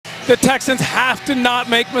The Texans have to not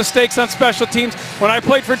make mistakes on special teams. When I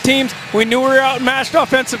played for teams, we knew we were outmatched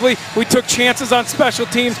offensively. We took chances on special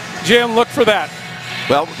teams. Jim, look for that.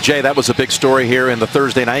 Well, Jay, that was a big story here in the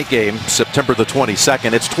Thursday night game, September the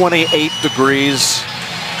 22nd. It's 28 degrees,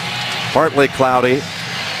 partly cloudy,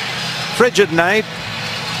 frigid night,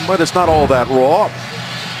 but it's not all that raw.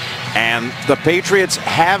 And the Patriots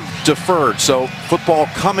have deferred, so football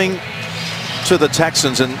coming to the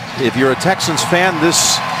Texans. And if you're a Texans fan,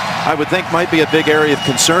 this, I would think, might be a big area of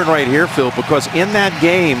concern right here, Phil, because in that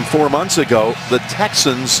game 4 months ago, the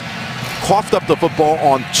Texans coughed up the football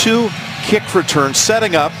on 2 kick returns,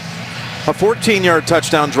 setting up a 14-yard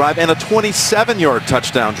touchdown drive and a 27-yard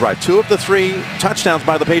touchdown drive. 2 of the 3 touchdowns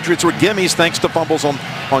by the Patriots were gimmies thanks to fumbles on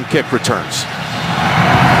kick returns.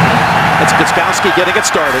 That's Gostkowski getting it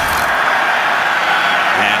started.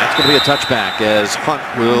 And it's going to be a touchback as Hunt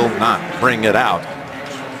will not bring it out.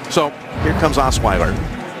 So here comes Osweiler.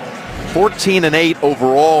 14-8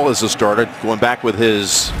 overall as a starter, going back with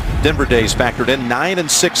his Denver days factored in.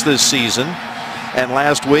 9-6 this season. And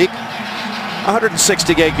last week,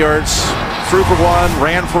 168 yards, threw for 1,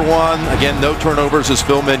 ran for 1. Again, no turnovers, as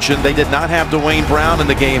Phil mentioned. They did not have Dwayne Brown in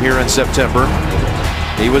the game here in September.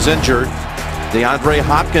 He was injured. DeAndre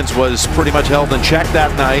Hopkins was pretty much held in check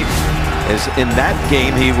that night, as in that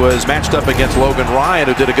game he was matched up against Logan Ryan,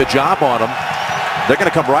 who did a good job on him. They're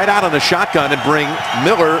going to come right out on the shotgun and bring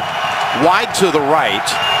Miller wide to the right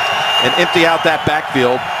and empty out that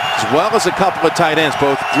backfield, as well as a couple of tight ends,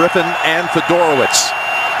 both Griffin and Fedorowicz.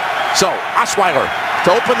 So Osweiler,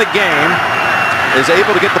 to open the game, is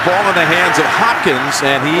able to get the ball in the hands of Hopkins,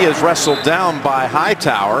 and he is wrestled down by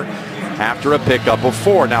Hightower after a pickup of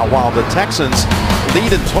 4. Now, while the Texans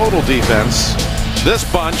lead in total defense, this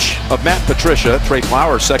bunch of Matt Patricia, Trey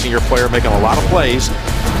Flowers, second-year player, making a lot of plays,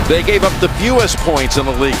 they gave up the fewest points in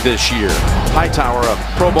the league this year. Hightower, a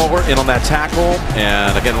Pro Bowler, in on that tackle.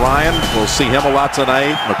 And again, Ryan, we'll see him a lot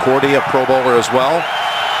tonight. McCourty, a Pro Bowler as well.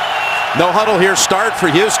 No huddle here, start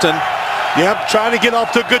for Houston. Yep, trying to get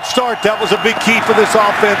off to a good start. That was a big key for this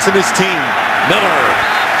offense and his team. Miller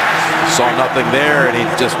saw nothing there, and he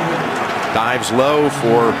just dives low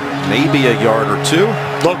for maybe a yard or 2.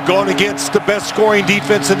 Look, going against the best scoring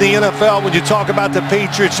defense in the NFL, when you talk about the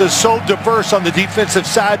Patriots, they're so diverse on the defensive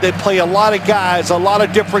side. They play a lot of guys, a lot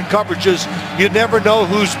of different coverages. You never know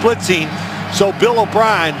who's blitzing. So Bill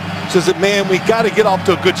O'Brien says that, man, we got to get off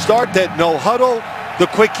to a good start. That no huddle, the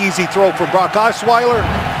quick, easy throw for Brock Osweiler.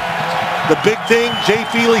 The big thing, Jay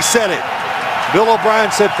Feely said it. Bill O'Brien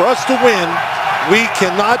said, for us to win, we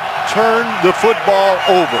cannot turn the football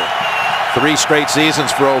over. 3 straight seasons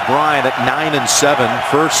for O'Brien at 9-7.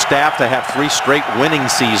 First staff to have 3 straight winning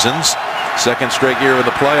seasons. Second straight year in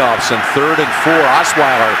the playoffs. And 3rd and 4.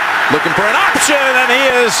 Osweiler looking for an option, and he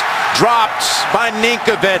is dropped by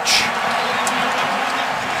Ninkovich.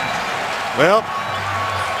 Well,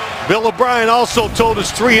 Bill O'Brien also told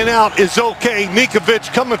us 3 and out is okay.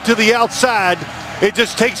 Ninkovich coming to the outside. It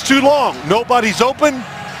just takes too long. Nobody's open.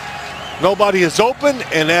 Nobody is open,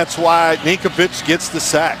 and that's why Ninkovich gets the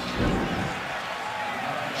sack.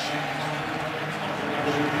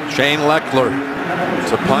 Shane Leckler.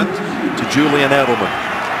 It's a punt to Julian Edelman.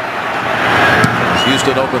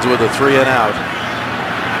 Houston opens with a 3 and out.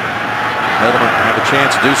 Edelman have a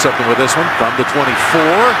chance to do something with this one from the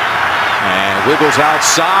 24. And wiggles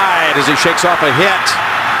outside as he shakes off a hit.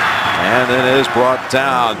 And then is brought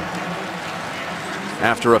down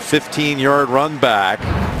after a 15-yard run back.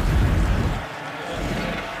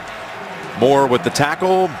 Moore with the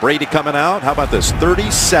tackle. Brady coming out. How about this?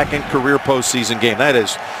 32nd career postseason game. That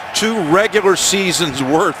is 2 regular seasons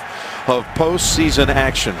worth of postseason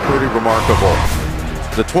action. Pretty remarkable.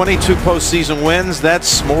 The 22 postseason wins,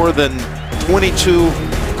 that's more than 22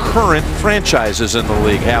 current franchises in the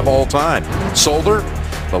league have all time. Solder,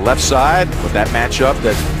 the left side, with that matchup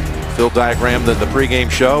that Phil diagrammed in the pregame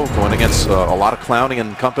show, going against a lot of Clowney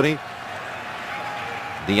and company.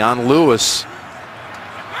 Dion Lewis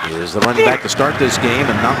is the running back to start this game,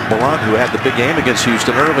 and not Blount, who had the big game against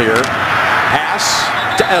Houston earlier. Pass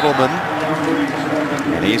to Edelman,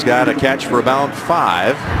 and he's got a catch for about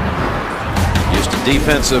 5. Houston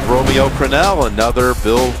defensive Romeo Crennel, another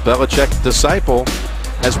Bill Belichick disciple,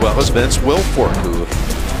 as well as Vince Wilfork, who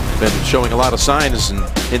have been showing a lot of signs and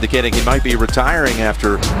indicating he might be retiring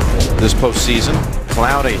after this postseason.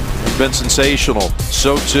 Clowney has been sensational.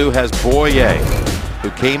 So too has Boye, who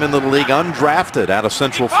came into the league undrafted out of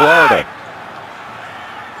Central Florida.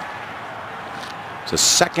 It's a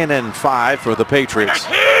 2nd and 5 for the Patriots.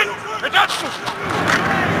 And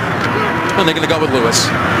they're going to go with Lewis.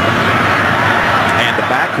 And the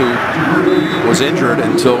back, who was injured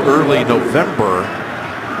until early November,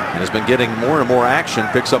 has been getting more and more action.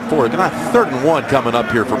 Picks up 4. Got 3rd and 1 coming up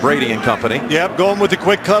here for Brady and company. Yep, going with the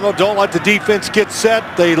quick cuddle. Don't let the defense get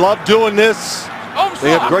set. They love doing this.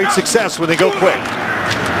 They have great success when they go quick.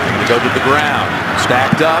 They go to the ground,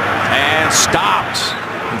 stacked up and stopped.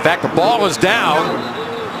 In fact, the ball is down,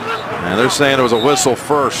 and they're saying it was a whistle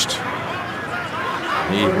first.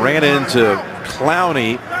 He ran into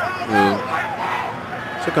Clowney,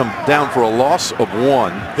 who took him down for a loss of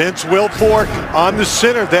 1. Vince Wilfork on the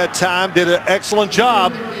center that time did an excellent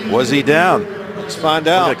job. Was he down? Let's find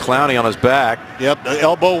out. Look at Clowney on his back. Yep, the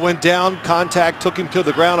elbow went down. Contact took him to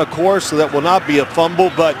the ground, of course, so that will not be a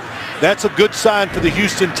fumble. But that's a good sign for the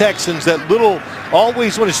Houston Texans. That little,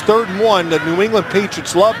 always when it's 3rd and 1, the New England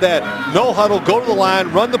Patriots love that. No huddle, go to the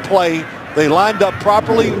line, run the play. They lined up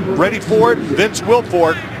properly, ready for it. Vince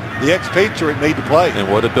Wilfork, the ex-Patriot, made the play.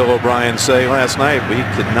 And what did Bill O'Brien say last night? We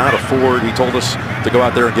could not afford, he told us, to go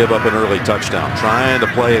out there and give up an early touchdown. Trying to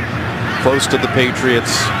play it close to the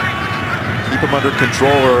Patriots. Keep them under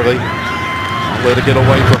control early. Don't let it get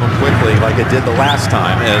away from them quickly like it did the last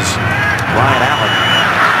time as Ryan Allen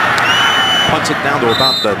punts it down to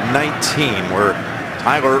about the 19 where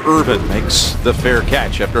Tyler Irvin makes the fair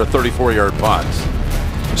catch after a 34-yard punt.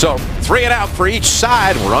 So 3 and out for each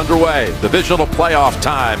side. We're underway. Divisional playoff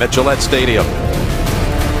time at Gillette Stadium.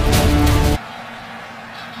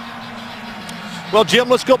 Well, Jim,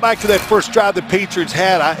 let's go back to that first drive the Patriots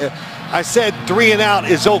had. I said 3 and out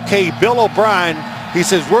is okay. Bill O'Brien, he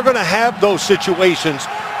says we're going to have those situations.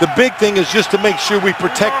 The big thing is just to make sure we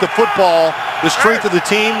protect the football. The strength of the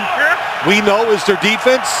team, we know, is their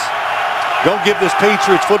defense. Don't give this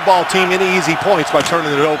Patriots football team any easy points by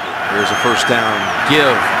turning it over. Here's a first down give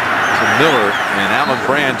to Miller, and Alan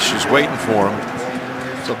Branch is waiting for him.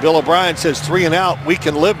 So Bill O'Brien says 3 and out we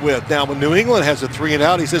can live with. Now when New England has a 3 and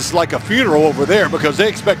out, he says it's like a funeral over there because they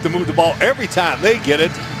expect to move the ball every time they get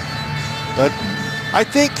it. But I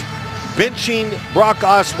think benching Brock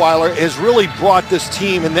Osweiler has really brought this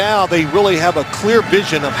team, and now they really have a clear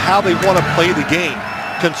vision of how they want to play the game.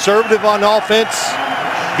 Conservative on offense,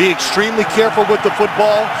 be extremely careful with the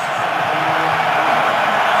football.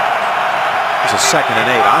 It's a 2nd and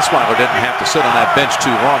 8. Osweiler didn't have to sit on that bench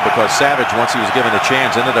too long because Savage, once he was given a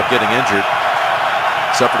chance, ended up getting injured.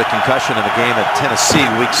 Suffered a concussion in the game at Tennessee,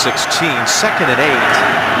 week 16. 2nd and 8.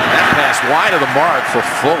 That pass wide of the mark for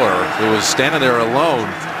Fuller, who was standing there alone.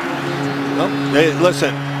 Well, hey,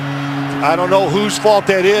 listen, I don't know whose fault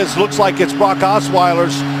that is. Looks like it's Brock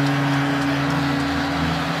Osweiler's.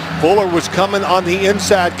 Fuller was coming on the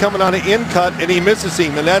inside, coming on an in cut, and he misses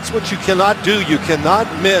him. And that's what you cannot do. You cannot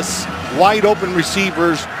miss wide open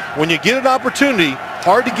receivers. When you get an opportunity,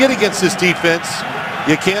 hard to get against this defense,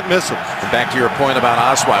 you can't miss them. And back to your point about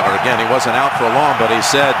Osweiler, again, he wasn't out for long, but he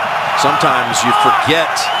said sometimes you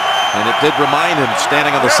forget, and it did remind him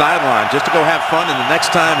standing on the sideline just to go have fun. And the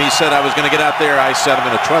next time he said I was going to get out there, I said I'm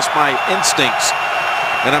going to trust my instincts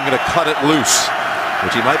and I'm going to cut it loose,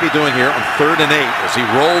 which he might be doing here on 3rd and 8 as he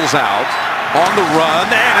rolls out on the run,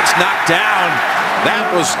 and it's knocked down. That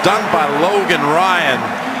was done by Logan Ryan,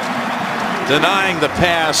 denying the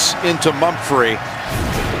pass into Mumphrey.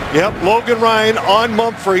 Yep, Logan Ryan on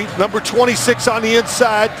Mumphrey, number 26 on the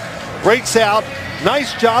inside, breaks out.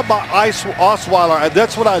 Nice job by Osweiler.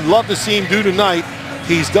 That's what I'd love to see him do tonight.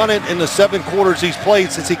 He's done it in the 7 quarters he's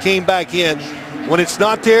played since he came back in. When it's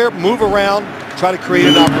not there, move around, try to create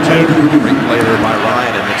an opportunity. Great play there by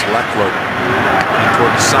Ryan, and it's Leckler in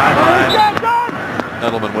toward the sideline.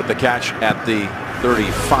 Edelman with the catch at the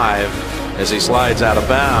 35 as he slides out of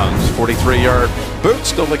bounds. 43-yard boot,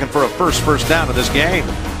 still looking for a first down in this game.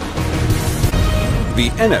 The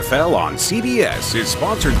NFL on CBS is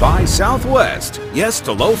sponsored by Southwest. Yes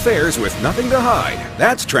to low fares with nothing to hide.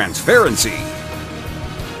 That's transparency.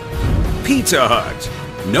 Pizza Hut.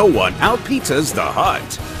 No one out-pizzas the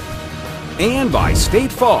Hut. And by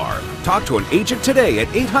State Farm. Talk to an agent today at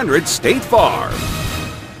 800-STATE-FARM.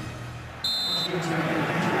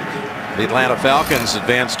 The Atlanta Falcons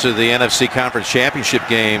advanced to the NFC Conference Championship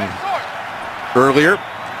game earlier.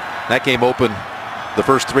 That game opened the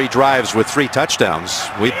first 3 drives with 3 touchdowns.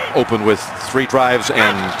 We opened with 3 drives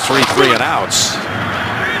and 3 3-and-outs.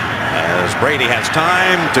 As Brady has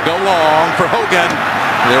time to go long for Hogan.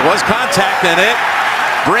 There was contact in it.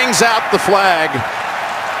 Brings out the flag.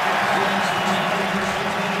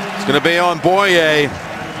 It's going to be on Boye.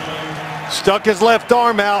 Stuck his left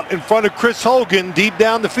arm out in front of Chris Hogan deep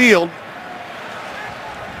down the field.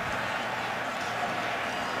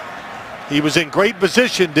 He was in great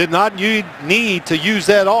position, did not need to use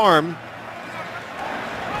that arm.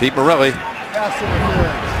 Pete Morelli.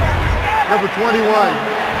 Number 21,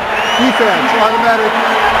 defense, automatic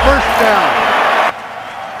first down.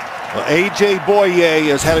 A.J. Boye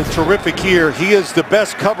has had a terrific year. He is the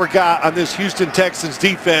best cover guy on this Houston Texans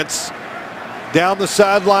defense. Down the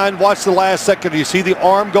sideline, watch the last second. You see the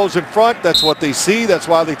arm goes in front. That's what they see. That's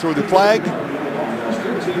why they threw the flag.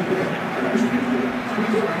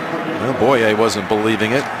 Well, Boye wasn't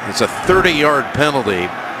believing it. It's a 30-yard penalty.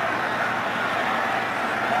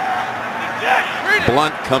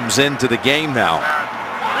 Blunt comes into the game now.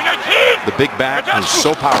 The big back is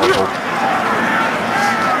so powerful.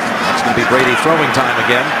 It's going to be Brady throwing time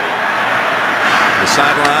again. The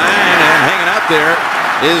sideline, and hanging out there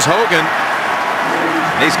is Hogan.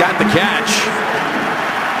 He's got the catch.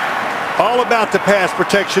 All about the pass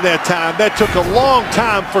protection that time. That took a long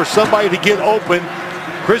time for somebody to get open.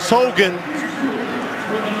 Chris Hogan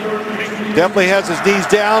definitely has his knees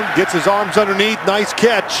down, gets his arms underneath. Nice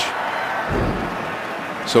catch.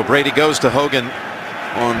 So Brady goes to Hogan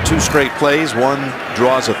on 2 straight plays. One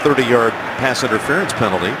draws a 30-yard pass interference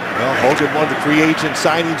penalty. Well, Hogan won the free agent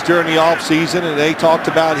signings during the offseason, and they talked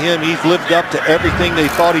about him. He's lived up to everything they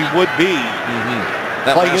thought he would be.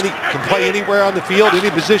 Can play anywhere on the field, any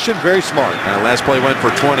position, very smart. Last play went for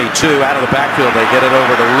 22 out of the backfield. They get it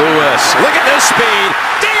over to Lewis. Look at this speed.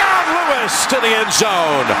 Dion Lewis to the end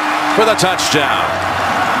zone for the touchdown.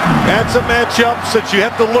 That's a matchup that you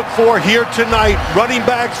have to look for here tonight. Running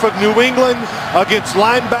backs from New England against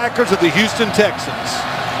linebackers of the Houston Texans.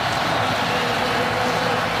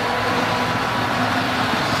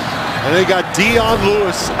 And they got Dion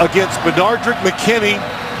Lewis against Benardrick McKinney.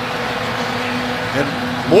 And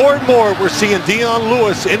more we're seeing Dion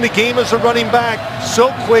Lewis in the game as a running back.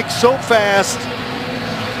 So quick, so fast.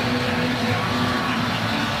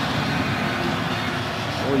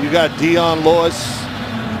 Well, you got Dion Lewis.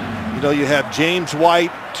 You know, you have James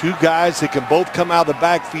White, 2 guys that can both come out of the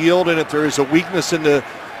backfield. And if there is a weakness in the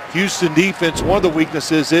Houston defense, one of the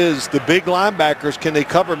weaknesses is the big linebackers. Can they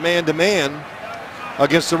cover man-to-man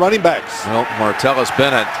against the running backs? Well, Martellus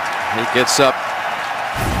Bennett, he gets up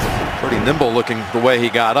pretty nimble looking the way he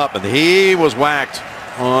got up, and he was whacked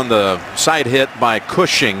on the side hit by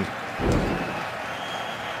Cushing.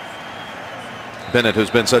 Bennett, who's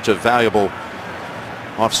been such a valuable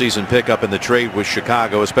offseason pickup in the trade with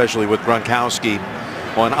Chicago, especially with Gronkowski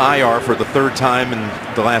on IR for the 3rd time in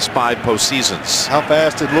the last 5 postseasons. How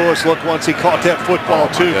fast did Lewis look once he caught that football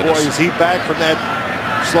too? Boy, is he back from that,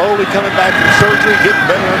 slowly coming back from surgery, getting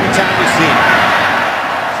better every time we see him.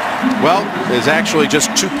 Well, it's actually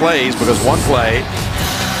just 2 plays, because 1 play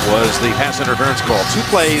was the pass interference call. 2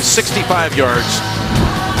 plays, 65 yards.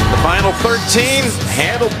 The final 13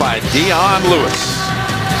 handled by Dion Lewis.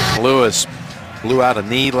 Lewis blew out a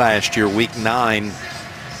knee last year, week 9,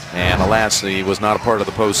 and alas, he was not a part of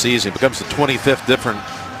the postseason. He becomes the 25th different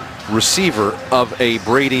receiver of a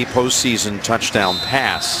Brady postseason touchdown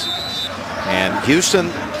pass. And Houston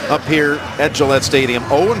up here at Gillette Stadium,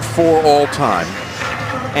 0-4 all time.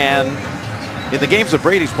 And in the games that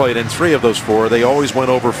Brady's played in, 3 of those 4, they always went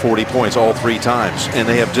over 40 points all 3 times. And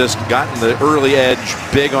they have just gotten the early edge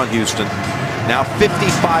big on Houston. Now 55-3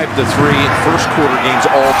 in first quarter games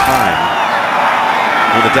all time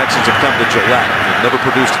when the Texans have come to Gillette. They've never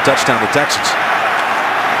produced a touchdown, the Texans.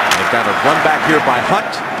 They've got a run back here by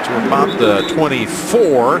Hunt to about the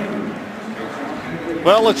 24.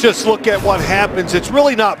 Well, let's just look at what happens. It's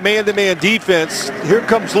really not man-to-man defense. Here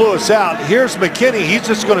comes Lewis out. Here's McKinney. He's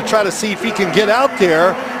just going to try to see if he can get out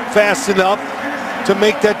there fast enough to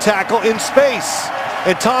make that tackle in space.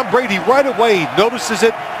 And Tom Brady right away notices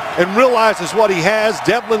it and realizes what he has.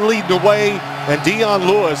 Devlin leading the way, and Dion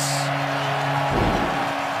Lewis.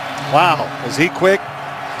 Wow, is he quick?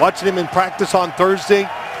 Watching him in practice on Thursday,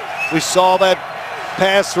 we saw that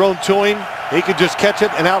pass thrown to him. He could just catch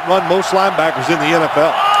it and outrun most linebackers in the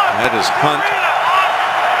NFL. That is Hunt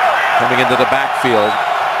coming into the backfield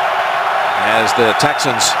as the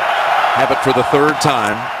Texans have it for the 3rd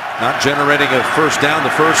time. Not generating a first down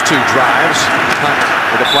the first 2 drives. Hunt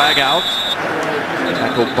with a flag out.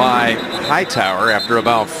 Tackled by Hightower after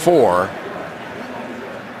about 4.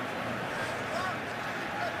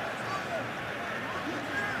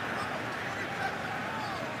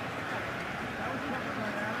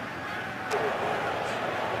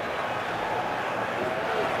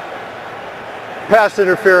 Pass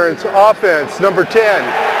interference, offense, number 10.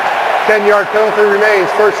 10-yard penalty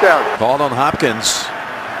remains, first down. Called on Hopkins.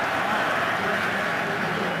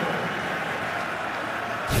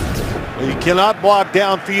 You cannot block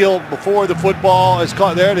downfield before the football is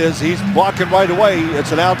caught. There it is. He's blocking right away.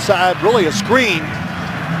 It's an outside, really a screen.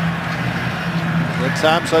 That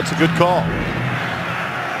time, so that's a good call.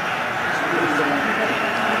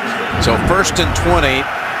 So 1st and 20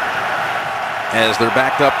 as they're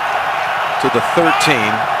backed up to the 13.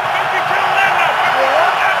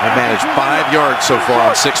 They managed 5 yards so far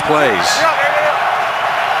on 6 plays.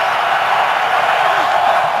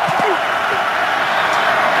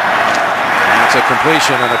 That's a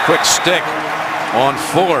completion and a quick stick on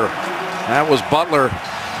Fuller. That was Butler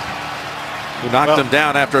who knocked him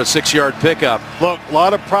down after a 6-yard pickup. Look, a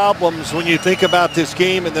lot of problems when you think about this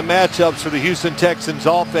game and the matchups for the Houston Texans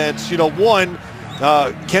offense. You know, one,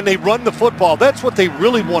 can they run the football? That's what they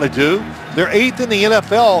really want to do. They're 8th in the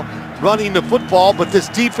NFL running the football, but this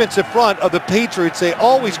defensive front of the Patriots, they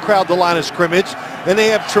always crowd the line of scrimmage, and they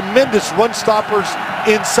have tremendous run stoppers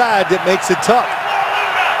inside that makes it tough.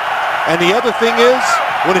 And the other thing is,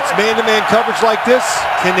 when it's man-to-man coverage like this,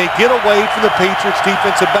 can they get away from the Patriots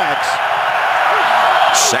defensive backs?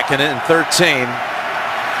 2nd and 13.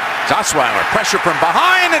 Osweiler, pressure from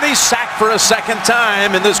behind, and he's sacked for a 2nd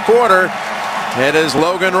time in this quarter. It is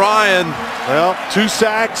Logan Ryan. Well, 2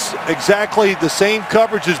 sacks, exactly the same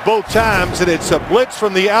coverage as both times, and it's a blitz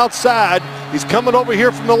from the outside. He's coming over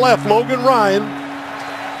here from the left, Logan Ryan.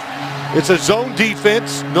 It's a zone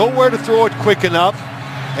defense, nowhere to throw it quick enough,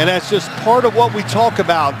 and that's just part of what we talk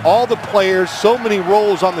about. All the players, so many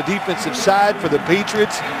roles on the defensive side for the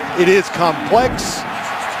Patriots. It is complex,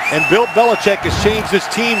 and Bill Belichick has changed his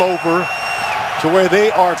team over to where they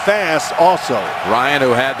are fast also. Ryan,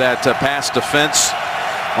 who had that pass defense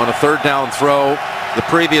on a 3rd down throw the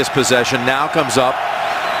previous possession, now comes up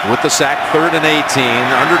with the sack, 3rd and 18.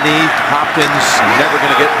 Underneath, Hopkins never going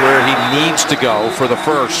to get where he needs to go for the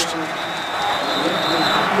first.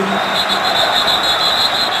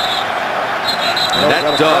 And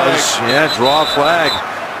that does, draw a flag.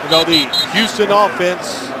 You know, the Houston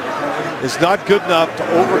offense is not good enough to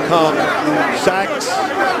overcome sacks,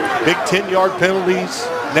 big 10-yard penalties,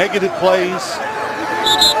 negative plays.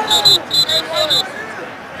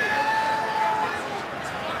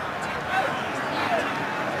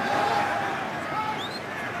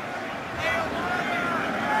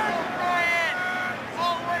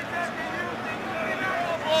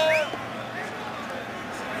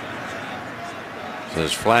 So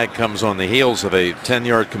this flag comes on the heels of a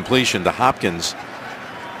 10-yard completion to Hopkins.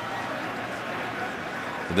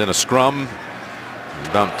 And then a scrum,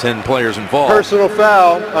 about 10 players involved. Personal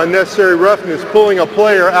foul, unnecessary roughness, pulling a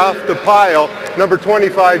player off the pile, number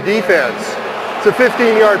 25 defense. It's a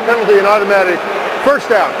 15-yard penalty and automatic first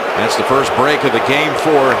down. That's the first break of the game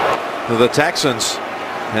for the Texans,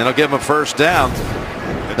 and it'll give them a first down.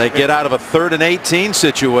 They get out of a 3rd and 18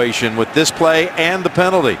 situation with this play and the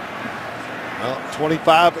penalty. Well,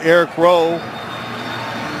 25, Eric Rowe.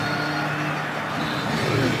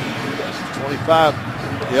 25.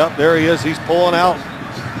 Yep, there he is. He's pulling out.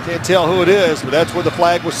 Can't tell who it is, but that's where the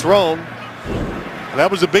flag was thrown. And that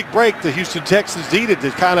was a big break the Houston Texans needed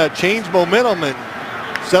to kind of change momentum and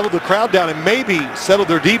settle the crowd down and maybe settle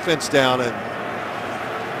their defense down. And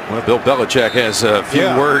well, Bill Belichick has a few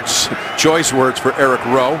words, choice words for Eric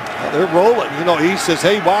Rowe. They're rolling. You know, he says,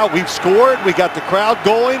 hey, wow, we've scored. We got the crowd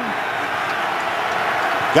going.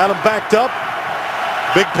 Got them backed up.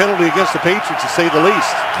 Big penalty against the Patriots, to say the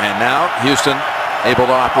least. And now Houston able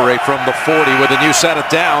to operate from the 40 with a new set of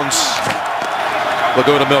downs. We'll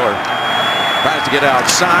go to Miller. Tries to get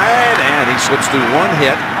outside, and he slips through 1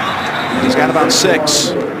 hit. He's got about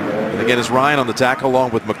 6. And again, it's Ryan on the tackle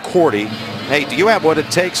along with McCourty. Hey, do you have what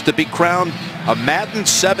it takes to be crowned a Madden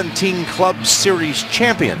 17 Club Series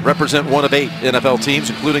champion? Represent one of 8 NFL teams,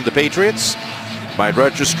 including the Patriots, by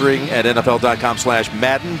registering at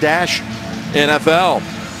NFL.com/Madden-NFL.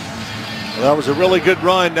 Well, that was a really good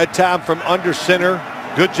run that time from under center.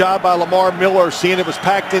 Good job by Lamar Miller, seeing it was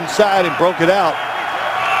packed inside and broke it out.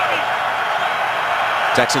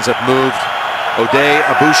 Texans have moved Ode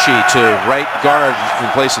Abushi to right guard in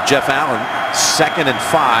place of Jeff Allen. 2nd and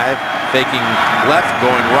 5, faking left,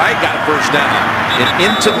 going right, got a first down. And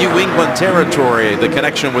into New England territory, the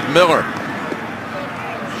connection with Miller.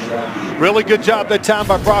 Really good job that time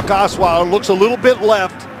by Brock Osweiler. Looks a little bit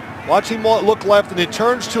left. Watch him look left, and it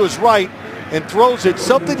turns to his right and throws it.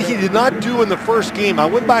 Something he did not do in the first game. I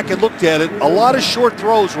went back and looked at it. A lot of short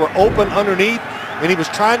throws were open underneath, and he was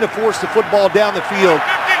trying to force the football down the field.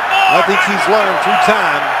 I think he's learned through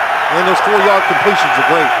time, and those 4-yard completions are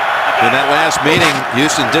great. In that last meeting,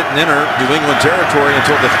 Houston didn't enter New England territory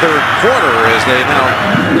until the 3rd quarter, as they now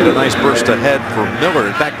get a nice burst ahead for Miller.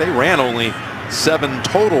 In fact, they ran only 7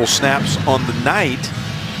 total snaps on the night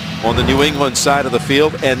on the New England side of the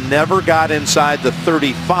field and never got inside the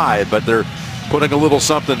 35, but they're putting a little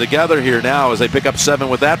something together here now as they pick up 7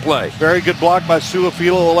 with that play. Very good block by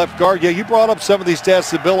Su'a-Filo, the left guard. Yeah, you brought up some of these stats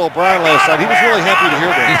to Bill O'Brien last night. He was really happy to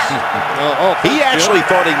hear this. He actually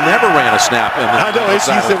thought he never ran a snap. I know, he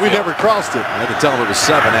said we never crossed it. I had to tell him it was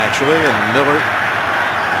 7, actually, and Miller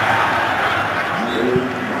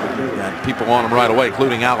people on him right away,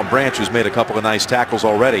 including Alan Branch, who's made a couple of nice tackles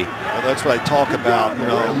already. Well, that's what I talk about. You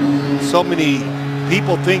know, so many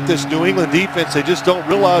people think this New England defense, they just don't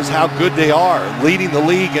realize how good they are, leading the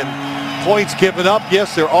league in points given up.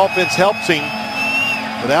 Yes, their offense helps him,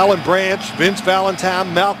 but Alan Branch, Vince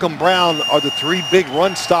Valentine, Malcolm Brown are the three big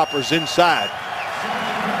run stoppers inside.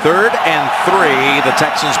 3rd and 3. The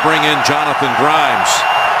Texans bring in Jonathan Grimes.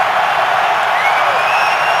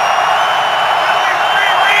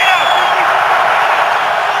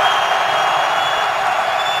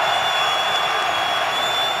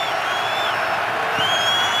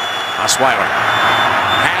 Osweiler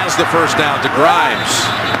has the first down to Grimes,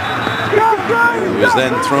 who is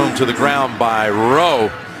then thrown to the ground by Rowe,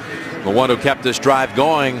 the one who kept this drive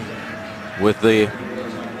going with the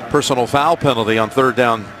personal foul penalty on 3rd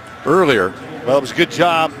down earlier. Well, it was a good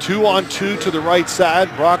job. 2-on-2 to the right side.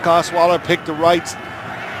 Brock Osweiler picked the right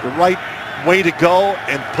way to go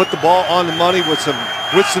and put the ball on the money with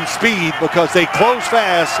some speed, because they close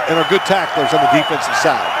fast and are good tacklers on the defensive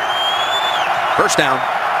side. First down.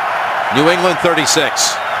 New England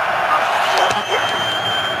 36.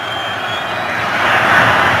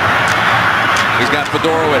 He's got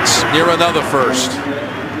Fedorowicz near another first.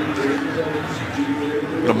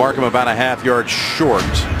 Going to mark him about a half-yard short.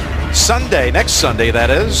 Sunday, next Sunday that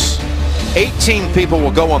is, 18 people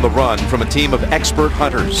will go on the run from a team of expert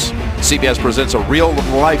hunters. CBS presents a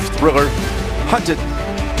real-life thriller. Hunt It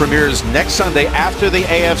premieres next Sunday after the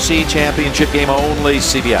AFC Championship game, only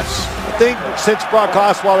CBS. I think since Brock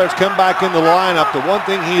Osweiler has come back in the lineup, the one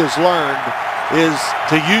thing he has learned is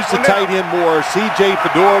to use the tight end more. C.J.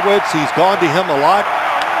 Fedorowicz, he's gone to him a lot.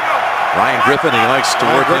 Ryan Griffin, he likes to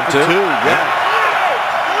work him too. Yeah.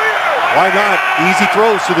 Why not? Easy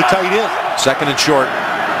throws to the tight end. 2nd and short.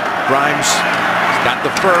 Grimes got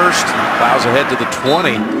the first. Plows ahead to the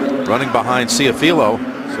 20. Running behind Ciafilo.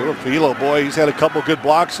 Ciafilo, boy, he's had a couple good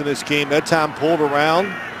blocks in this game. That time pulled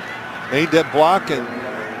around, made that block, and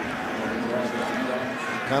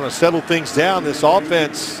kind of settle things down. This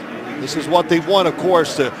offense, this is what they want, of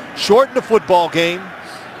course, to shorten the football game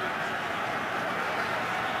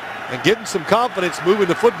and getting some confidence moving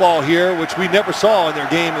the football here, which we never saw in their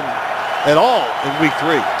game at all in week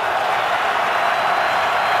 3.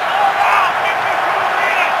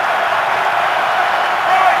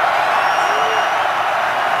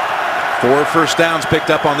 Four first downs picked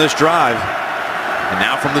up on this drive. And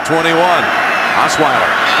now from the 21. Osweiler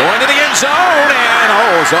going to the end zone, and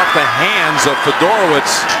is off the hands of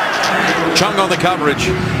Fedorowicz. Chung on the coverage.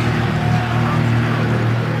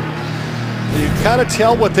 You kind of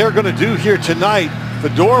tell what they're going to do here tonight.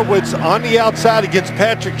 Fedorowicz on the outside against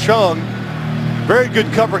Patrick Chung. Very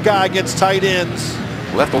good cover guy against tight ends.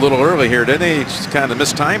 Left a little early here, didn't he? He just kind of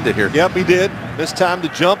mistimed it here. Yep, he did. Mistimed the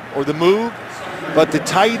jump or the move. But the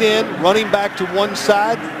tight end running back to one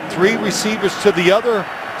side, 3 receivers to the other.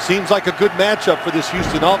 Seems like a good matchup for this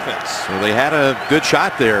Houston offense. So they had a good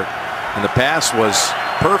shot there, and the pass was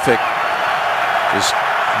perfect. Just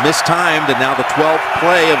mistimed, and now the 12th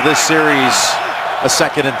play of this series, a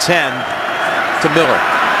 2nd and 10 to Miller.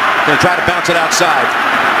 Going to try to bounce it outside.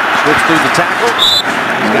 Slips through the tackle.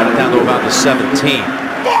 He's got it down to about the 17.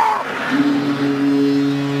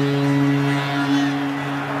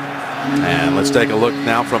 And let's take a look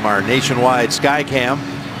now from our nationwide sky cam.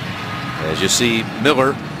 As you see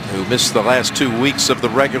Miller, who missed the last 2 weeks of the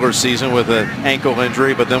regular season with an ankle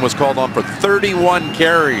injury, but then was called on for 31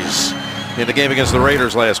 carries in the game against the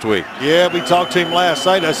Raiders last week. Yeah, we talked to him last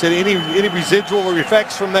night. I said, any residual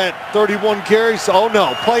effects from that 31 carries? Oh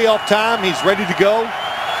no, playoff time, he's ready to go.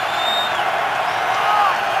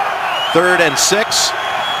 3rd and 6.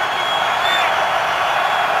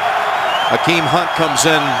 Hakeem Hunt comes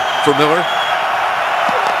in for Miller.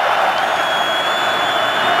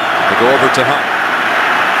 They go over to Hunt.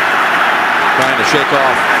 Trying to shake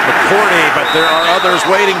off McCourty, but there are others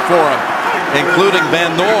waiting for him, including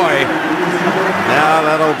Van Noy. Now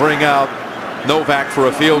that'll bring out Novak for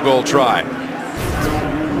a field goal try.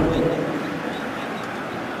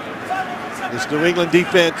 This New England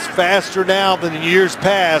defense faster now than in years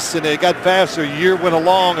past, and it got faster. A year went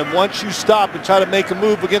along, and once you stop and try to make a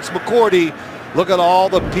move against McCourty, look at all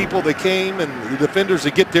the people that came and the defenders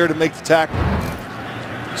that get there to make the tackle.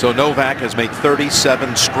 So Novak has made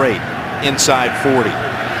 37 straight inside 40.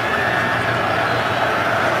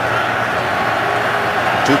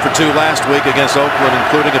 2 for 2 last week against Oakland,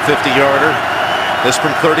 including a 50-yarder. This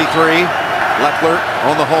from 33. Leffler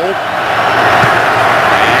on the hold.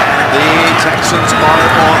 And the Texans are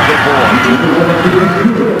on the board.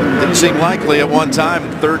 Didn't seem likely at one time.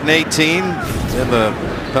 3rd and 18. And the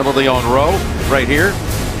penalty on Rowe right here.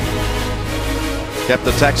 kept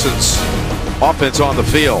the Texans offense on the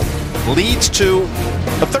field. Leads to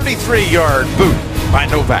a 33-yard boot by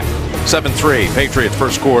Novak. 7-3 Patriots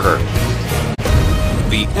first quarter.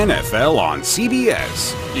 The NFL on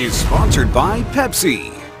CBS is sponsored by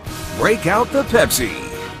Pepsi. Break out the Pepsi.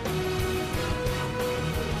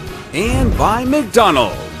 And by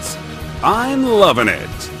McDonald's. I'm loving it.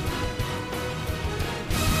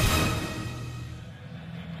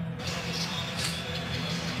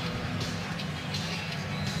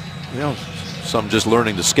 You know, some just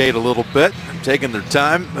learning to skate a little bit, taking their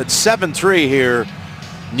time. It's 7-3 here.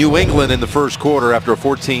 New England in the first quarter after a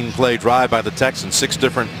 14-play drive by the Texans. 6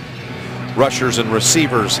 different rushers and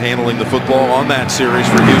receivers handling the football on that series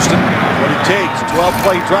for Houston. What it takes,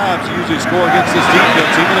 12-play drives to usually score against this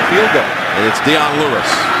defense, even a field goal. It's Dion Lewis.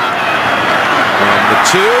 From the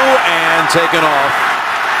 2 and taken off.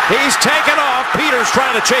 He's taken off. Peters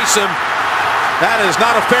trying to chase him. That is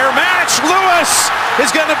not a fair match. Lewis is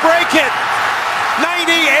going to break it.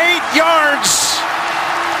 98 yards.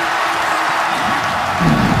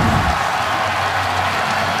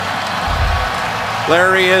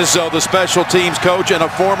 Larry Izzo, the special teams coach and a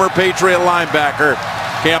former Patriot linebacker.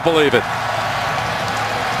 Can't believe it.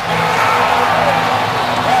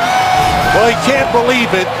 Well, he can't believe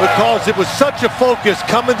it because it was such a focus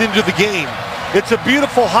coming into the game. It's a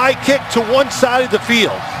beautiful high kick to one side of the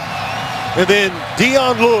field. And then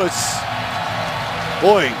Dion Lewis,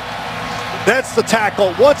 boy, that's the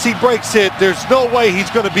tackle. Once he breaks it, there's no way he's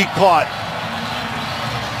going to be caught.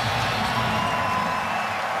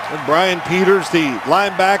 And Brian Peters, the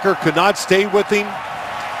linebacker, could not stay with him.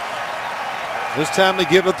 This time they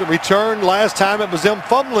give it the return. Last time it was them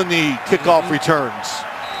fumbling the kickoff returns.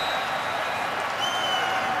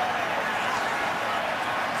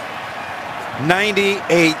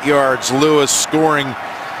 "98 yards. Lewis scoring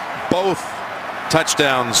both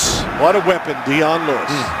touchdowns. What a weapon, Dion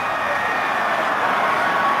Lewis.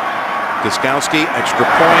 Gostkowski, extra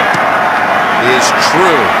point is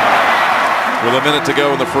true. With a minute to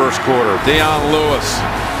go in the first quarter. Dion Lewis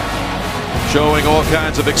showing all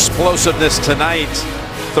kinds of explosiveness tonight.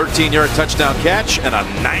 13-yard touchdown catch and a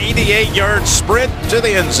 98-yard sprint to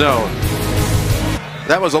the end zone.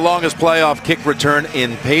 That was the longest playoff kick return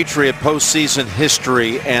in Patriot postseason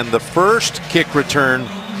history and the first kick return,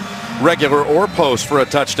 regular or post, for a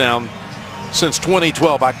touchdown since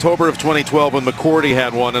 2012, October of 2012, when McCourty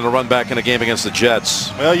had one in a run back in a game against the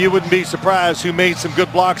Jets. Well, you wouldn't be surprised who made some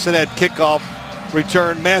good blocks in that kickoff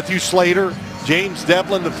return. Matthew Slater, James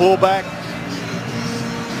Devlin, the fullback. I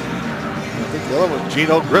think the other one,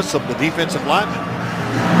 Gino Grissom, the defensive lineman.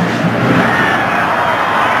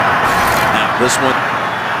 Now this one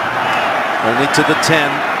only to the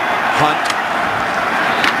 10. Hunt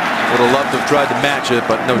would have loved to have tried to match it,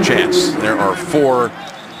 but no chance. There are 4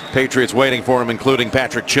 Patriots waiting for him, including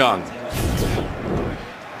Patrick Chung.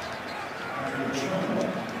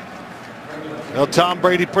 Well, Tom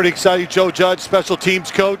Brady pretty excited. Joe Judge, special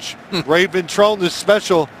teams coach. Ray Ventrone, the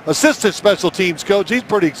assistant special teams coach. He's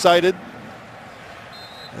pretty excited.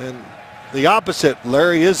 And the opposite,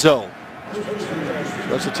 Larry Izzo,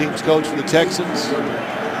 special teams coach for the Texans.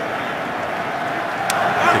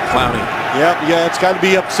 Clowney. Yeah, it's got to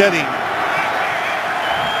be upsetting.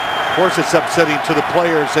 Of course it's upsetting to the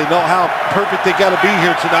players. They know how perfect they got to be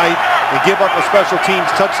here tonight and give up a special teams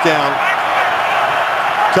touchdown.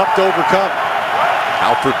 Tough to overcome.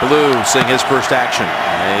 Alfred Blue seeing his first action.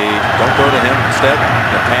 They don't go to him instead.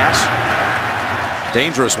 The pass.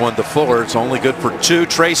 Dangerous one to Fuller. It's only good for 2.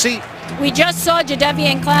 Tracy. We just saw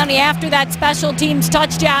Jadeveon Clowney after that special teams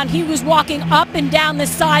touchdown. He was walking up and down the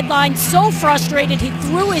sideline so frustrated. He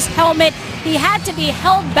threw his helmet. He had to be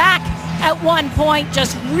held back at one point,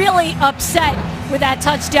 just really upset with that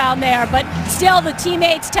touchdown there. But still, the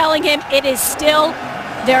teammates telling him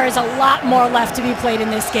there is a lot more left to be played in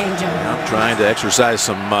this game, Joe. I'm trying to exercise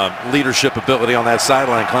some leadership ability on that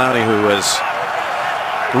sideline. Clowney, who has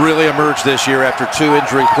really emerged this year after 2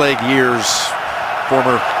 injury-plagued years.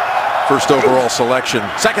 Former first overall selection.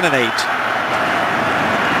 2nd and 8.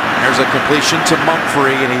 There's a completion to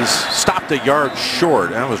Mumphrey, and he's stopped a yard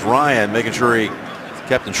short. That was Ryan making sure he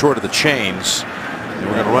kept him short of the chains. And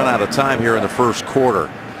we're going to run out of time here in the first quarter.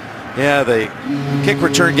 Yeah, the kick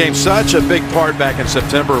return game, such a big part back in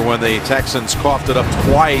September when the Texans coughed it up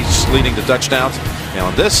twice, leading to touchdowns. And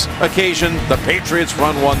on this occasion, the Patriots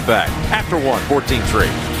run one back. After one, 14-3.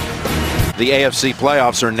 The AFC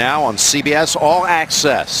playoffs are now on CBS All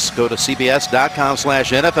Access. Go to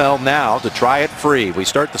cbs.com/NFL now to try it free. We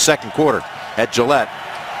start the second quarter at Gillette.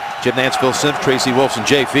 Jim Nance, Phil Simms, Tracy Wolfson,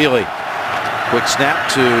 Jay Feely. Quick snap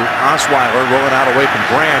to Osweiler, rolling out away from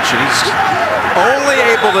Branch, and he's only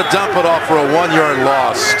able to dump it off for a 1-yard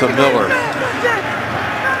loss to Miller.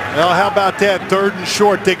 Well, how about that 3rd and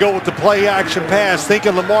short? They go with the play action pass,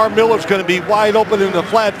 thinking Lamar Miller's going to be wide open in the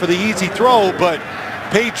flat for the easy throw, but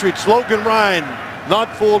Patriots, Logan Ryan,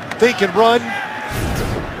 not full, thinking run,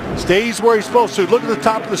 stays where he's supposed to. Look at the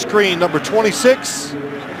top of the screen, number 26.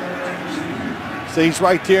 Stays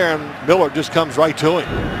right there, and Miller just comes right to him.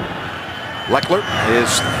 Leckler, his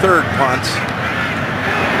 3rd punt.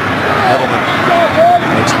 Edelman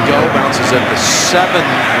lets it go, bounces at the 7,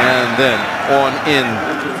 and then on in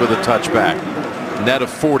for the touchback. Net of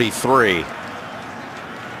 43.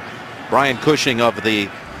 Brian Cushing of the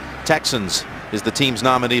Texans is the team's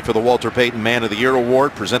nominee for the Walter Payton Man of the Year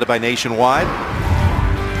Award, presented by Nationwide.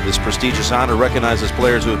 This prestigious honor recognizes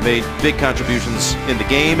players who have made big contributions in the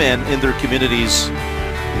game and in their communities.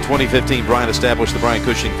 In 2015, Brian established the Brian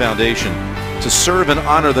Cushing Foundation to serve and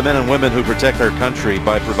honor the men and women who protect our country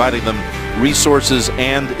by providing them resources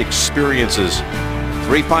and experiences.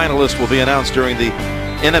 3 finalists will be announced during the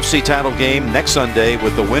NFC title game next Sunday,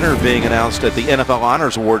 with the winner being announced at the NFL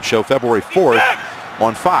Honors Award Show February 4th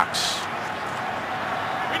on Fox.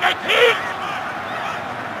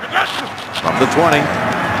 From the 20,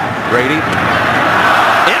 Brady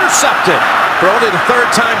intercepted. Thrown it a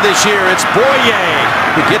 3rd time this year. It's Boye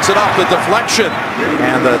who gets it off the deflection.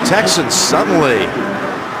 And the Texans suddenly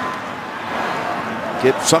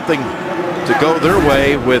get something to go their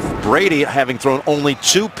way, with Brady having thrown only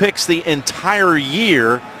 2 picks the entire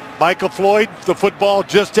year. Michael Floyd, the football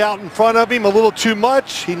just out in front of him, a little too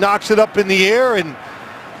much. He knocks it up in the air, and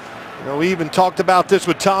we even talked about this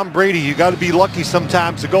with Tom Brady. You got to be lucky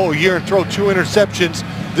sometimes to go a year and throw 2 interceptions.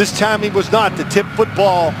 This time he was not. The tip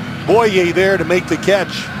football, Boye there to make the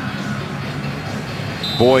catch.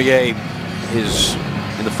 Boye is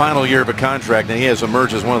in the final year of a contract, and he has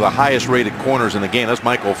emerged as one of the highest rated corners in the game. That's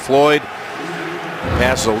Michael Floyd.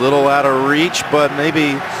 Pass a little out of reach, but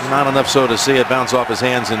maybe not enough so to see it bounce off his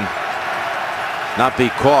hands and not be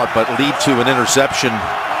caught, but lead to an interception.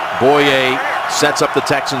 Boye sets up the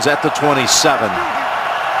Texans at the 27.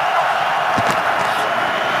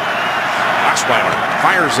 Osweiler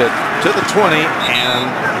fires it to the 20, and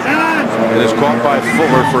it is caught by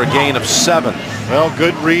Fuller for a gain of 7. Well,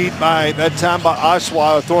 good read by that time by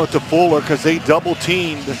Osweiler, throwing it to Fuller because they double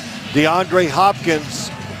teamed DeAndre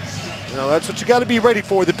Hopkins. That's what you got to be ready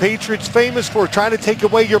for. The Patriots famous for trying to take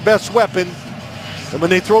away your best weapon. And when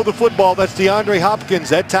they throw the football, that's DeAndre Hopkins.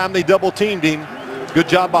 That time they double teamed him. Good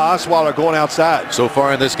job by Osweiler going outside. So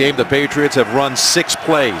far in this game, the Patriots have run 6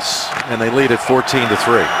 plays, and they lead at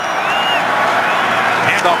 14-3.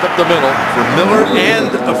 Handoff up the middle for Miller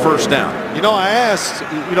and a 1st down. I asked,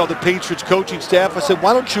 the Patriots coaching staff, I said,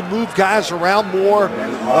 why don't you move guys around more?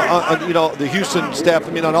 The Houston staff,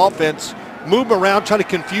 on offense, move them around, trying to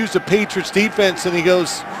confuse the Patriots defense. And he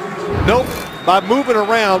goes, nope. By moving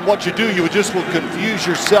around, what you do, you just will confuse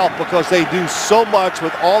yourself, because they do so much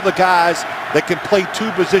with all the guys that can play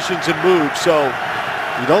 2 positions and move. So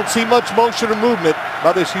you don't see much motion or movement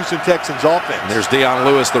by this Houston Texans offense. And there's Dion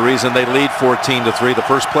Lewis, the reason they lead 14-3. The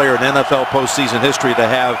first player in NFL postseason history to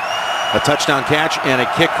have a touchdown catch and a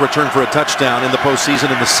kick return for a touchdown in the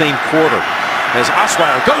postseason in the same quarter. As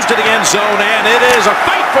Osweiler goes to the end zone, and it is a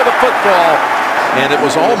fight for the football. And it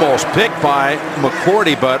was almost picked by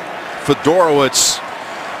McCourty, but Fedorowicz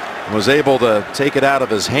was able to take it out of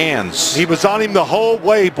his hands. He was on him the whole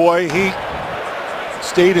way, boy. He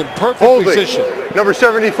stayed in perfect position. Number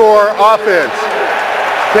 74, offense.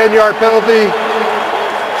 10-yard penalty.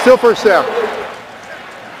 Still 1st down.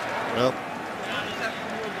 Well,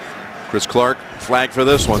 Chris Clark flagged for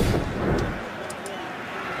this one.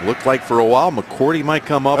 Looked like for a while McCourty might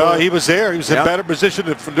come up. He was there. He was in better position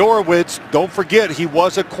than Fedorowicz. Don't forget, he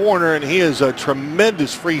was a corner, and he is a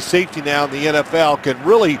tremendous free safety now in the NFL. Can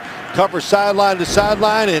really cover sideline to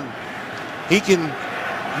sideline, and he can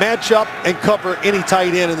match up and cover any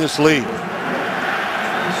tight end in this league.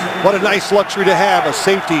 What a nice luxury to have, a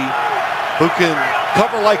safety who can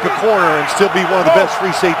cover like a corner and still be one of the best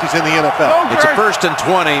free safeties in the NFL. It's a 1st and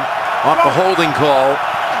 20 off the holding call.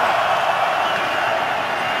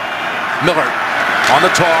 Miller on the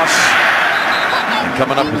toss. And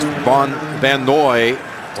coming up is Van Noy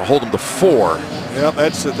to hold him to 4. Yep,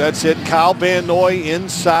 that's it. Kyle Van Noy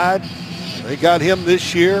inside. They got him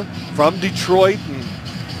this year from Detroit. And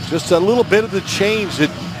just a little bit of the change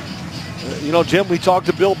that, Jim, we talked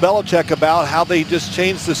to Bill Belichick about how they just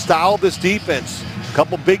changed the style of this defense. A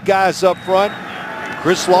couple big guys up front.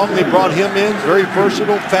 Chris Long, they brought him in. Very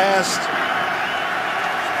versatile, fast.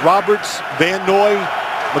 Roberts, Van Noy,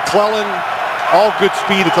 McClellan, All good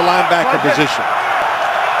speed at the linebacker position.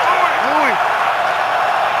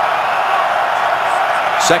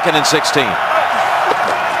 2nd and 16.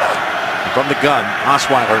 From the gun,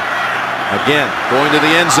 Osweiler again going to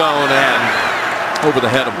the end zone and over the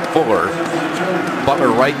head of Fuller.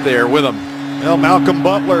 Butler right there with him. Well, Malcolm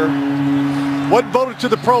Butler wasn't voted to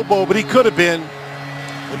the Pro Bowl, but he could have been.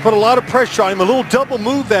 They put a lot of pressure on him. A little double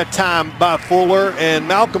move that time by Fuller, and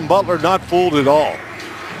Malcolm Butler not fooled at all.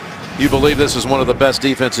 You believe this is one of the best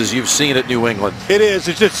defenses you've seen at New England? It is.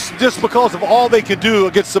 It's just because of all they can do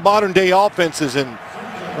against the modern day offenses, and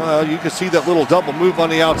you can see that little double move on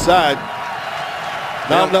the outside.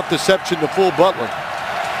 Not enough deception to fool Butler.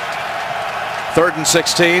 3rd and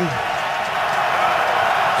 16.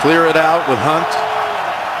 Clear it out with Hunt.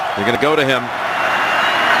 They're going to go to him.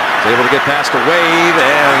 He's able to get past the wave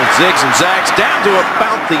and zigs and zags down to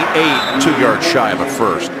about the 8, 2 yards shy of a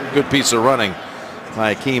first. Good piece of running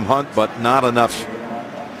by Akeem Hunt, but not enough.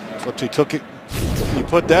 But he took it.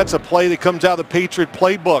 That's a play that comes out of the Patriot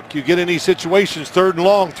playbook. You get in these situations, 3rd and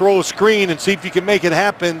long, throw a screen and see if you can make it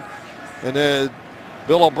happen. And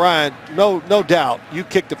Bill O'Brien, no doubt, you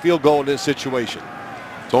kick the field goal in this situation.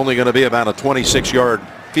 It's only going to be about a 26-yard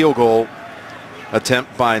field goal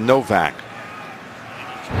attempt by Novak.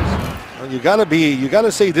 Well, you got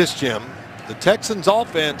to say this, Jim. The Texans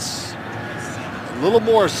offense a little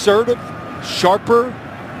more assertive, sharper,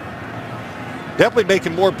 definitely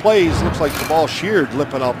making more plays. Looks like Jabal Sheard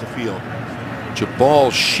limping off the field. Jabal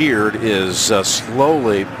Sheard is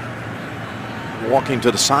slowly walking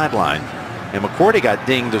to the sideline. And McCourty got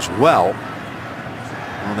dinged as well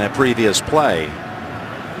on that previous play.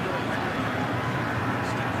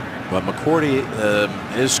 But McCourty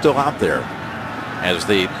is still out there as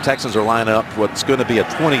the Texans are lining up what's going to be a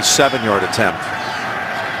 27-yard attempt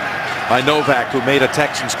by Novak, who made a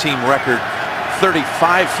Texans team record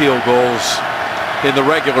 35 field goals in the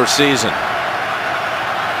regular season.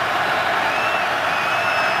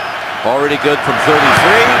 Already good from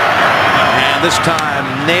 33. And this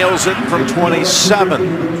time nails it from 27.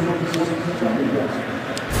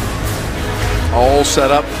 All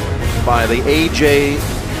set up by the A.J.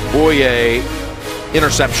 Boye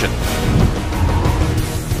interception.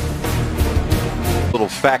 Little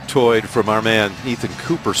factoid from our man Ethan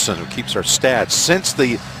Cooperson, who keeps our stats. Since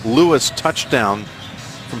the Lewis touchdown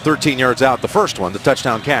from 13 yards out, the first one, the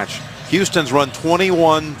touchdown catch, Houston's run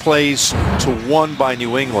 21 plays to 1 by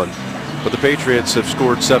New England. But the Patriots have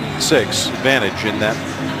scored 7-6 advantage in that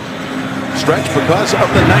stretch because of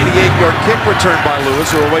the 98-yard kick return by Lewis,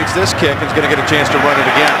 who awaits this kick and is going to get a chance to run it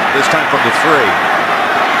again, this time from the 3.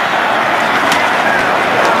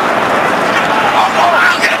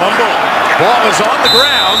 Fumble. Ball is on the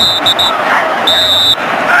ground.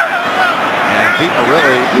 And Pete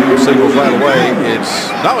Morelli signals right away.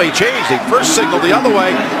 He changed. He first signaled the other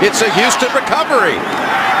way. It's a Houston recovery.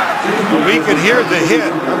 We could hear the hit.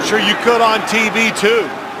 I'm sure you could on TV too.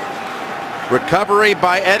 Recovery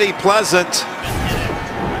by Eddie Pleasant.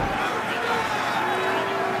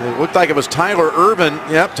 It looked like it was Tyler Irvin.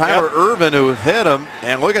 Yep, Tyler Irvin who hit him.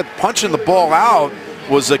 And look at punching the ball out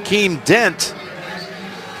was Akeem Dent.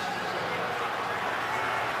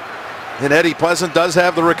 And Eddie Pleasant does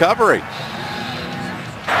have the recovery.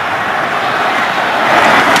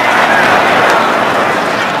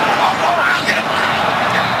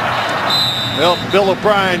 Well, Bill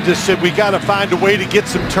O'Brien just said we got to find a way to get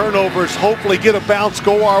some turnovers, hopefully get a bounce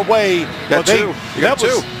go our way.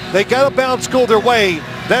 They got a bounce go their way.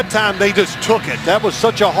 That time they just took it. That was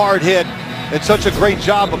such a hard hit and such a great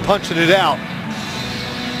job of punching it out.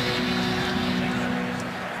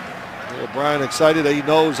 Bill O'Brien excited that he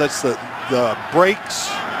knows that's the breaks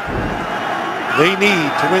they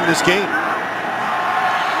need to win this game.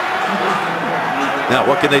 Now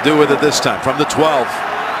what can they do with it this time? From the 12.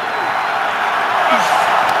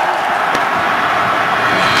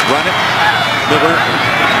 Run it. Miller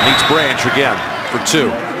meets Branch again for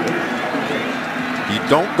 2. You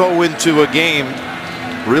don't go into a game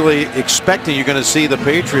really expecting you're going to see the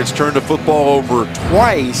Patriots turn the football over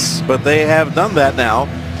twice, but they have done that now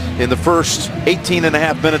in the first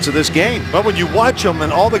 18.5 minutes of this game. But when you watch them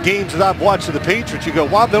and all the games that I've watched of the Patriots, you go,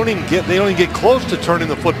 wow, they don't even get close to turning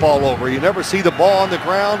the football over. You never see the ball on the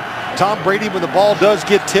ground. Tom Brady, when the ball does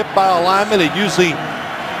get tipped by a lineman, it usually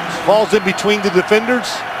falls in between the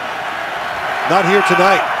defenders. Not here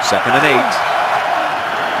tonight. 2nd and 8.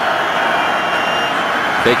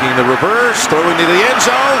 Taking the reverse, throwing to the end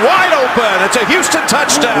zone, wide open. It's a Houston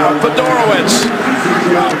touchdown for Dorowitz.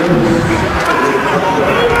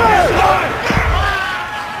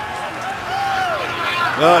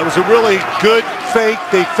 It was a really good fake.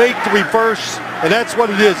 They faked the reverse And that's what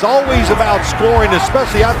it is. Always about scoring,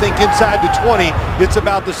 especially, I think, inside the 20. It's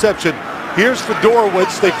about deception. Here's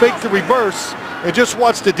Fedorowicz. They fake the reverse and just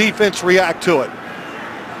watch the defense react to it.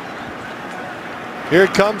 Here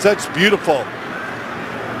it comes. That's beautiful.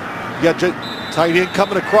 You got tight end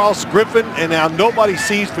coming across, Griffin, and now nobody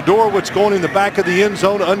sees Fedorowicz going in the back of the end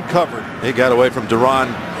zone uncovered. He got away from Deron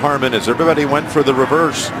Harmon as everybody went for the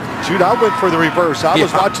reverse. Shoot, I went for the reverse. I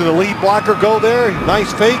was watching the lead blocker go there.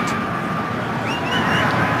 Nice fake.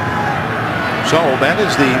 So that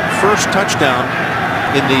is the first touchdown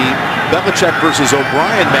in the Belichick versus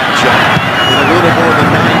O'Brien matchup in a little more than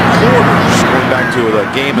 9 quarters. Going back to a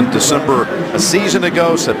game in December a season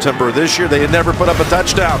ago, September this year, they had never put up a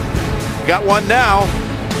touchdown. Got one now.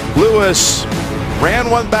 Lewis ran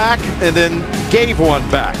one back and then gave one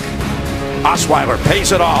back. Osweiler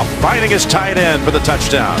pays it off, finding his tight end for the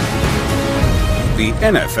touchdown. The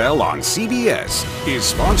NFL on CBS is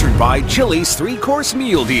sponsored by Chili's 3-course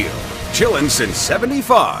meal deal. Chillin' since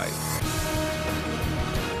 '75.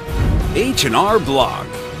 H&R Block.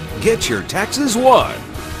 Get your taxes won.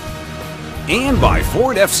 And by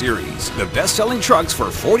Ford F-Series, the best-selling trucks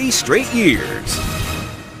for 40 straight years.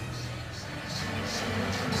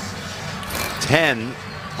 10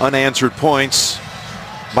 unanswered points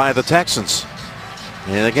by the Texans.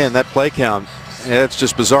 And again, that play count, it's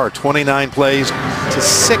just bizarre. 29 plays to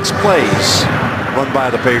 6 plays run by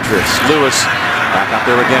the Patriots. Lewis back out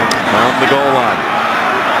there again on the goal line.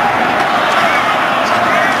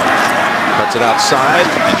 Cuts it outside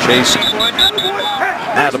and Chase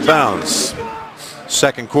out of bounds.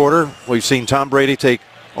 Second quarter, we've seen Tom Brady take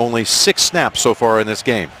only 6 snaps so far in this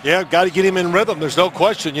game. Yeah, got to get him in rhythm. There's no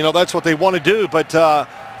question. You know, that's what they want to do. But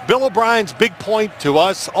Bill O'Brien's big point to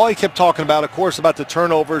us, all he kept talking about, of course, about the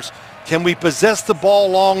turnovers. Can we possess the ball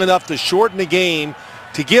long enough to shorten the game,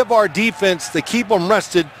 to give our defense, to keep them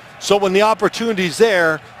rested, so when the opportunity's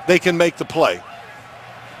there, they can make the play.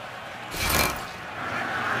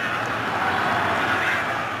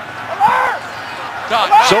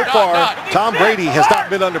 So far, Tom Brady has not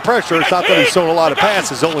been under pressure. It's not that he's thrown a lot of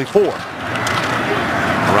passes, only 4. Run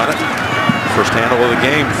it. First handle of the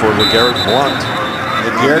game for LeGarrette Blount.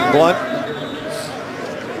 LeGarrette Blount.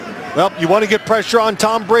 Well, you want to get pressure on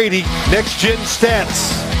Tom Brady. Next gen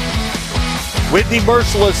stats. Whitney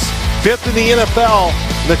Merciless, 5th in the NFL.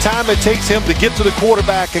 The time it takes him to get to the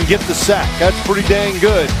quarterback and get the sack. That's pretty dang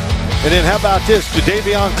good. And then how about this?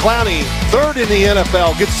 Jadeveon Clowney, 3rd in the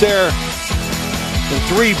NFL, gets there in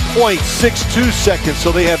 3.62 seconds.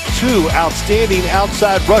 So they have 2 outstanding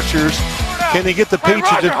outside rushers. Can they get the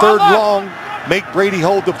Patriots at 3rd long? Make Brady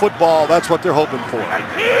hold the football. That's what they're hoping for.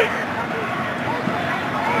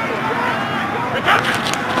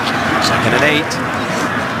 Second and 8.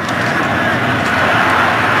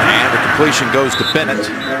 And the completion goes to Bennett.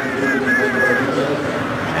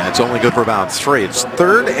 And it's only good for about 3. It's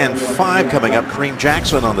 3rd and 5 coming up. Kareem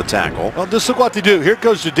Jackson on the tackle. Well, just look what they do. Here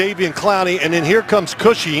goes Jadeveon Clowney, and then here comes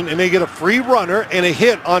Cushing, and they get a free runner and a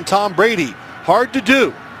hit on Tom Brady. Hard to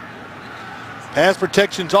do. Pass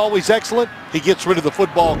protection's always excellent. He gets rid of the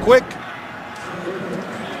football quick.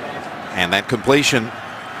 And that completion,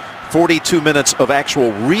 42 minutes of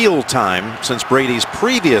actual real time since Brady's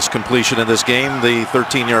previous completion in this game, the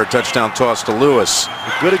 13-yard touchdown toss to Lewis.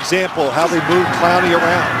 A good example of how they move Clowney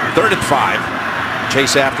around. 3rd and 5.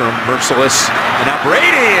 Chase after him, Merciless. And now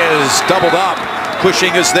Brady is doubled up.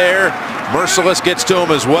 Cushing is there. Merciless gets to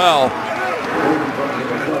him as well.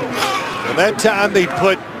 And that time they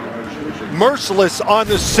put Merciless on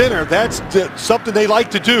the center. That's something they like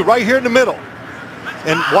to do right here in the middle.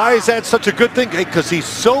 And why is that such a good thing? Because he's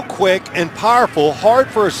so quick and powerful, hard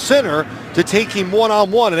for a center to take him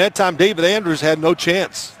one-on-one. And that time David Andrews had no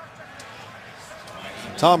chance.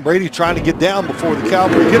 Tom Brady trying to get down before the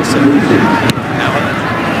Cowboy gets him.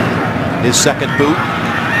 Allen, his second boot.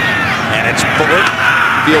 And it's Fuller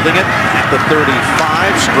fielding it at the 35,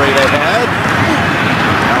 straight ahead.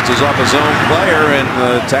 Bounces off his own player, and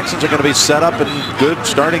the Texans are going to be set up in good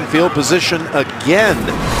starting field position again.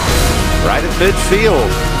 Right at midfield.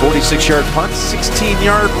 46-yard punt,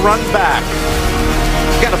 16-yard run back.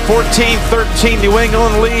 Got a 14-13 New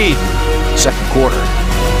England lead. Second quarter.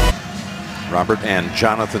 Robert and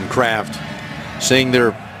Jonathan Kraft seeing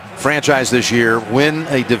their franchise this year win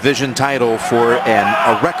a division title for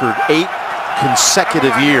a record 8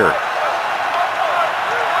 consecutive year.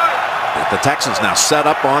 The Texans now set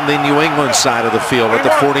up on the New England side of the field at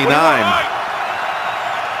the 49.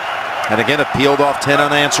 And again, it peeled off 10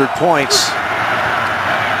 unanswered points.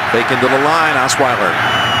 Fake into the line, Osweiler.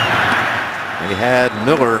 He had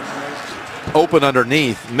Miller open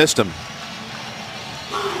underneath, missed him.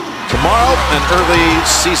 To Tomorrow, an early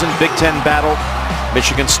season Big Ten battle.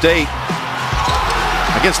 Michigan State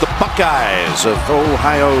against the Buckeyes of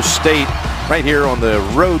Ohio State right here on the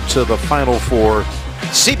road to the Final Four.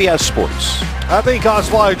 CBS Sports. I think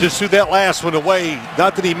Osweiler just threw that last one away.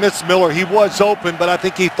 Not that he missed Miller. He was open, but I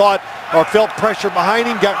think he thought or felt pressure behind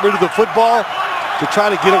him, got rid of the football to try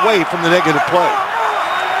to get away from the negative play.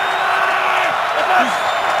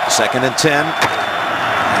 2nd and 10.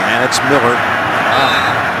 And it's Miller.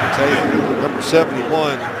 I tell you, number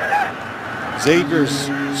 71, Xavier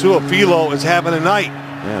Suafilo is having a night.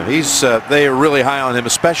 Yeah, they are really high on him,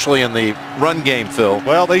 especially in the run game, Phil.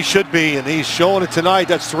 Well, they should be, and he's showing it tonight.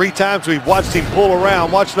 That's 3 times we've watched him pull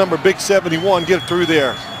around. Watch number big 71 get through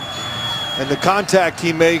there. And the contact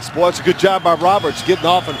he makes, boy, it's a good job by Roberts getting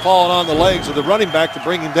off and falling on the legs of the running back to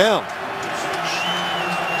bring him down.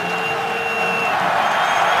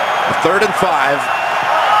 3rd and 5.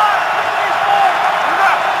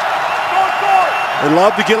 They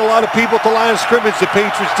love to get a lot of people at the line of scrimmage, the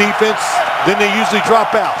Patriots defense. Then they usually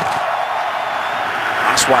drop out.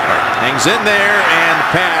 Osweiler hangs in there and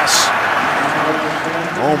pass.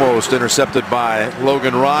 Almost intercepted by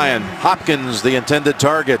Logan Ryan. Hopkins, the intended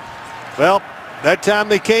target. Well, that time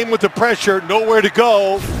they came with the pressure, nowhere to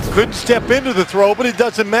go. Couldn't step into the throw, but it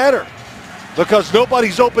doesn't matter because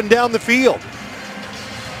nobody's open down the field.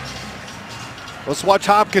 Let's watch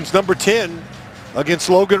Hopkins, number 10, against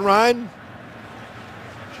Logan Ryan.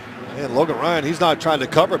 Man, Logan Ryan, he's not trying to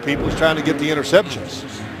cover people. He's trying to get the interceptions.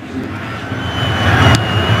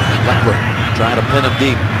 Leckler trying to pin him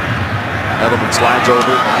deep. Edelman slides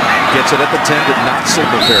over, gets it at the 10, did not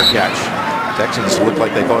signal fair catch. Texans looked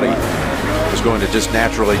like they thought he was going to just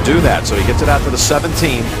naturally do that, so he gets it out to the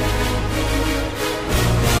 17.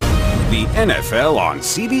 The NFL on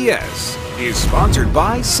CBS is sponsored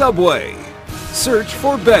by Subway. Search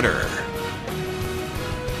for better.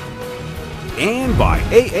 And by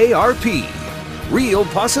AARP, Real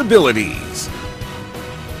Possibilities.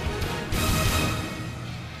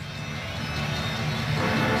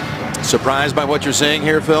 Surprised by what you're seeing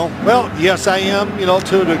here, Phil? Well, yes, I am,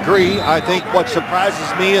 to a degree. I think what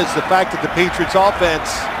surprises me is the fact that the Patriots offense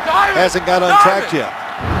hasn't got on track yet.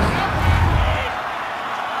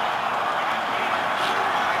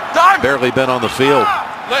 Barely been on the field.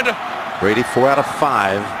 Brady 4 out of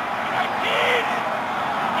 5.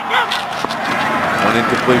 One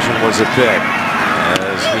incompletion was a pick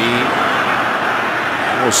as he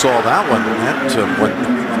almost saw that one. That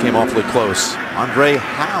came awfully close. Andre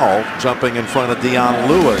Howell jumping in front of Dion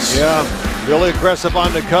Lewis. Yeah, really aggressive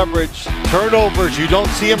on the coverage. Turnovers, you don't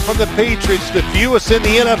see them from the Patriots. The fewest in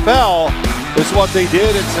the NFL is what they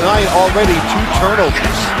did. And tonight already 2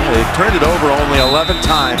 turnovers. Yeah, they turned it over only 11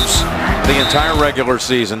 times the entire regular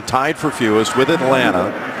season, tied for fewest with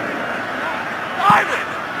Atlanta.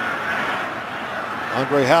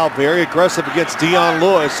 Andre Howell very aggressive against Dion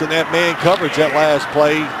Lewis in that man coverage that last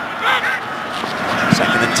play.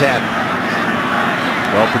 2nd and 10.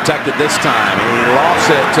 Well protected this time. He lofts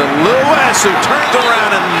it to Lewis, who turns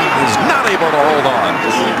around and is not able to hold on.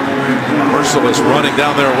 Merciless running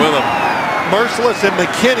down there with him. Merciless and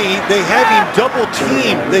McKinney, they have him double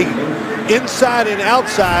teamed. They inside and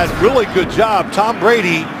outside, really good job. Tom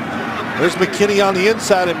Brady, there's McKinney on the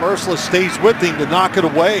inside and Merciless stays with him to knock it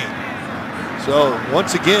away. So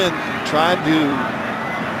once again, trying to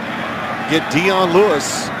get Dion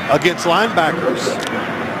Lewis against linebackers.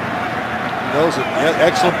 Knows it.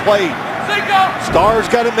 Excellent play. Stars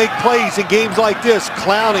got to make plays in games like this.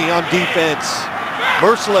 Clowney on defense.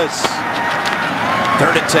 Merciless.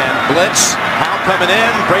 3rd and 10. Blitz. Howe coming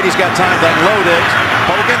in. Brady's got time to unload it.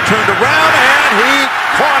 Hogan turned around and he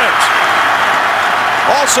caught it.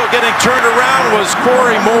 Also getting turned around was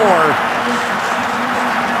Corey Moore.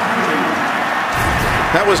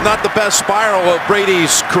 That was not the best spiral of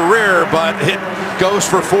Brady's career, but it goes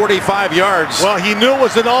for 45 yards. Well, he knew it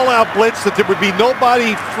was an all-out blitz, that there would be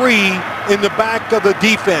nobody free in the back of the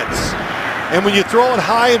defense. And when you throw it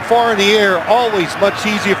high and far in the air, always much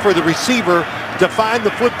easier for the receiver to find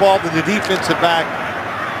the football than the defensive back.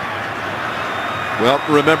 Well,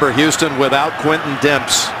 remember Houston without Quentin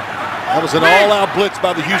Demps. That was an all-out blitz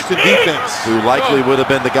by the Houston defense. Who likely would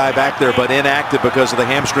have been the guy back there, but inactive because of the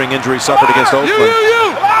hamstring injury suffered against Oakland.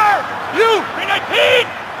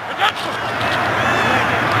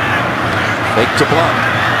 Fake to Blunt.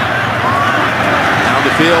 Down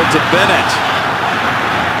the field to Bennett.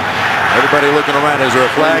 Everybody looking around. Is there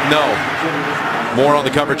a flag? No. More on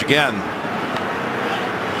the coverage again.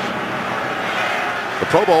 The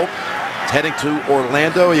Pro Bowl is heading to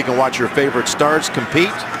Orlando. You can watch your favorite stars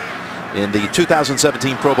compete in the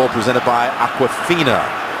 2017 Pro Bowl presented by Aquafina.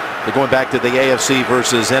 They're going back to the AFC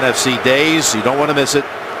versus NFC days. You don't want to miss it.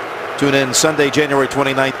 Tune in Sunday, January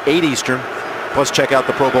 29th, 8 Eastern. Plus, check out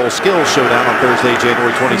the Pro Bowl Skills Showdown on Thursday,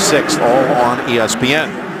 January 26th, all on ESPN.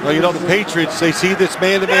 Well, you know, the Patriots, they see this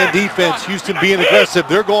man-to-man defense, Houston being aggressive.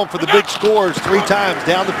 They're going for the big scores 3 times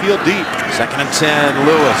down the field deep. 2nd and 10,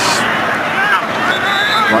 Lewis.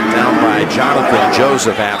 Brought down by Jonathan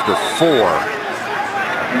Joseph after 4.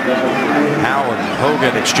 Howell and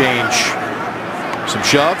Hogan exchange some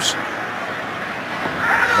shoves.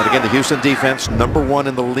 But again, the Houston defense, #1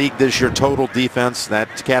 in the league this year, total defense.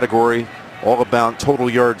 That category all about total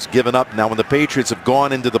yards given up. Now, when the Patriots have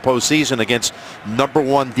gone into the postseason against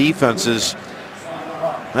 #1 defenses,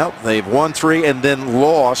 well, they've won 3 and then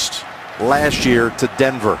lost last year to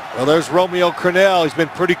Denver. Well, there's Romeo Crennel. He's been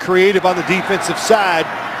pretty creative on the defensive side.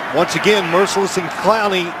 Once again, Merciless and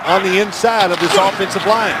Clowney on the inside of this offensive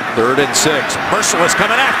line. 3rd and 6. Merciless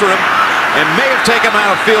coming after him and may have taken him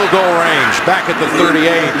out of field goal range back at the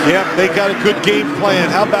 38. Yep, they got a good game plan.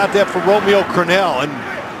 How about that for Romeo Crennel? And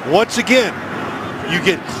once again, you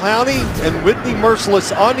get Clowney and Whitney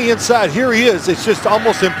Merciless on the inside. Here he is. It's just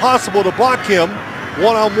almost impossible to block him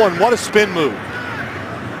one-on-one. What a spin move.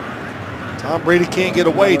 Tom Brady can't get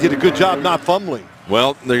away. He did a good job not fumbling.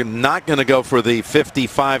 Well, they're not going to go for the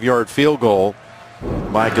 55-yard field goal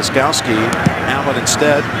by Gostkowski. Allen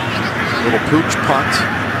instead. Little pooch punt.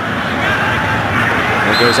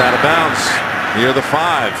 It goes out of bounds near the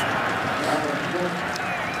 5.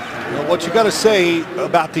 Well, what you got to say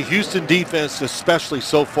about the Houston defense, especially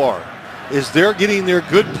so far, is they're getting their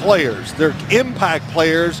good players, their impact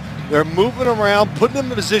players. They're moving around, putting them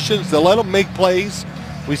in positions to let them make plays.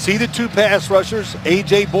 We see the 2 pass rushers.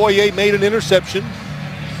 A.J. Boye made an interception.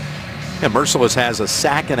 And Merciless has a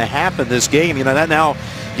sack and a half in this game. You know, that now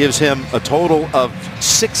gives him a total of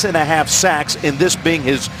 6.5 sacks in this being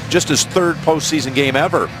his 3rd postseason game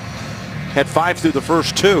ever. Had 5 through the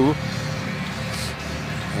first 2.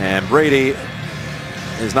 And Brady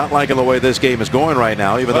is not liking the way this game is going right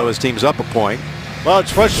now, even though his team's up a point. Well,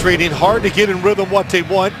 it's frustrating. Hard to get in rhythm what they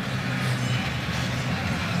want.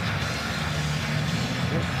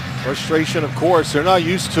 Frustration, of course. They're not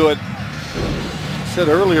used to it. I said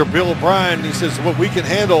earlier, Bill O'Brien, he says, well, we can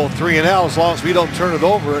handle 3 and out as long as we don't turn it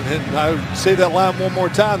over. And I would say that line one more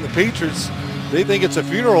time. The Patriots, they think it's a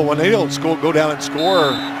funeral when they don't go down and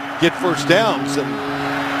score or get first downs. And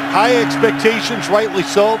high expectations, rightly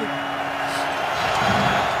so.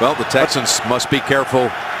 Well, the Texans must be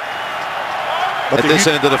careful at this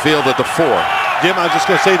end of the field at the 4. Jim, I was just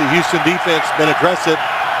going to say the Houston defense been aggressive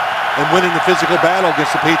and winning the physical battle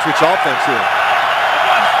against the Patriots offense here.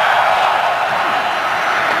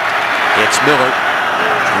 It's Miller.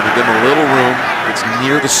 Trying to give him a little room. It's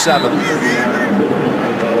near the 7.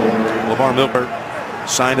 Lamar Miller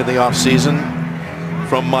signed in the offseason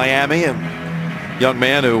from Miami, and young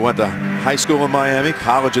man who went to high school in Miami,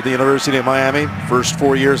 college at the University of Miami, first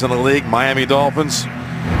 4 years in the league, Miami Dolphins.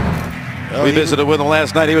 Well, we visited with him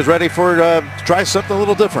last night. He was ready for to try something a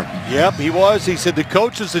little different. Yep, he was. He said the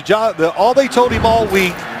coaches, all they told him all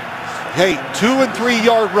week, hey, 2 and 3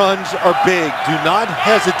 yard runs are big. Do not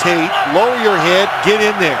hesitate. Lower your head. Get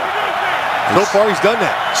in there. So far, he's done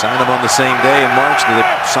that. Signed him on the same day in March that they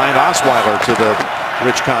signed Osweiler to the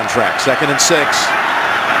rich contract. 2nd and 6.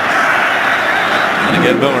 And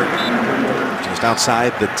again, Miller just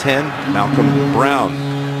outside the 10. Malcolm Brown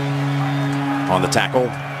on the tackle.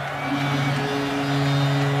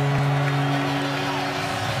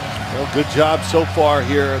 Well, good job so far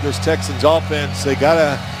here. This Texans offense,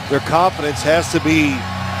 their confidence has to be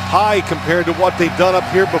high compared to what they've done up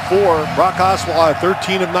here before. Brock Osweiler,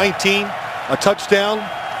 13 of 19, a touchdown.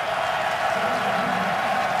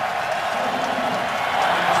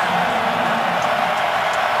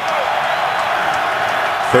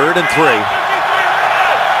 Third and 3.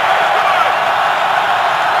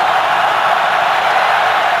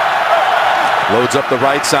 Loads up the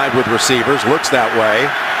right side with receivers, looks that way.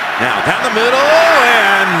 Now down the middle,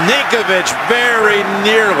 and Ninkovich very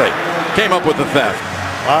nearly came up with the theft.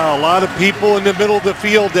 Wow, a lot of people in the middle of the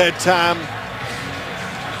field that time.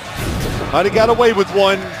 Might have got away with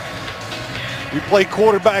one. We play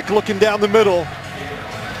quarterback looking down the middle.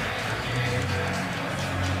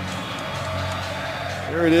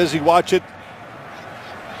 There it is, you watch it.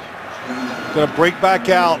 Gonna break back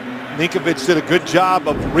out. Ninkovich did a good job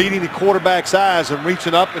of reading the quarterback's eyes and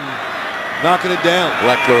reaching up and knocking it down.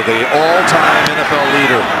 Leckler, the all-time NFL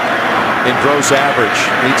leader in gross average,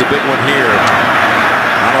 needs a big one here.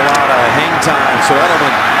 Not a lot of hang time, so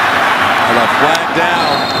Edelman on a flag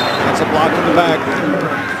down. That's a block in the back.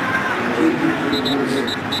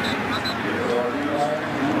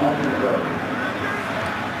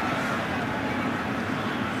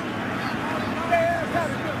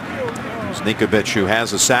 Nikovic, who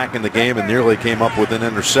has a sack in the game and nearly came up with an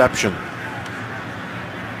interception.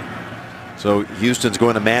 So Houston's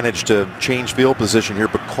going to manage to change field position here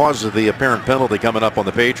because of the apparent penalty coming up on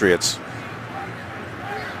the Patriots.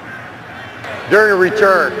 During a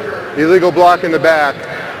return, illegal block in the back.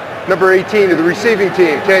 Number 18 to the receiving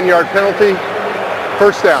team, 10-yard penalty,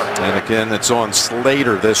 first down. And again, it's on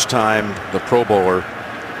Slater this time, the Pro Bowler.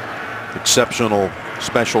 Exceptional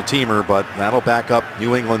special teamer, but that'll back up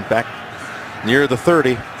New England back near the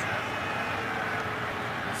 30.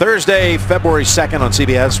 Thursday, February 2nd on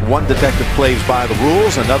CBS. One detective plays by the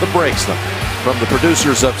rules, another breaks them. From the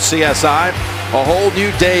producers of CSI, a whole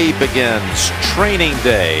new day begins. Training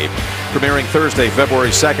Day, premiering Thursday, February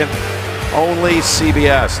 2nd. Only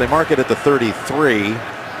CBS. They mark it at the 33.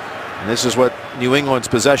 And this is what New England's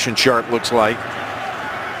possession chart looks like.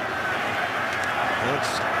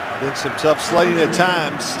 Been some tough sledding at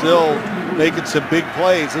times, still making some big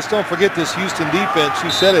plays. Let's don't forget this Houston defense.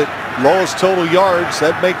 You said it, lowest total yards.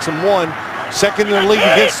 That makes them one. Second in the league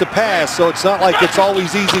against the pass, so it's not like it's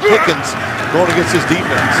always easy pickings going against this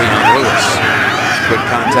defense. Lewis. Good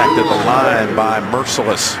contact at the line by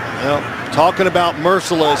Merciless. Well, talking about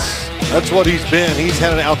Merciless, that's what he's been. He's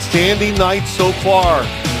had an outstanding night so far.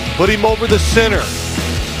 Put him over the center.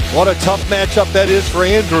 What a tough matchup that is for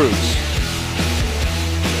Andrews.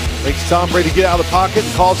 Makes Tom Brady get out of the pocket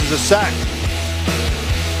and causes a sack.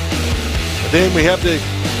 And then we have the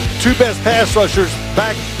two best pass rushers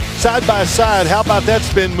back side by side. How about that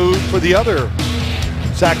spin move for the other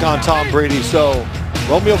sack on Tom Brady? So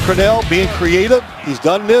Romeo Crennel being creative. He's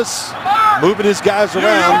done this, moving his guys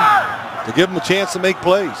around to give them a chance to make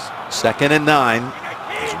plays. 2nd and 9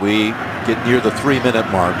 as we get near the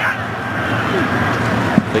 3-minute mark.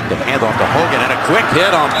 Take the handoff to Hogan and a quick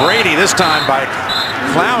hit on Brady, this time by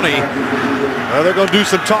Clowney. Well, they're going to do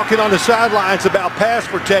some talking on the sidelines about pass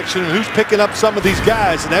protection and who's picking up some of these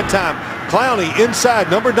guys. And that time, Clowney inside,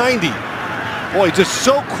 number 90. Boy, just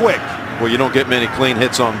so quick. Well, you don't get many clean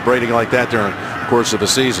hits on Brady like that during the course of the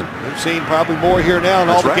season. We've seen probably more here now in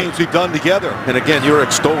all the games we've done together. And again, you're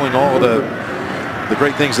extolling all of the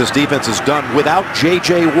great things this defense has done without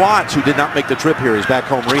J.J. Watts, who did not make the trip here. He's back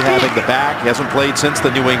home rehabbing the back. He hasn't played since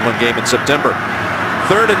the New England game in September.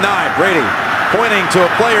 3rd and 9. Brady pointing to a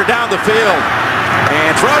player down the field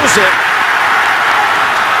and throws it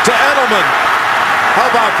to Edelman. How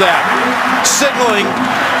about that? Signaling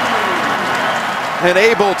and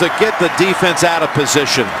able to get the defense out of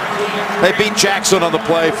position. They beat Jackson on the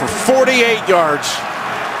play for 48 yards.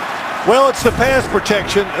 Well, it's the pass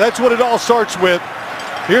protection. That's what it all starts with.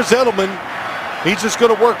 Here's Edelman. He's just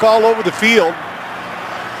going to work all over the field.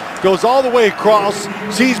 Goes all the way across.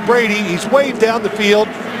 Sees Brady. He's waved down the field.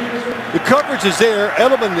 The coverage is there.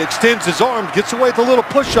 Edelman extends his arm. Gets away with a little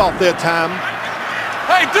push off that time.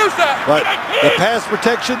 Hey, do that! But the pass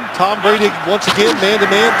protection, Tom Brady once again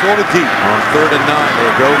man-to-man throwing it deep. On 3rd and 9,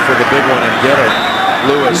 they go for the big one and get it.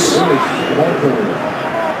 Lewis.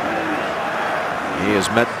 He is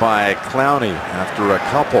met by Clowney after a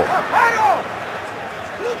couple.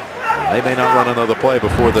 They may not run another play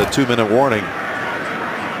before the 2-minute warning.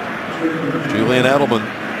 Julian Edelman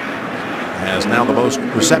has now the most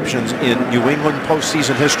receptions in New England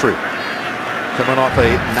postseason history. Coming off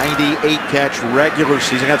a 98-catch regular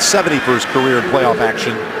season. Got 70 for his career in playoff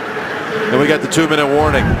action. And we got the 2-minute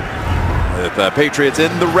warning. With the Patriots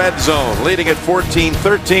in the red zone, leading at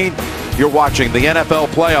 14-13. You're watching the NFL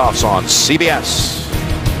playoffs on CBS.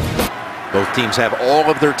 Both teams have all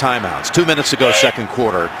of their timeouts. 2 minutes to go, second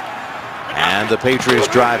quarter. And the Patriots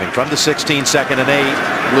driving from the 16, 2nd and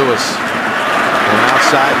 8. Lewis going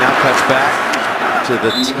outside, now cuts back to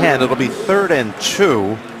the 10. It'll be 3rd and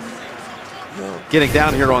 2. Getting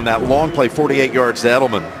down here on that long play, 48 yards to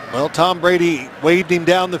Edelman. Well, Tom Brady waved him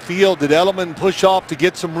down the field. Did Edelman push off to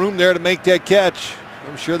get some room there to make that catch?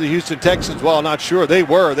 I'm sure the Houston Texans, well, not sure. They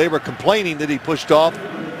were complaining that he pushed off,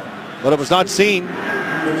 but it was not seen.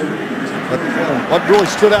 But what really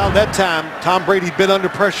stood out that time, Tom Brady'd been under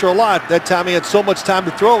pressure a lot. That time he had so much time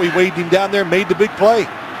to throw, he waved him down there and made the big play.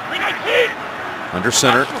 Under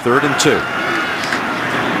center, 3rd and 2.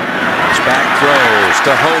 Back throws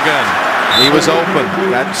to Hogan. He was open.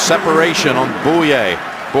 Got separation on Boyer.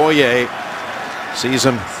 Boyer sees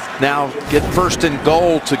him now get 1st and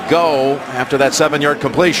goal to go after that 7-yard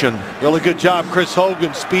completion. Really good job, Chris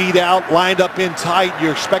Hogan. Speed out, lined up in tight.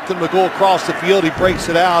 You're expecting him to go across the field. He breaks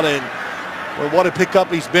it out, and well, what a pickup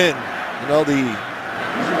he's been. You know, the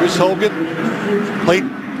Chris Hogan played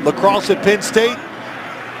lacrosse at Penn State.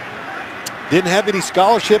 Didn't have any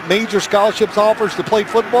major scholarships offers to play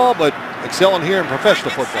football, but excelling here in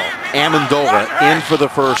professional football. Amendola in for the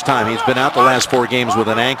first time. He's been out the last 4 games with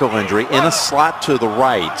an ankle injury. In a slot to the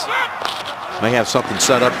right. May have something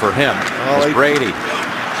set up for him. As Brady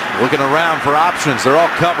looking around for options. They're all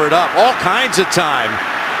covered up. All kinds of time.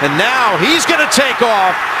 And now he's going to take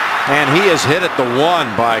off. And he is hit at the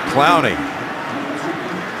 1 by Clowney.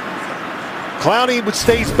 Clowney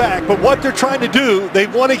stays back, but what they're trying to do, they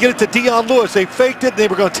want to get it to Dion Lewis. They faked it. They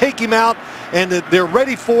were going to take him out, and they're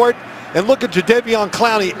ready for it. And look at Jadeveon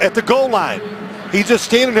Clowney at the goal line. He's just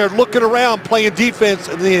standing there looking around, playing defense,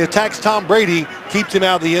 and then he attacks Tom Brady, keeps him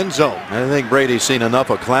out of the end zone. I think Brady's seen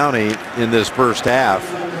enough of Clowney in this first half.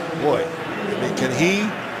 Boy, I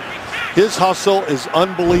mean, his hustle is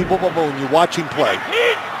unbelievable when you watch him play.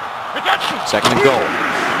 Second and goal.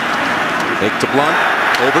 Fake to Blunt.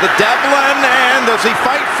 Over to Devlin, and does he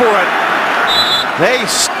fight for it? They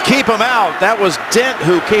keep him out. That was Dent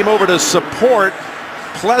who came over to support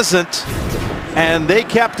Pleasant, and they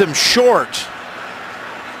kept him short.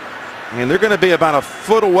 And they're going to be about a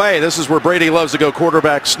foot away. This is where Brady loves to go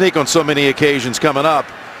quarterback sneak on so many occasions coming up.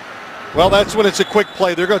 Well, that's when it's a quick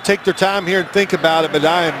play. They're going to take their time here and think about it, but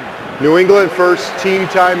New England first team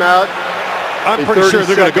timeout. I'm pretty sure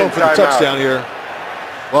they're going to go for the touchdown here.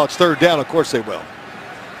 Well, it's third down. Of course they will.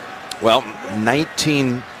 Well,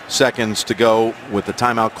 19 seconds to go with the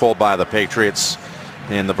timeout called by the Patriots.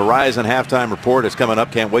 And the Verizon halftime report is coming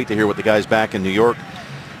up. Can't wait to hear what the guys back in New York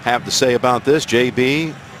have to say about this.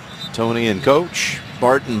 JB, Tony and Coach,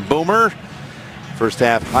 Bart and Boomer. First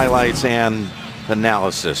half highlights and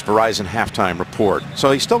analysis. Verizon halftime report.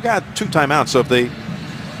 So he's still got 2 timeouts. So if they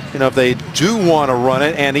do want to run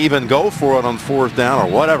it and even go for it on 4th down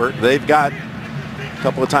or whatever, they've got a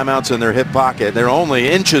couple of timeouts in their hip pocket. They're only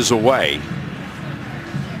inches away.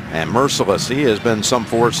 And merciless, he has been some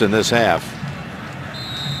force in this half.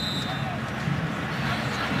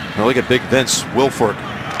 Now look at big Vince Wilfork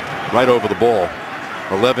right over the ball.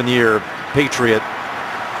 11-year Patriot.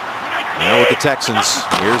 Now with the Texans.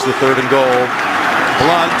 Here's the 3rd and goal.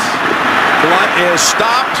 Blunt is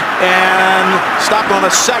stopped, and stopped on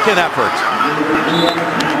a second effort.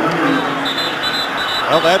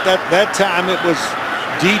 Well, that time it was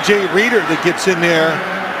DJ Reader that gets in there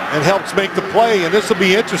and helps make the play, and this will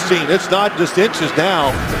be interesting. It's not just inches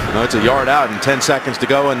now. No, it's a yard out and 10 seconds to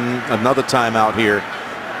go, and another timeout here.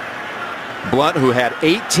 Blunt, who had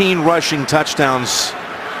 18 rushing touchdowns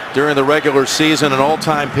during the regular season, an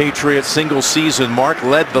all-time Patriots single season mark,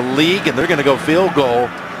 led the league, and they're going to go field goal.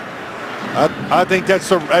 I think that's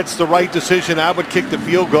the right decision. I would kick the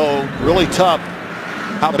field goal. Really tough.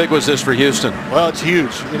 How big was this for Houston? Well, it's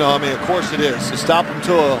huge. You know, I mean, of course it is. To stop them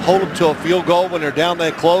hold them to a field goal when they're down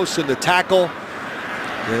that close, and the tackle,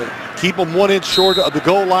 keep them 1 inch short of the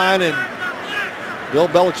goal line. And Bill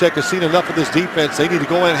Belichick has seen enough of this defense. They need to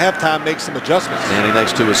go in at halftime, make some adjustments. Standing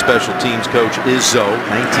next to his special teams coach, Izzo.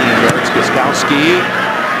 19 yards. Gostkowski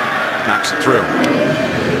knocks it through.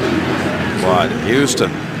 But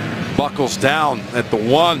Houston buckles down at the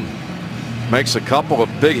 1. Makes a couple of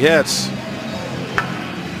big hits.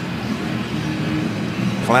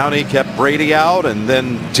 Clowney kept Brady out, and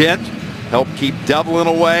then Dent helped keep Devlin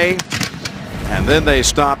away. And then they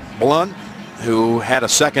stopped Blunt, who had a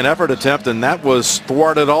second effort attempt, and that was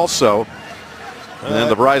thwarted also. And then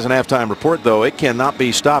the Verizon halftime report, though, it cannot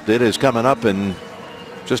be stopped. It is coming up in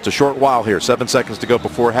just a short while here. 7 seconds to go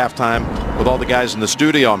before halftime with all the guys in the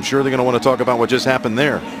studio. I'm sure they're going to want to talk about what just happened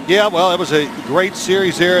there. Yeah, well, it was a great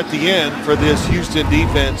series there at the end for this Houston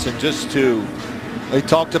defense. And they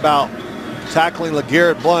talked about tackling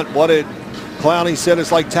LeGarrette Blunt. What did Clowney said?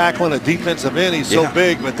 It's like tackling a defensive end. He's so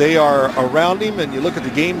big, but they are around him. And you look at the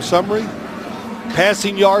game summary.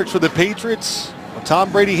 Passing yards for the Patriots. When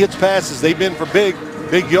Tom Brady hits passes, they've been for big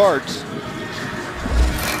yards.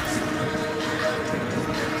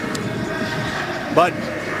 But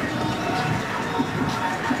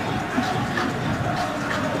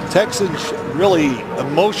Texans really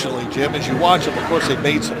emotionally, Jim, as you watch them, of course, they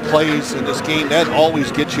made some plays in this game. That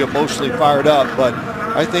always gets you emotionally fired up. But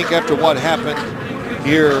I think after what happened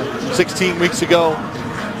here 16 weeks ago,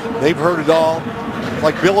 they've heard it all.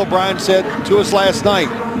 Like Bill O'Brien said to us last night,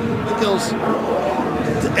 he goes,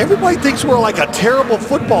 everybody thinks we're like a terrible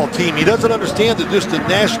football team. He doesn't understand that just the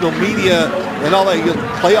national media and all that,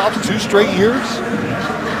 playoffs 2 straight years.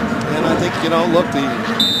 And I think, look,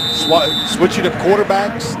 the switching of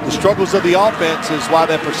quarterbacks, the struggles of the offense is why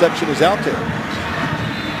that perception is out there.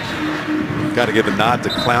 Got to give a nod to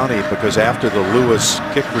Clowney, because after the Lewis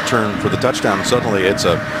kick return for the touchdown, suddenly it's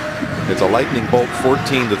a lightning bolt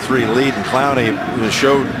 14-3 lead, and Clowney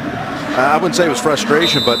showed, I wouldn't say it was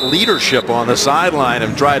frustration, but leadership on the sideline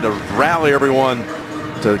and tried to rally everyone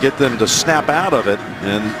to get them to snap out of it,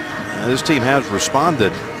 and this team has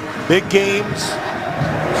responded. Big games.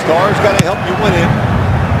 Stars got to help you win it.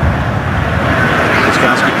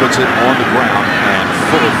 Wiskowski puts it on the ground, and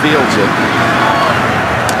Fuller fields it.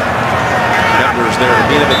 Kepler's there to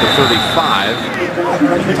meet him at the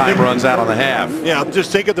 35. Time runs out on the half. Yeah,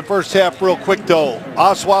 just think of the first half real quick, though.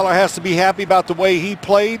 Osweiler has to be happy about the way he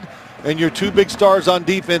played, and your two big stars on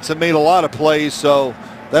defense have made a lot of plays, so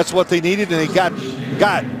that's what they needed, and they got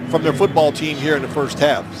from their football team here in the first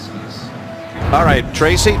half. All right,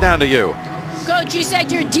 Tracy, down to you. Coach, you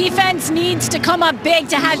said your defense needs to come up big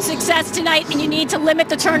to have success tonight, and you need to limit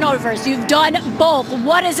the turnovers. You've done both.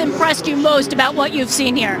 What has impressed you most about what you've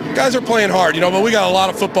seen here? Guys are playing hard, but we got a lot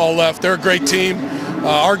of football left. They're a great team.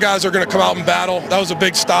 Our guys are going to come out and battle. That was a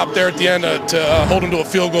big stop there at the end to hold them to a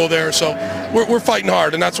field goal there. So we're fighting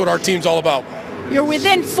hard, and that's what our team's all about. You're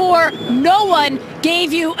within 4. No one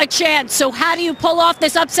gave you a chance. So how do you pull off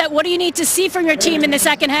this upset? What do you need to see from your team in the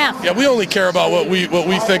second half? Yeah, we only care about what we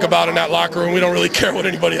think about in that locker room. We don't really care what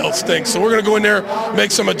anybody else thinks. So we're going to go in there,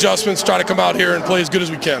 make some adjustments, try to come out here and play as good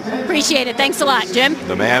as we can. Appreciate it. Thanks a lot, Jim.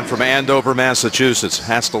 The man from Andover, Massachusetts,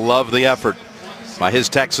 has to love the effort by his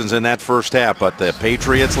Texans in that first half, but the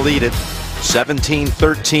Patriots lead it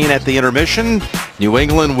 17-13 at the intermission. New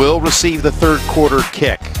England will receive the third quarter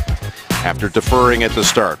kick after deferring at the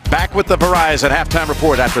start. Back with the Verizon halftime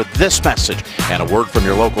report after this message and a word from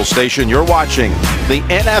your local station. You're watching the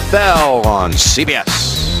NFL on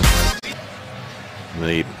CBS.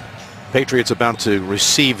 The Patriots about to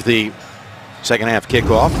receive the second half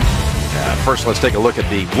kickoff. First, let's take a look at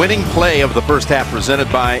the winning play of the first half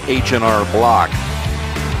presented by H&R Block.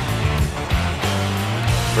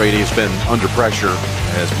 Brady's been under pressure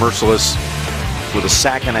as merciless with a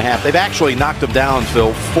sack and a half. They've actually knocked him down,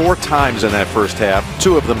 Phil, 4 times in that first half,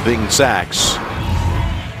 2 of them being sacks.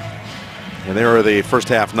 And there are the first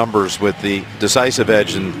half numbers with the decisive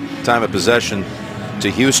edge and time of possession to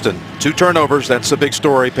Houston. 2 turnovers, that's a big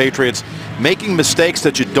story. Patriots making mistakes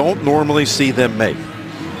that you don't normally see them make.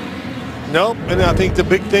 Nope, and I think the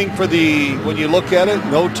big thing when you look at it,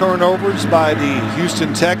 no turnovers by the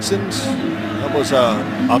Houston Texans. That was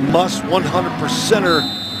a must 100%er,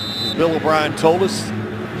 as Bill O'Brien told us.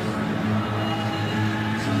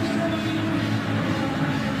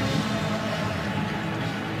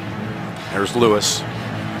 There's Lewis,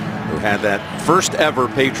 who had that first ever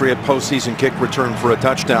Patriot postseason kick return for a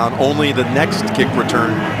touchdown. Only the next kick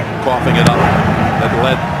return coughing it up that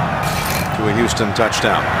led to a Houston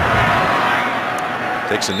touchdown.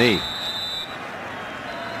 Takes a knee.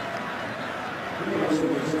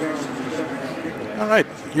 All right,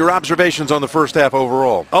 your observations on the first half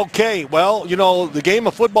overall. Okay, well, the game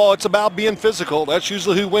of football, it's about being physical. That's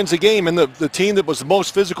usually who wins the game, and the team that was the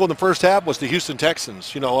most physical in the first half was the Houston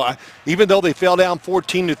Texans. Even though they fell down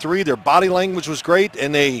 14-3, their body language was great,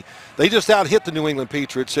 and they just out-hit the New England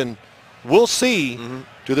Patriots, and we'll see,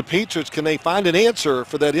 do the Patriots, can they find an answer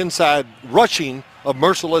for that inside rushing of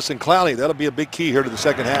Merciless and Clowney? That'll be a big key here to the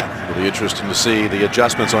second half. It'll be interesting to see the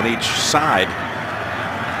adjustments on each side,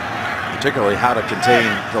 particularly how to contain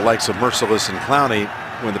the likes of Merciless and Clowney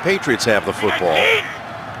when the Patriots have the football.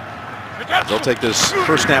 They'll take this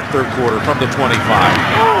first snap, third quarter from the 25.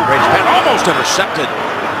 Brady's pass almost intercepted.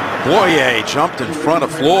 Boye jumped in front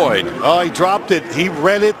of Floyd. Oh, he dropped it. He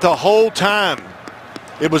read it the whole time.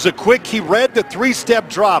 It was he read the 3-step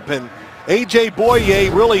drop, and A.J.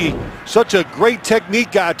 Boye, really such a great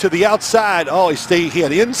technique guy to the outside. Oh, he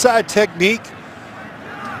had inside technique.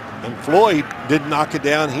 And Floyd didn't knock it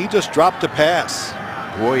down. He just dropped the pass.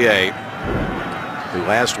 Boye, who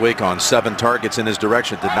last week on 7 targets in his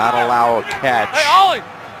direction did not allow a catch. Hey, Ollie!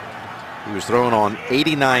 He was thrown on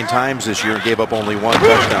 89 times this year and gave up only 1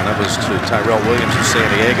 touchdown. That was to Tyrell Williams of San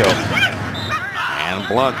Diego. And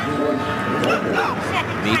Blunt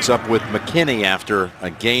meets up with McKinney after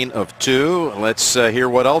a gain of 2. Let's hear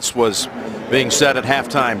what else was being said at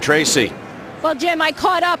halftime. Tracy. Well, Jim, I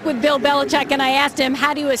caught up with Bill Belichick and I asked him,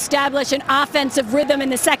 how do you establish an offensive rhythm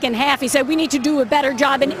in the second half? He said, we need to do a better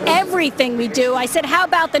job in everything we do. I said, how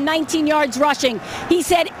about the 19 yards rushing? He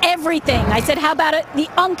said, everything. I said, how about the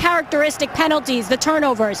uncharacteristic penalties, the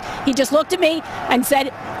turnovers? He just looked at me and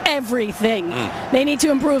said, everything. They need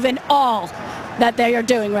to improve in all that they are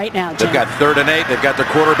doing right now, Jim. They've got 3rd and 8. They've got their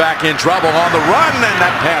quarterback in trouble on the run, and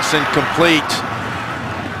that pass incomplete.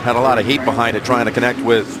 Had a lot of heat behind it trying to connect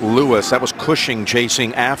with Lewis. That was Cushing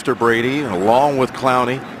chasing after Brady along with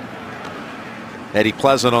Clowney. Eddie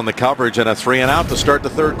Pleasant on the coverage and a 3-and-out to start the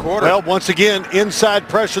third quarter. Well, once again, inside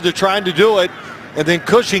pressure. They're trying to do it. And then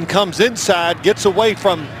Cushing comes inside, gets away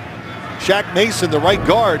from Shaq Mason, the right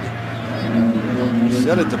guard.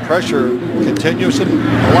 said it, the pressure continues in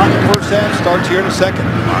a lot in the first half, starts here in the second.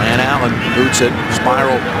 Ryan Allen boots it,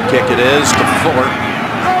 spiral kick it is to Fuller,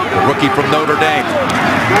 the rookie from Notre Dame,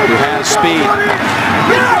 who has speed.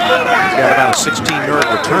 He's got about a 16-yard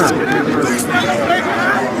return.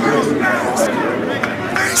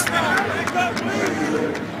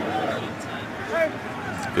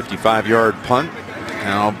 55-yard punt.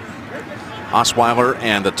 Now Osweiler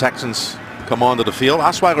and the Texans come onto the field.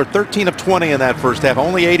 Osweiler 13 of 20 in that first half,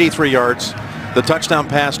 only 83 yards. The touchdown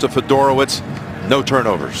pass to Fedorowicz, no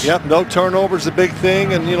turnovers. Yep, no turnovers, a big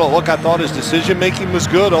thing. And, you know, look, I thought his decision making was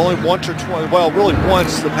good. Only once or twice, well, really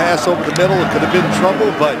once, the pass over the middle, it could have been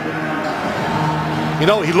trouble. But, you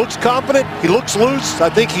know, he looks confident. He looks loose. I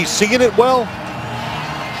think he's seeing it well.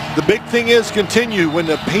 The big thing is continue. When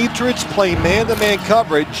the Patriots play man-to-man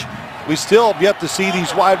coverage, we still have yet to see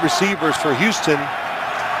these wide receivers for Houston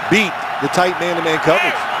beat the tight man-to-man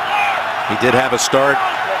coverage. He did have a start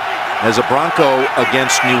as a Bronco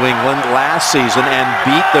against New England last season and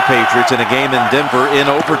beat the Patriots in a game in Denver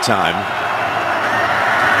in overtime.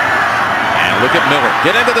 And look at Miller.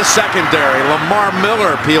 Get into the secondary. Lamar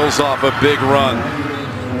Miller peels off a big run.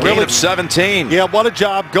 Gain of 17. Yeah, what a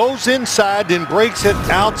job. Goes inside, then breaks it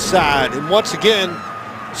outside. And once again,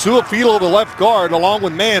 Suafilo, the left guard, along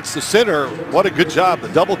with Mance, the center. What a good job. The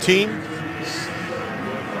double team.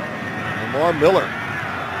 Lamar Miller.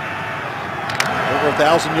 Over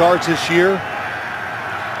 1,000 yards this year.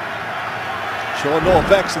 Showing no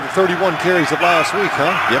effects of the 31 carries of last week,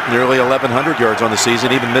 huh? Yep, nearly 1,100 yards on the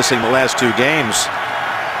season, even missing the last two games.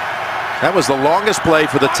 That was the longest play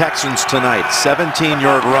for the Texans tonight.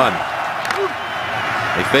 17-yard run.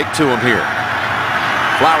 They fake to him here.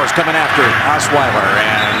 Flowers coming after Osweiler,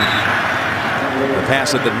 and the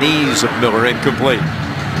pass at the knees of Miller incomplete.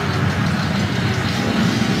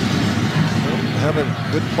 Having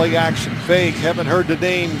good play action fake. Haven't heard the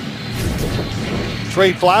name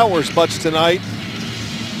Trey Flowers much tonight.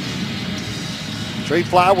 Trey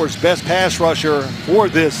Flowers, best pass rusher for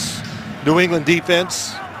this New England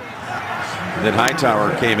defense. And then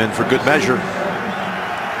Hightower came in for good measure.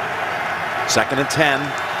 2nd and 10.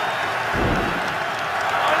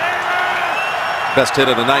 Best hit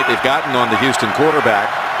of the night they've gotten on the Houston quarterback.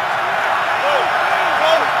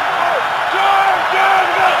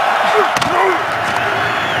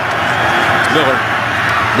 Miller.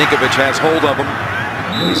 Ninkovich has hold of him.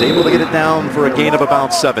 He's able to get it down for a gain of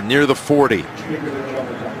about 7, near the 40.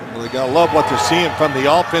 Well, they gotta love what they're seeing from the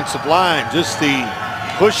offensive line. Just the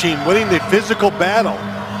pushing, winning the physical battle.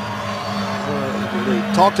 They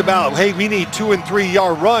talked about, hey, we need 2- and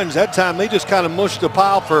 3-yard runs. That time they just kind of mushed the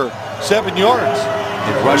pile for 7 yards.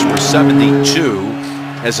 They rushed for 72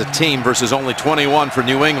 as a team versus only 21 for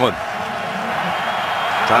New England.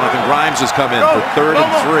 Jonathan Grimes has come in for 3rd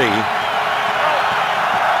and 3.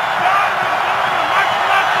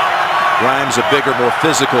 Grimes, a bigger, more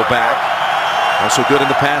physical back. Also good in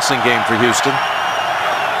the passing game for Houston.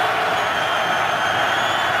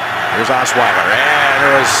 Here's Osweiler, and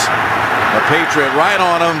there's a Patriot right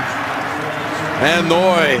on him. And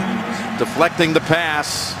Noy deflecting the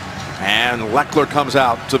pass, and Leckler comes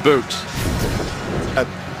out to boot.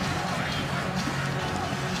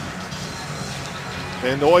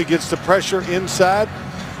 And Noy gets the pressure inside.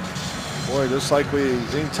 Boy, just like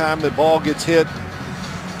anytime the ball gets hit,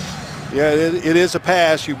 yeah, it is a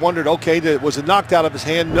pass. You wondered, okay, was it knocked out of his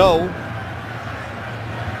hand? No.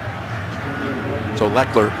 So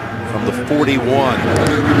Leckler from the 41. On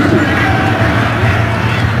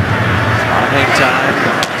hang time.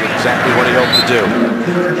 Did exactly what he hoped to do.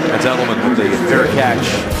 That's Edelman with the fair catch.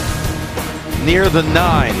 Near the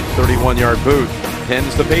 9. 31-yard boot.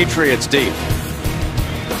 Pins the Patriots deep.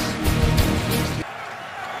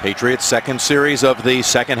 Patriots' second series of the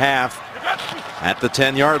second half. At the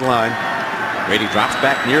 10-yard line. Brady drops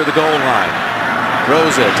back near the goal line.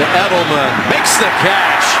 Throws it to Edelman. Makes the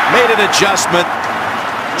catch. Made an adjustment.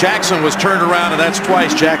 Jackson was turned around, and that's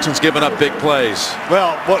twice Jackson's given up big plays.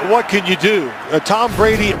 Well, what can you do? Tom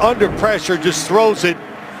Brady under pressure just throws it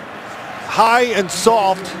high and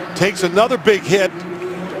soft. Takes another big hit.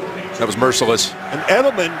 That was merciless. And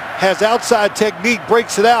Edelman has outside technique,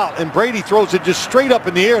 breaks it out, and Brady throws it just straight up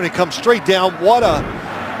in the air, and it comes straight down. What a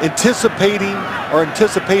anticipated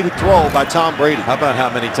throw by Tom Brady. How about how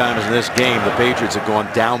many times in this game the Patriots have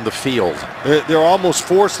gone down the field? They're almost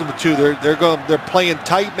forced them to. They're playing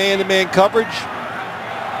tight man-to-man coverage.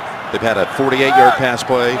 They've had a 48-yard pass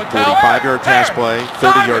play, 45-yard pass play,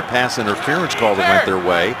 30-yard pass interference call that went their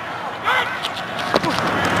way.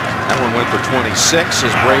 That one went for 26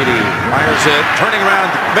 as Brady fires it, turning around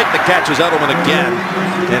to make the catch as Edelman again.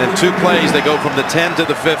 And in 2 plays, they go from the 10 to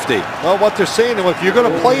the 50. Well, what they're saying, if you're going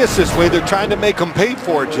to play us this way, they're trying to make them pay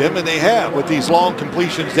for it, Jim, and they have with these long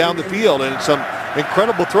completions down the field and some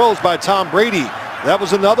incredible throws by Tom Brady. That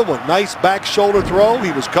was another one. Nice back shoulder throw.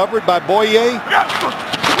 He was covered by Boyer.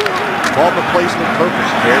 Ball placement perfect.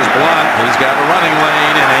 Here's Blunt. He's got a running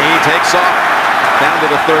lane, and he takes off down to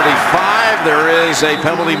the 35. There is a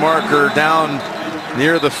penalty marker down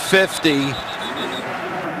near the 50.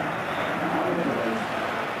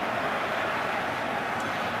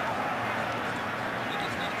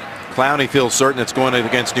 Clowney feels certain it's going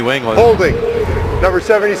against New England. Holding. Number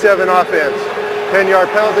 77 offense. 10-yard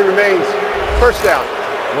penalty remains. First down.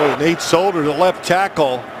 Boy, Nate Solder, the left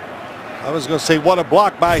tackle. I was going to say what a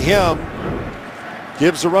block by him.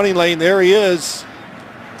 Gives the running lane. There he is.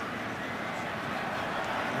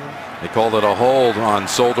 They called it a hold on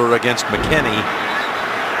Solder against McKinney.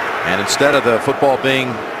 And instead of the football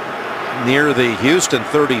being near the Houston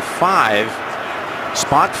 35,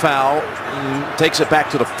 spot foul takes it back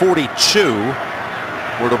to the 42,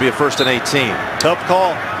 where it'll be a 1st and 18. Tough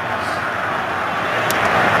call.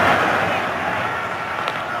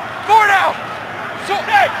 Four now.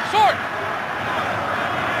 Short.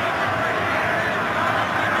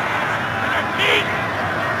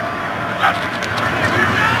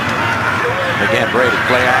 Again, Brady,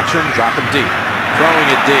 play action, dropping deep, throwing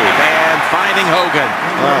it deep, and finding Hogan.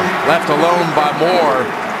 Left alone by Moore.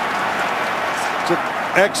 It's an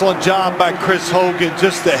excellent job by Chris Hogan.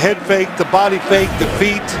 Just the head fake, the body fake, the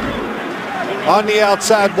feet. On the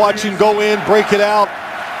outside, watch him go in, break it out.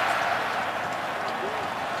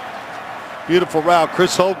 Beautiful route,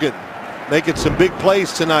 Chris Hogan making some big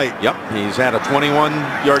plays tonight. Yep, he's had a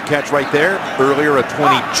 21-yard catch right there. Earlier, a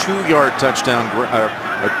 22-yard touchdown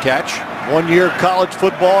catch. 1 year college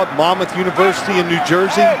football at Monmouth University in New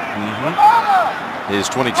Jersey. His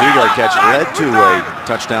 22-yard catch led to a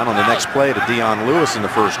touchdown on the next play to Dion Lewis in the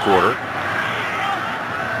first quarter.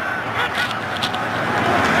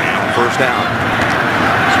 First down.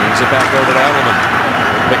 Swings it back over to Edelman.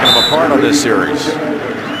 Picking him apart on this series.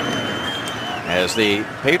 As the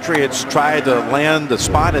Patriots tried to land the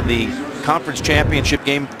spot in the conference championship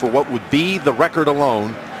game for what would be the record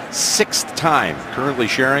alone, 6th time. Currently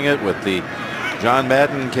sharing it with the John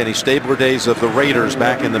Madden, Kenny Stabler days of the Raiders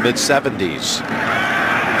back in the mid-70s.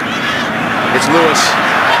 It's Lewis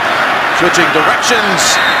switching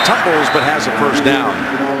directions, tumbles, but has a first down.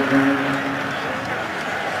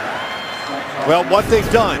 Well, what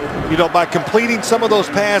they've done, by completing some of those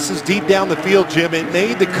passes deep down the field, Jim, it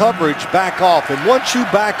made the coverage back off. And once you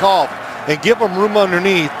back off and give them room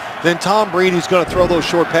underneath, then Tom Brady's going to throw those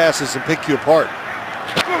short passes and pick you apart.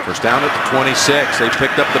 First down at the 26. They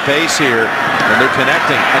picked up the pace here, and they're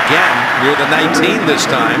connecting again near the 19 this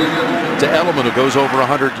time to Edelman, who goes over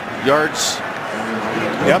 100 yards.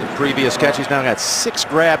 Yep. The previous catch, he's now got 6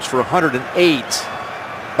 grabs for 108.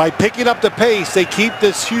 By picking up the pace, they keep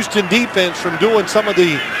this Houston defense from doing some of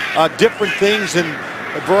the different things and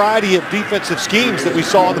a variety of defensive schemes that we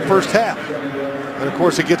saw in the first half. And of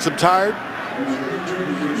course, it gets them tired.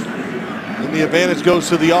 And the advantage goes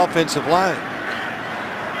to the offensive line.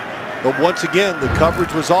 But once again, the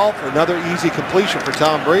coverage was off. Another easy completion for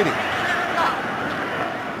Tom Brady.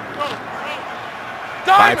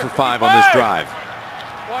 5 for 5 on this drive.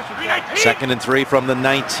 2nd and 3 from the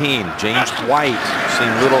 19. James White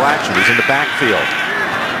seeing little action. He's in the backfield.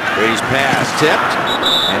 Brady's pass tipped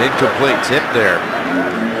and incomplete. Tipped there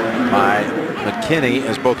by McKinney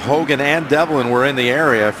as both Hogan and Devlin were in the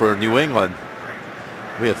area for New England.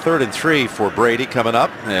 We have 3rd and 3 for Brady coming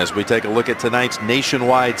up as we take a look at tonight's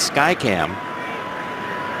nationwide Skycam.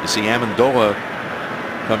 You see Amendola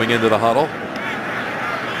coming into the huddle.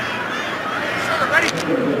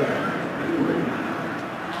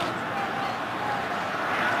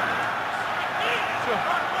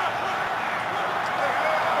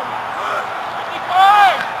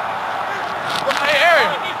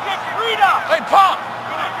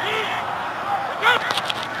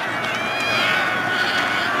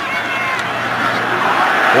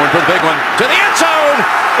 Going for the big one to the end zone.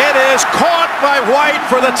 It is caught by White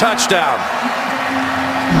for the touchdown.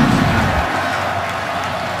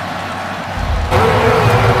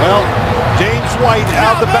 Well, James White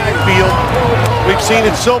out of the backfield. We've seen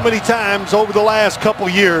it so many times over the last couple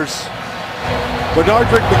years.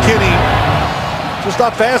 Bernardrick McKinney just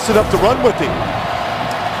not fast enough to run with him.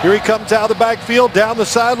 Here he comes out of the backfield, down the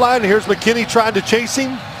sideline. Here's McKinney trying to chase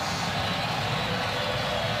him.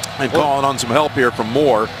 And calling on some help here from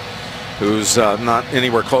Moore, who's not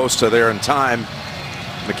anywhere close to there in time.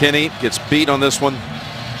 McKinney gets beat on this one.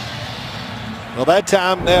 Well, that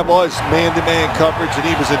time that was man-to-man coverage, and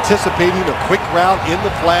he was anticipating a quick route in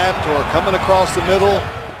the flat or coming across the middle.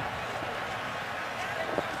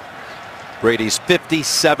 Brady's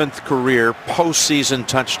 57th career postseason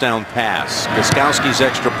touchdown pass. Gostkowski's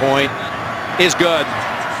extra point is good.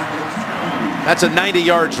 That's a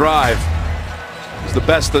 90-yard drive. It's the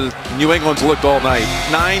best the New England's looked all night.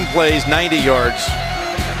 9 plays, 90 yards.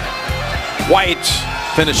 White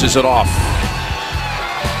finishes it off.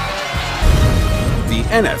 The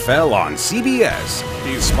NFL on CBS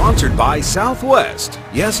is sponsored by Southwest.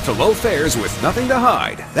 Yes to low fares with nothing to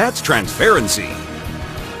hide. That's transparency.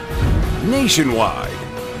 Nationwide.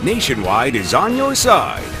 Nationwide is on your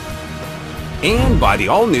side. And by the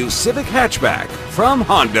all-new Civic hatchback from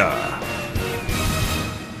Honda.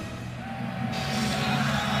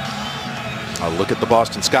 A look at the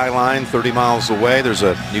Boston skyline 30 miles away. There's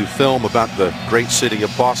a new film about the great city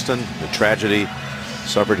of Boston, the tragedy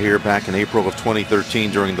suffered here back in April of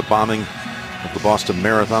 2013 during the bombing of the Boston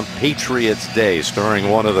Marathon. Patriots Day, starring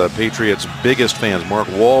one of the Patriots' biggest fans, Mark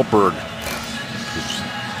Wahlberg.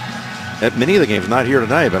 At many of the games, not here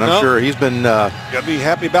tonight, but I'm sure he's been gonna be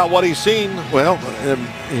happy about what he's seen. Well,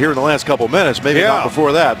 here in the last couple of minutes, maybe not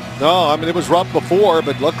before that. No, I mean, it was rough before,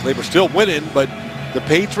 but look, they were still winning. But the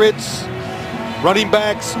Patriots, running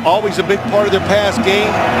backs, always a big part of their pass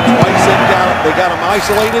game. Twice they got them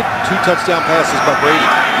isolated. 2 touchdown passes by Brady.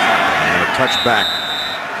 And a touchback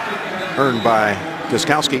earned by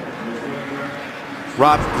Gostkowski.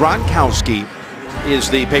 Rob Gronkowski is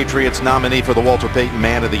the Patriots nominee for the Walter Payton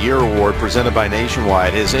Man of the Year Award presented by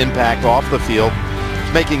Nationwide. His impact off the field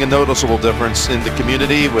is making a noticeable difference in the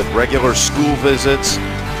community with regular school visits,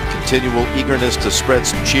 continual eagerness to spread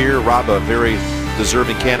some cheer. Rob, a very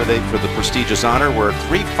deserving candidate for the prestigious honor, where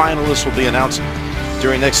 3 finalists will be announced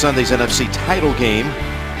during next Sunday's NFC title game,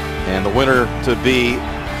 and the winner to be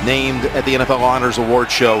named at the NFL Honors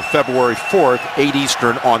Award Show February 4th, 8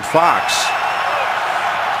 Eastern on Fox.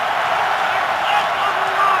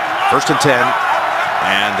 1st and 10,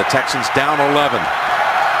 and the Texans down 11.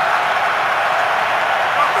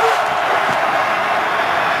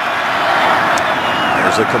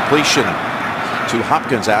 There's a completion to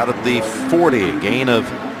Hopkins out of the 40, gain of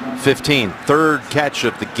 15. 3rd catch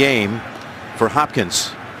of the game for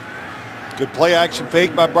Hopkins. Good play action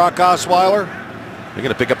fake by Brock Osweiler. They're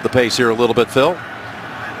going to pick up the pace here a little bit, Phil.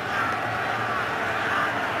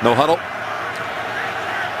 No huddle.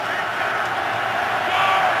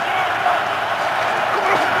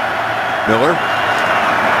 Miller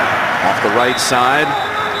off the right side,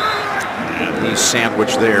 and he's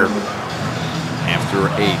sandwiched there after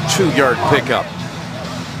a 2-yard pickup.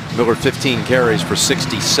 Miller 15 carries for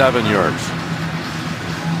 67 yards.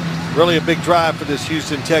 Really a big drive for this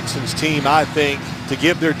Houston Texans team, I think, to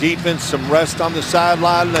give their defense some rest on the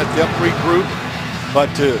sideline, let them regroup,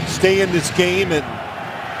 but to stay in this game. And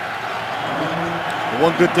the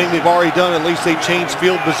one good thing they've already done, at least they changed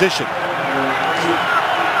field position.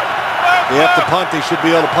 They have to punt. They should be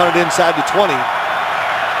able to punt it inside the 20.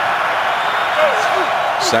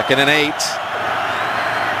 2nd and 8.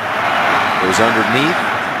 Goes underneath.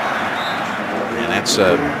 And that's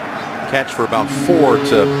a catch for about 4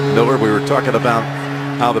 to Miller. We were talking about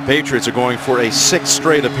how the Patriots are going for a 6th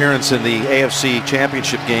straight appearance in the AFC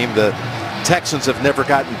Championship game. The Texans have never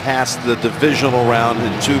gotten past the divisional round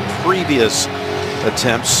in 2 previous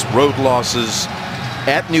attempts. Road losses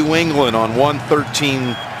at New England on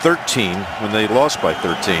 1-13-13 when they lost by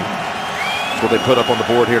 13. That's what they put up on the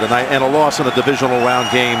board here tonight, and a loss in a divisional round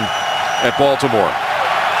game at Baltimore.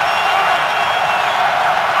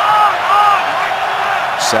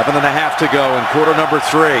 7.5 to go in quarter number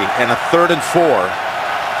 3, and a 3rd and 4.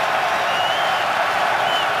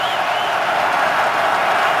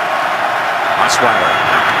 Osweiler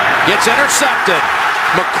gets intercepted.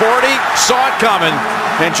 McCourty saw it coming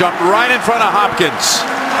and jumped right in front of Hopkins.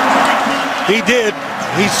 He did.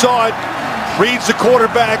 He saw it, reads the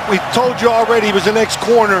quarterback. We told you already he was the next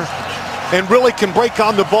corner and really can break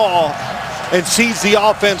on the ball and sees the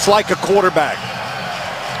offense like a quarterback.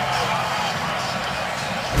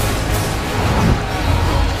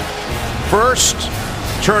 First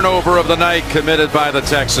turnover of the night committed by the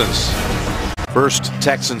Texans. First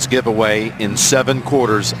Texans giveaway in 7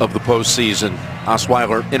 quarters of the postseason.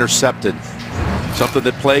 Osweiler intercepted, something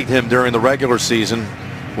that plagued him during the regular season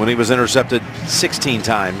when he was intercepted 16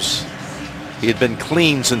 times. He had been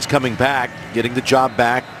clean since coming back, getting the job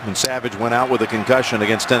back when Savage went out with a concussion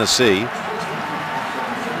against Tennessee.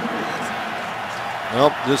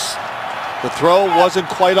 Well, the throw wasn't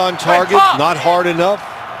quite on target, not hard enough.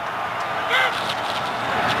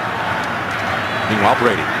 Meanwhile,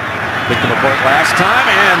 Brady Picked them apart last time,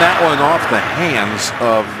 and that one off the hands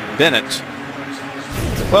of Bennett.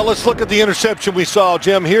 Well, let's look at the interception we saw,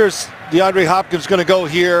 Jim. Here's DeAndre Hopkins going to go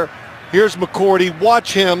here. Here's McCourty.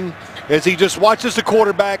 Watch him as he just watches the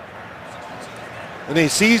quarterback. And he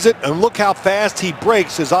sees it, and look how fast he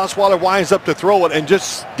breaks as Osweiler winds up to throw it and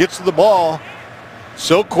just gets to the ball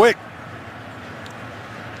so quick.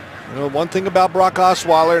 You know, one thing about Brock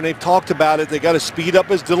Osweiler, and they've talked about it, they got to speed up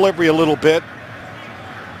his delivery a little bit.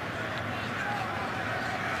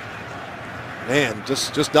 Man,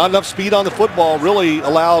 just not enough speed on the football really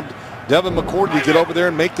allowed Devin McCourty to get over there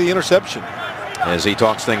and make the interception. As he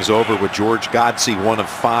talks things over with George Godsey, one of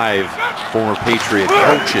 5 former Patriot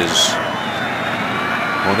coaches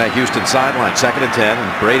on that Houston sideline. 2nd and 10,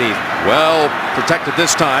 and Brady well protected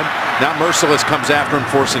this time. Now Merciless comes after him,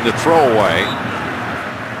 forcing the throwaway.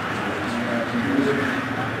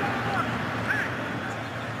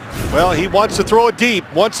 Well, he wants to throw it deep.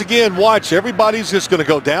 Once again, watch. Everybody's just going to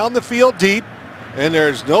go down the field deep, and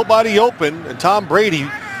there's nobody open. And Tom Brady,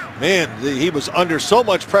 man, he was under so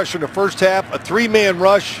much pressure in the first half. A 3-man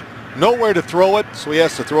rush, nowhere to throw it, so he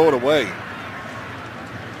has to throw it away.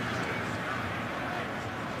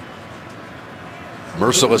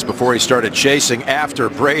 Merciless before he started chasing after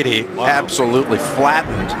Brady. Wow. Absolutely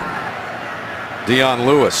flattened Dion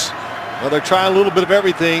Lewis. Well, they're trying a little bit of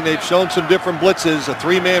everything. They've shown some different blitzes. A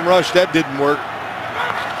 3-man rush, that didn't work.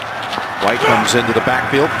 White comes into the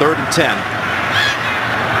backfield, 3rd and 10.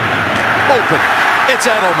 Open. It's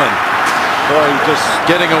Edelman. Boy, just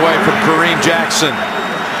getting away from Kareem Jackson.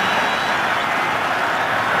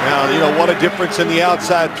 Now, you know, what a difference in the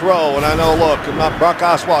outside throw. And I know, look, not Brock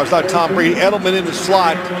Osweiler, it's not Tom Brady. Edelman in the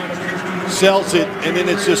slot sells it, and then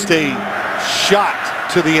it's just a shot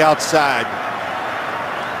to the outside.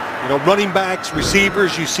 You know, running backs,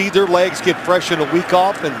 receivers, you see their legs get fresh in a week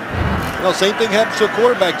off. And, you know, same thing happens to a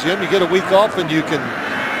quarterback, Jim. You get a week off and you can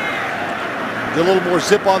get a little more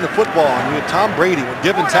zip on the football. And Tom Brady, when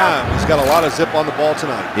given time, he's got a lot of zip on the ball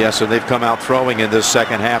tonight. Yes, so they've come out throwing in this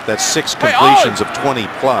second half. That's 6 completions of 20+.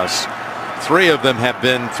 3 of them have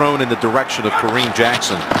been thrown in the direction of Kareem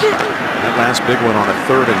Jackson. That last big one on a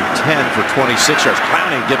 3rd and 10 for 26 yards.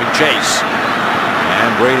 Clowney giving chase.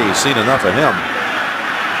 And Brady has seen enough of him.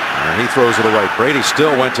 And he throws it away. Brady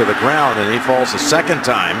still went to the ground, and he falls the second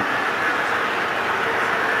time.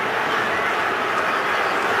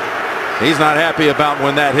 He's not happy about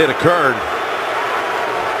when that hit occurred.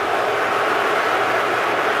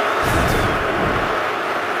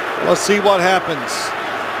 Let's see what happens.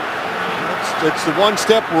 It's the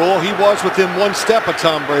 1-step rule. He was within 1 step of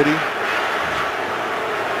Tom Brady.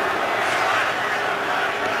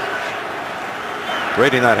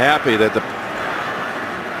 Brady not happy that the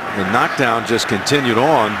knockdown just continued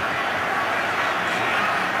on.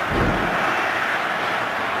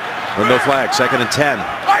 But no flag. 2nd and 10.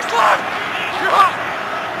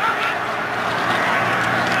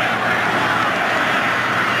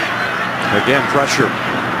 Again, pressure.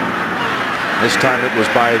 This time it was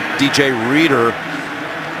by DJ Reader.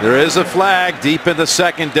 There is a flag deep in the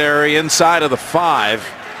secondary inside of the 5.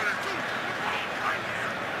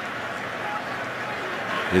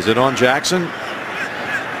 Is it on Jackson?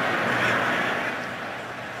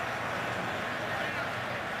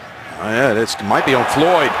 Oh, yeah, it might be on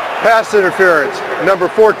Floyd. Pass interference. Number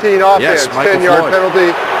 14 offense. Yes, 10-yard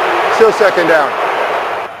penalty. Still 2nd down.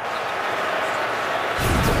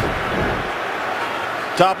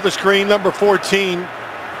 Top of the screen, number 14.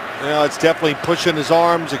 Yeah, it's definitely pushing his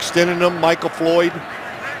arms, extending them. Michael Floyd.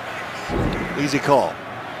 Easy call.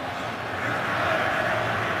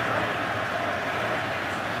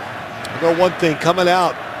 I know one thing coming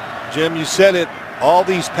out, Jim, you said it. All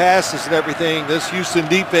these passes and everything, this Houston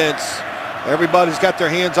defense, everybody's got their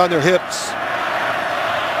hands on their hips.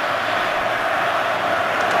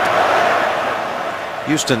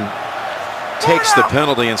 Houston takes the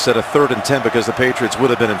penalty instead of 3rd and 10 because the Patriots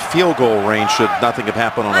would have been in field goal range should nothing have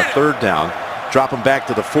happened on a 3rd down. Drop them back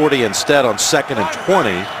to the 40 instead on 2nd and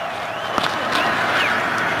 20.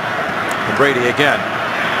 And Brady again.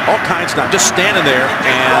 All kinds now, just standing there,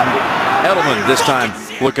 and Edelman this time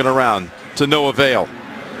looking around to no avail.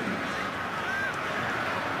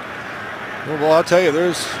 Well, I'll tell you,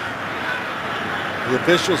 the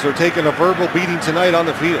officials are taking a verbal beating tonight on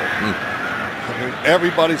the field. I mean,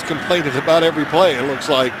 everybody's complaining about every play, it looks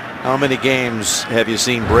like. How many games have you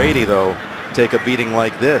seen Brady, though, take a beating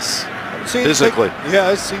like this? Physically.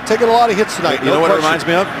 He's taking a lot of hits tonight. You know what it reminds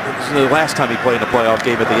me of? This is the last time he played in a playoff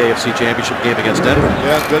game at the AFC Championship game against Denver.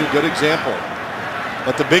 Yeah, good example.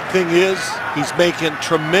 But the big thing is he's making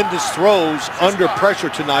tremendous throws under pressure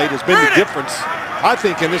tonight has been the difference. I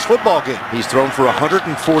think, in this football game. He's thrown for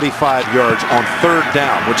 145 yards on 3rd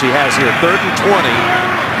down, which he has here, 3rd and 20.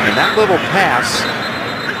 And that little pass,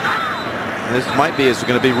 and this might be, is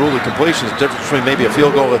going to be ruled a completion. The difference between maybe a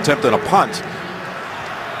field goal attempt and a punt.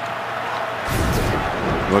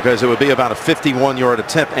 Because it would be about a 51-yard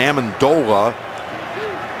attempt. Amendola,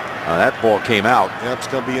 that ball came out. Yeah, it's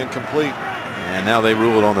going to be incomplete. And now they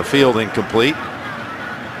rule it on the field incomplete.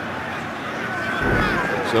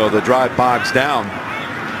 So the drive bogs down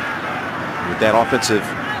with that offensive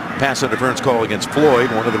pass interference call against Floyd.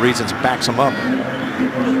 One of the reasons it backs him up.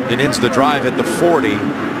 It ends the drive at the 40.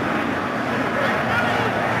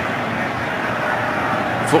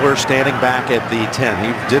 Fuller standing back at the 10.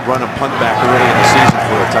 He did run a punt back early in the season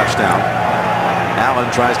for a touchdown. Allen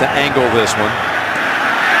tries to angle this one.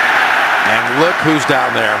 And look who's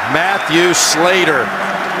down there. Matthew Slater,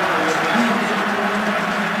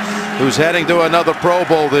 who's heading to another Pro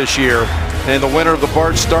Bowl this year and the winner of the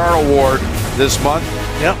Bart Starr Award this month.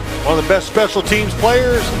 Yep, one of the best special teams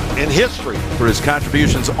players in history. For his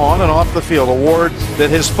contributions on and off the field, award that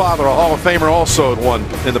his father, a Hall of Famer, also had won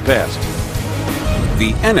in the past.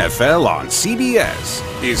 The NFL on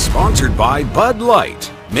CBS is sponsored by Bud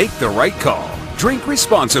Light. Make the right call. Drink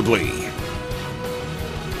responsibly.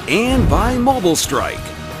 And by Mobile Strike.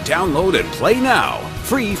 Download and play now.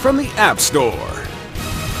 Free from the App Store.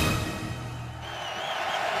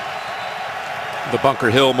 The Bunker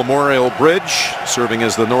Hill Memorial Bridge serving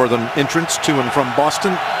as the northern entrance to and from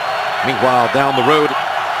Boston. Meanwhile, down the road,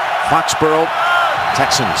 Foxborough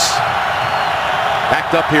Texans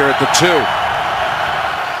backed up here at the 2.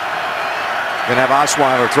 Going to have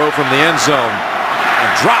Osweiler throw from the end zone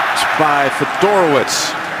and dropped by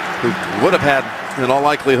Fedorowicz, who would have had, in all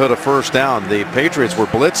likelihood, a first down. The Patriots were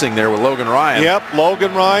blitzing there with Logan Ryan. Yep,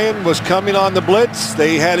 Logan Ryan was coming on the blitz.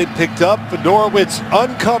 They had it picked up. Fedorowicz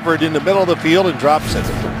uncovered in the middle of the field and drops it.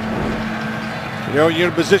 You know, you're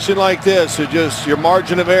in a position like this, so just your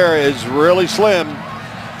margin of error is really slim.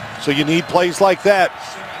 So you need plays like that.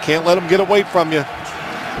 Can't let them get away from you.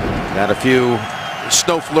 Got a few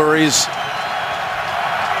snow flurries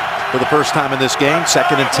for the first time in this game.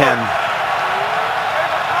 2nd and 10.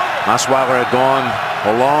 Osweiler had gone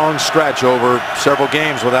a long stretch over several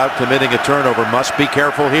games without committing a turnover. Must be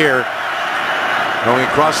careful here. Going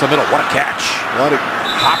across the middle. What a catch.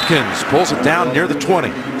 Hopkins pulls it down near the 20.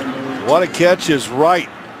 What a catch is right.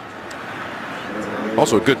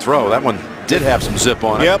 Also a good throw. That one did have some zip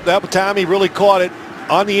on it. Yep, that time he really caught it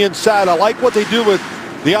on the inside. I like what they do with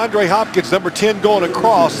DeAndre Hopkins, number 10, going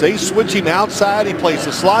across. They switch him outside. He plays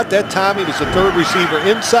the slot. That time he was the 3rd receiver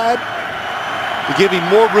inside to give him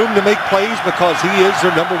more room to make plays because he is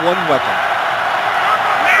their number 1 weapon.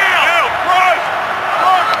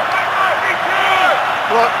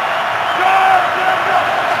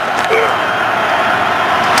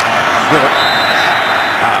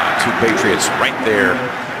 Two Patriots right there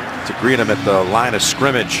to greet him at the line of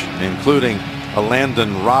scrimmage, including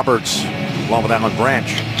Landon Roberts along with Alan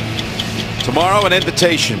Branch. Tomorrow, an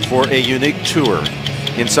invitation for a unique tour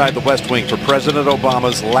inside the West Wing for President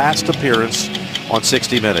Obama's last appearance on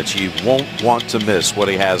 60 Minutes. You won't want to miss what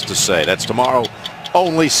he has to say. That's tomorrow,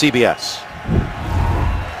 only CBS.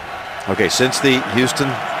 Okay, since the Houston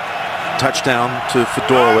touchdown to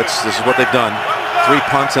Fedorowicz, this is what they've done. 3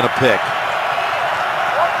 punts and a pick.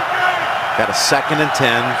 Got a 2nd and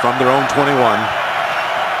 10 from their own 21.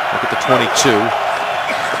 Look at the 22.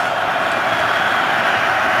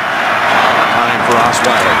 For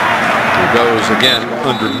Osweiler, who goes again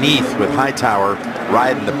underneath with Hightower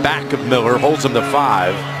riding the back of Miller, holds him to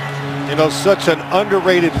 5. You know, such an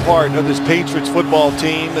underrated part of this Patriots football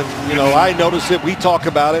team. And, you know, I notice it. We talk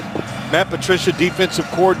about it. Matt Patricia, defensive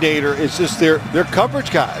coordinator, is just their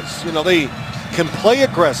coverage guys. You know, they can play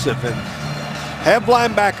aggressive and have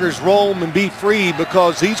linebackers roam and be free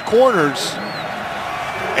because these corners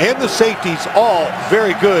and the safeties all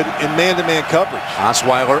very good in man-to-man coverage.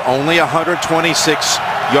 Osweiler only 126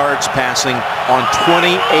 yards passing on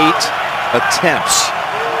 28 attempts.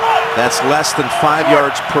 That's less than 5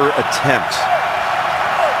 yards per attempt.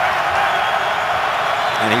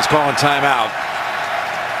 And he's calling timeout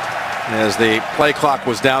as the play clock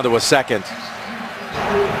was down to a 2nd.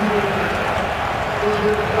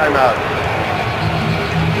 Timeout.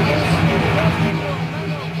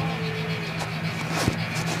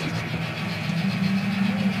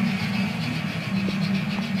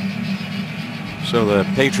 So the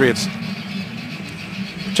Patriots,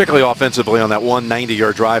 particularly offensively on that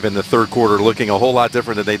 190-yard drive in the 3rd quarter, looking a whole lot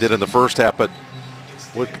different than they did in the first half. But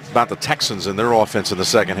what about the Texans and their offense in the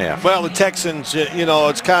 2nd half? Well, the Texans, you know,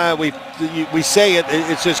 it's kind of, we say it,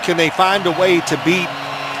 it's just, can they find a way to beat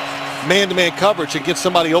man-to-man coverage and get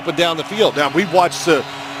somebody open down the field. Now, we've watched the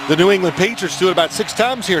New England Patriots do it about 6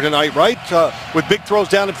 times here tonight, right? With big throws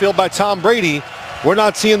down the field by Tom Brady. We're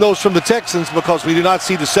not seeing those from the Texans because we do not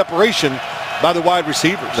see the separation by the wide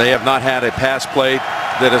receivers. They have not had a pass play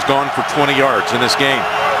that has gone for 20 yards in this game.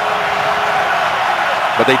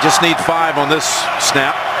 But they just need 5 on this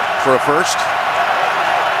snap for a first.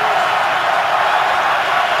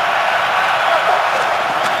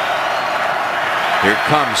 Here it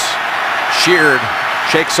comes. Sheared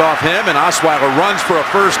shakes off him, and Osweiler runs for a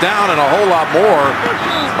first down and a whole lot more.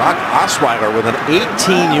 Brock Osweiler with an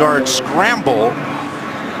 18-yard scramble.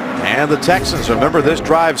 And the Texans, remember, this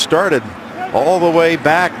drive started all the way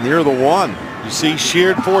back near the 1. You see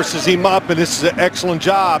Sheared forces him up, and this is an excellent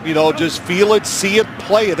job. You know, just feel it, see it,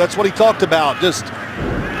 play it. That's what he talked about. Just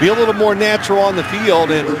be a little more natural on the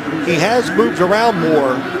field, and he has moved around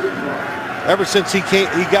more ever since he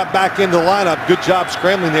got back into the lineup. Good job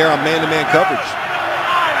scrambling there on man-to-man coverage.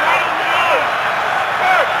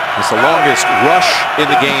 It's the longest rush in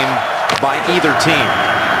the game by either team.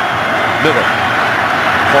 Miller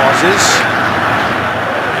pauses,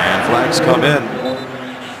 and flags come in.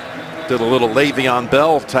 Did a little Le'Veon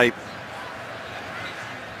Bell type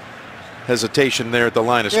hesitation there at the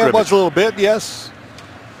line of scrimmage. Yeah, it was a little bit, yes.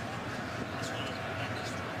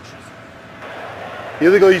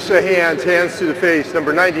 Illegal use of hands, hands to the face,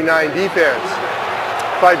 number 99 defense.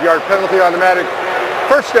 5-yard penalty, automatic,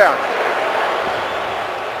 first down.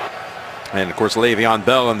 And of course, Le'Veon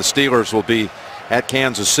Bell and the Steelers will be at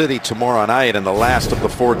Kansas City tomorrow night in the last of the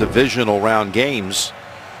 4 divisional round games.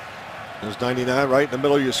 There's 99 right in the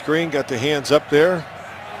middle of your screen. Got the hands up there.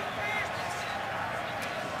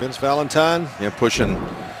 Vince Valentine. Yeah, pushing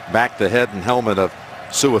back the head and helmet of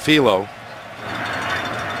Suafilo.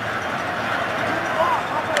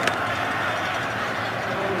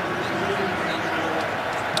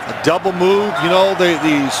 A double move. You know,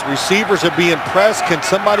 these receivers are being pressed. Can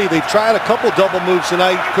somebody, they've tried a couple double moves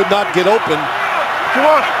tonight, could not get open. Come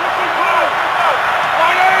on.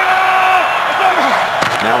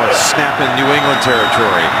 Now it's snap in New England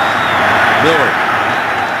territory. Miller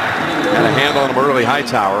had a hand on him early.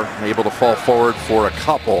 Hightower able to fall forward for a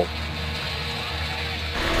couple.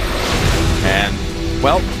 And,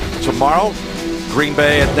 well, tomorrow, Green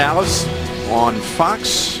Bay at Dallas on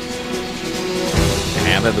Fox.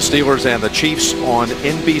 And then the Steelers and the Chiefs on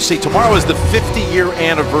NBC. Tomorrow is the 50-year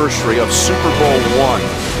anniversary of Super Bowl I.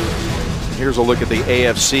 Here's a look at the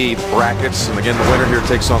AFC brackets. And again, the winner here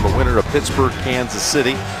takes on the winner of Pittsburgh, Kansas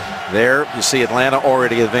City. There you see Atlanta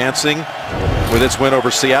already advancing with its win over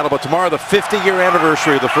Seattle. But tomorrow, the 50-year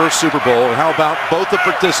anniversary of the first Super Bowl. And how about both the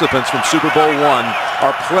participants from Super Bowl I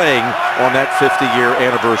are playing on that 50-year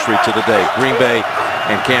anniversary to the day. Green Bay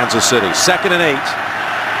and Kansas City. 2nd and 8.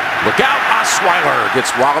 Look out. Osweiler gets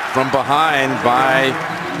walloped from behind by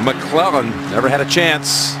McClellan. Never had a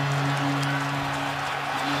chance.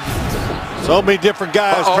 So many different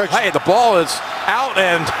guys. Hey, the ball is out,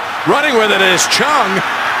 and running with it is Chung.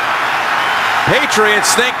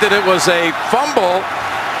 Patriots think that it was a fumble.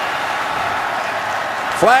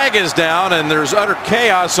 Flag is down, and there's utter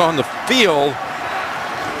chaos on the field.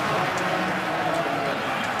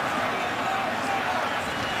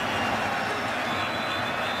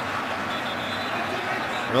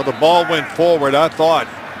 Well, the ball went forward, I thought.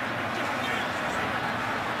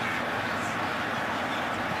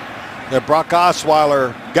 That Brock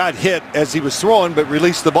Osweiler got hit as he was throwing, but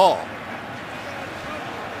released the ball.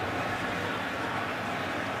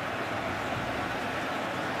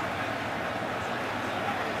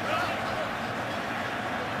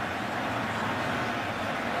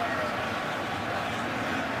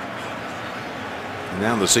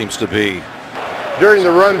 Now there seems to be. During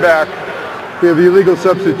the run back, we have illegal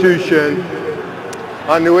substitution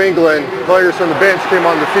on New England. Players from the bench came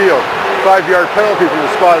on the field. 5-yard penalty from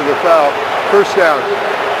the spot of the foul. First down.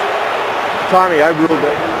 Tommy, I ruled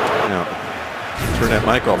it. Now, turn that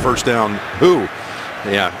mic off. First down. Who?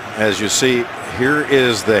 Yeah, as you see, here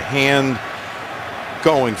is the hand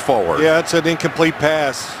going forward. Yeah, it's an incomplete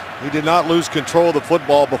pass. He did not lose control of the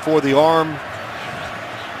football before the arm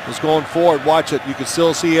was going forward. Watch it. You can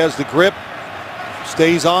still see he has the grip.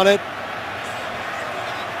 Stays on it.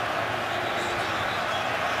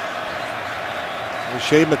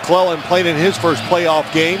 Shea McClellan playing in his first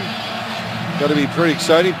playoff game. Got to be pretty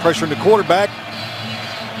exciting. Pressuring the quarterback.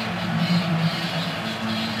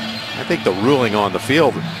 I think the ruling on the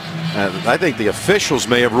field, I think the officials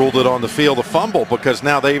may have ruled it on the field a fumble, because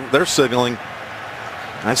now they're signaling.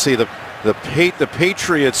 I see the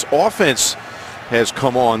Patriots offense has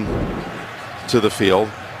come on to the field.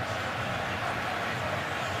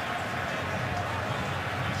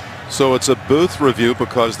 So it's a booth review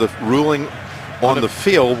because the ruling on the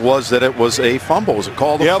field was that it was a fumble. Was it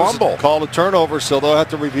called a fumble? It was called a turnover, so they'll have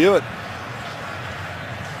to review it.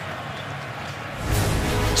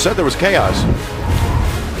 Said there was chaos.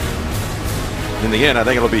 In the end, I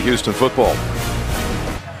think it'll be Houston football.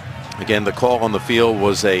 Again, the call on the field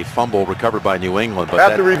was a fumble recovered by New England. But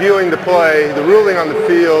after reviewing the play, the ruling on the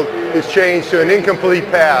field is changed to an incomplete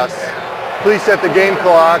pass. Please set the game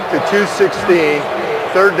clock to 2:16,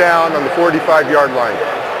 third down on the 45-yard line.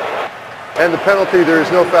 And the penalty, there is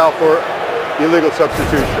no foul for illegal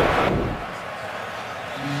substitution.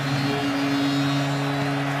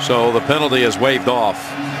 So the penalty is waived off.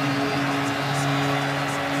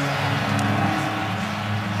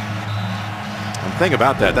 Thing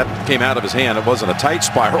about that came out of his hand. It wasn't a tight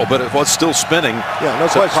spiral, but it was still spinning. Yeah, no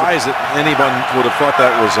surprise that anyone would have thought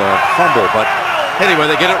that was a fumble. But anyway,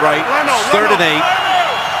 they get it right. Third and 8.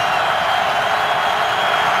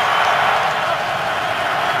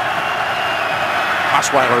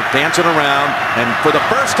 Osweiler dancing around, and for the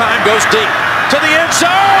first time goes deep to the end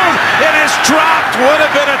zone. It is dropped. Would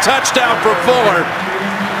have been a touchdown for Fuller.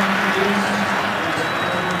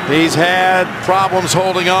 He's had problems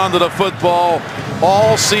holding on to the football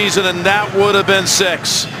all season, and that would have been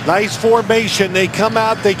 6. Nice formation. They come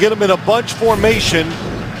out, they get him in a bunch formation,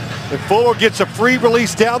 and Fuller gets a free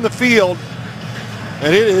release down the field,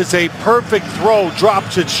 and it is a perfect throw.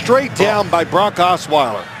 Drops it straight down by Brock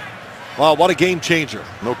Osweiler. Wow, what a game changer.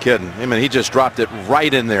 No kidding. I mean, he just dropped it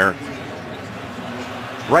right in there,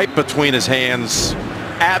 right between his hands.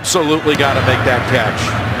 Absolutely got to make that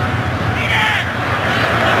catch.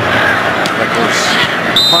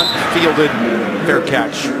 Punt fielded, fair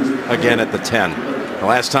catch again at the 10. The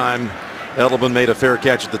last time Edelman made a fair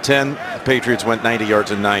catch at the 10, the Patriots went 90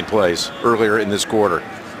 yards in 9 plays earlier in this quarter.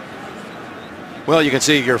 Well, you can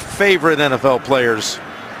see your favorite NFL players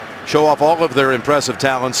show off all of their impressive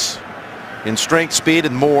talents in strength, speed,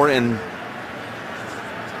 and more in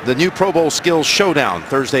the new Pro Bowl Skills Showdown,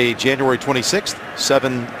 Thursday, January 26th,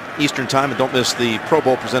 7 Eastern Time. And don't miss the Pro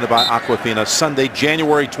Bowl presented by Aquafina, Sunday,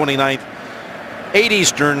 January 29th, 8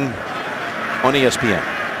 Eastern on ESPN.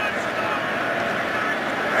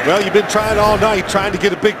 Well, you've been trying all night, trying to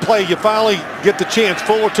get a big play. You finally get the chance.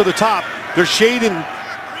 Fuller to the top. They're shading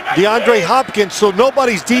DeAndre Hopkins, so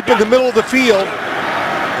nobody's deep in the middle of the field.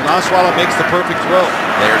 And Osweiler makes the perfect throw.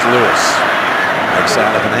 There's Lewis. Breaks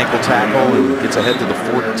out of an ankle tackle and gets ahead to the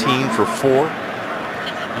 14 for 4.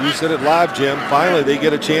 You said it live, Jim. Finally, they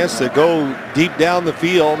get a chance to go deep down the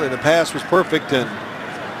field, and the pass was perfect. And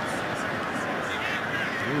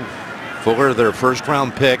Fuller, their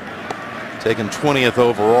first-round pick, taken 20th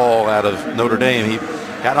overall out of Notre Dame. He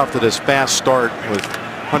got off to this fast start with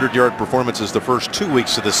 100-yard performances the first 2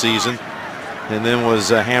 weeks of the season, and then was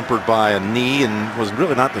hampered by a knee and was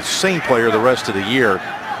really not the same player the rest of the year.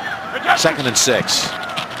 2nd and 6.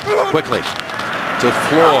 Quickly to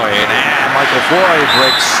Floyd, and Michael Floyd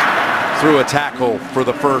breaks through a tackle for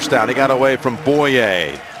the first down. He got away from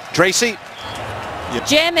Boye. Tracy?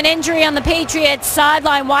 Jim, an injury on the Patriots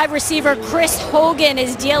sideline. Wide receiver Chris Hogan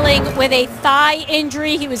is dealing with a thigh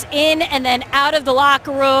injury. He was in and then out of the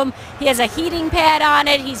locker room. He has a heating pad on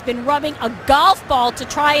it. He's been rubbing a golf ball to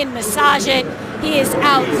try and massage it. He is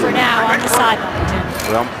out for now on the sideline, Jim.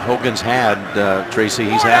 Well, Hogan's had, Tracy,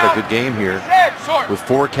 he's had a good game here with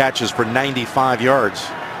 4 catches for 95 yards.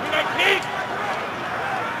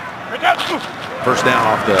 First down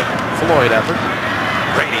off the Floyd effort.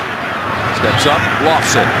 Brady steps up,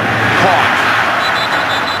 lofts it, caught.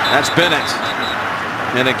 That's Bennett.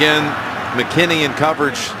 And again, McKinney in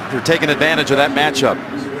coverage. They're taking advantage of that matchup.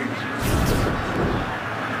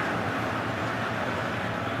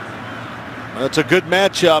 That's a good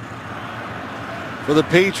matchup for the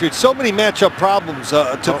Patriots. So many matchup problems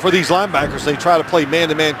for these linebackers. They try to play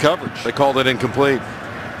man-to-man coverage. They called it incomplete.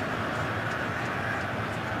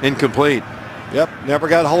 Incomplete. Yep, never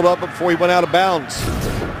got hold up before he went out of bounds.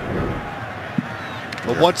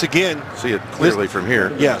 But once again, see it clearly from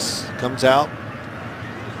here. Yes, comes out.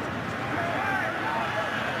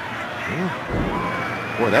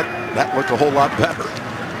 Boy, that looked a whole lot better.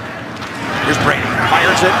 Here's Brady,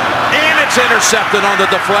 fires it, and it's intercepted on the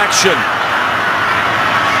deflection.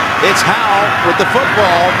 It's Howell with the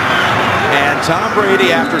football, and Tom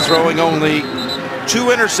Brady, after throwing only 2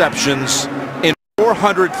 interceptions in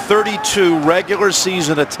 432 regular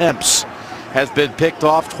season attempts, has been picked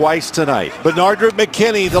off twice tonight. Bernard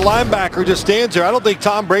McKinney, the linebacker, just stands there. I don't think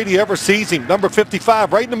Tom Brady ever sees him. Number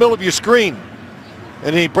 55, right in the middle of your screen.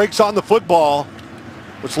 And he breaks on the football,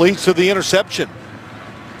 which leads to the interception.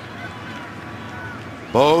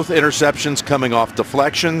 Both interceptions coming off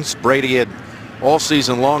deflections. Brady had all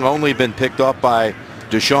season long, only been picked off by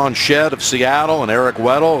Deshaun Shedd of Seattle and Eric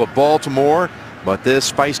Weddle of Baltimore. But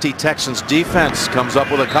this feisty Texans defense comes up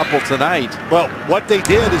with a couple tonight. Well, what they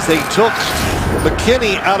did is they took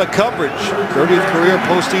McKinney out of coverage. 30th career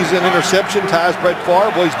postseason interception, ties Brett Favre.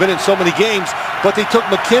 Well, he's been in so many games. But they took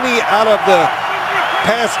McKinney out of the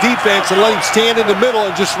pass defense and let him stand in the middle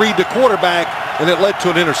and just read the quarterback, and it led to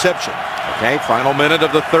an interception. Okay, final minute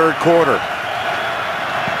of the third quarter.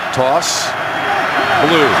 Toss.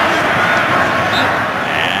 Blue.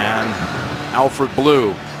 And Alfred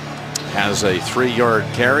Blue has a 3-yard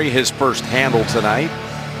carry, his first handle tonight.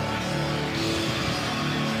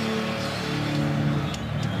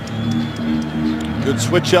 Good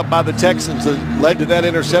switch up by the Texans that led to that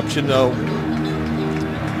interception, though.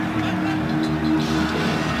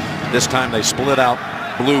 This time they split out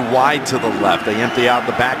Blue wide to the left. They empty out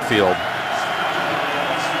the backfield.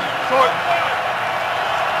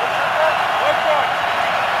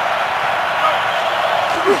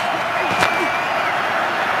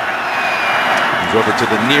 Over to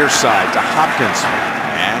the near side to Hopkins,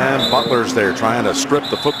 and Butler's there trying to strip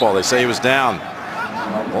the football. They say he was down.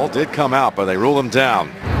 Ball did come out, but they rule him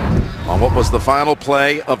down on what was the final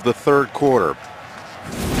play of the third quarter.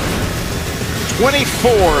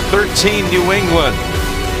 24-13 New England.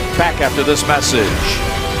 Back after this message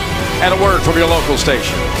and a word from your local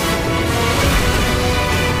station.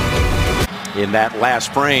 In that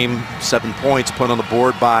last frame, 7 points put on the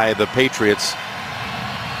board by the Patriots.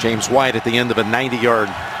 James White at the end of a 90-yard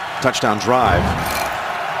touchdown drive,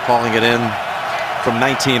 calling it in from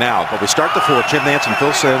 19 out. But we start the fourth. Jim Nance and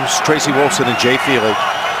Phil Simms, Tracy Wolfson and Jay Feely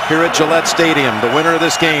here at Gillette Stadium. The winner of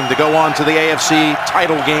this game to go on to the AFC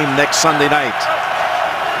title game next Sunday night.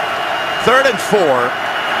 3rd and 4.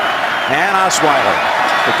 And Osweiler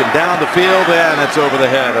looking down the field, and it's over the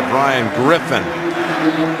head of Ryan Griffin.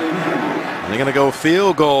 They're going to go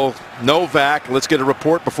field goal. Novak. Let's get a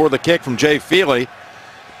report before the kick from Jay Feely.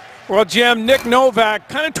 Well, Jim, Nick Novak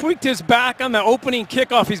kind of tweaked his back on the opening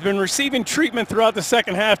kickoff. He's been receiving treatment throughout the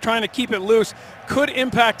second half, trying to keep it loose. Could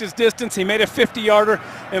impact his distance. He made a 50-yarder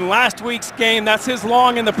in last week's game. That's his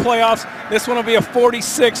long in the playoffs. This one will be a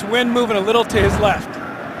 46. Wind moving a little to his left.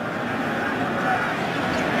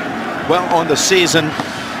 Well, on the season,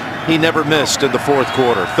 he never missed in the fourth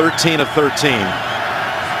quarter. 13 of 13.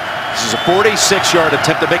 This is a 46-yard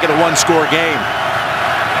attempt to make it a one-score game.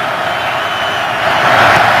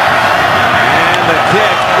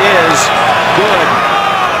 Kick is good.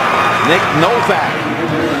 Nick Novak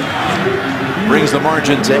brings the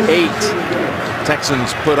margin to 8.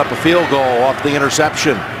 Texans put up a field goal off the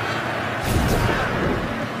interception.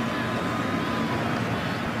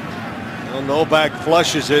 Well, Novak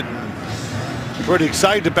flushes it. Pretty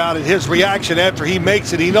excited about it. His reaction after he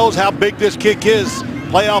makes it. He knows how big this kick is.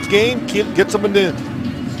 Playoff game, gets them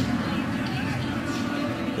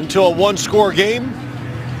into a one-score game.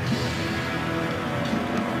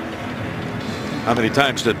 How many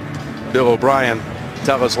times did Bill O'Brien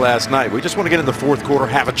tell us last night? We just want to get in the fourth quarter,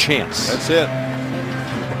 have a chance. That's it.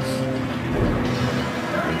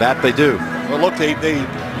 And that they do. Well, look, they've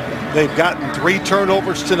gotten 3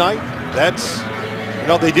 turnovers tonight. That's, you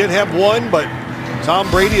know, they did have one, but Tom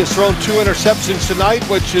Brady has thrown 2 interceptions tonight,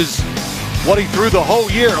 which is what he threw the whole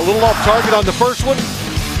year. A little off target on the first one,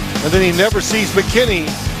 and then he never sees McKinney.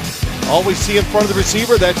 Always see in front of the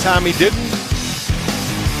receiver. That time he didn't.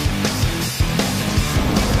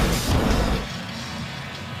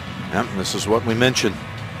 Yep, this is what we mentioned.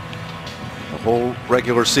 The whole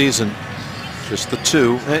regular season, just the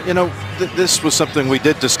 2. And, you know, this was something we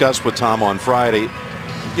did discuss with Tom on Friday.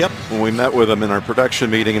 Yep. When we met with him in our production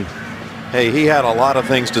meeting, and hey, he had a lot of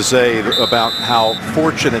things to say about how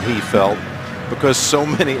fortunate he felt because so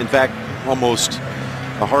many, in fact, almost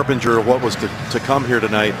a harbinger of what was to come here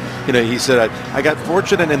tonight. You know, he said, I got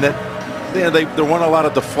fortunate in that. Yeah, there weren't a lot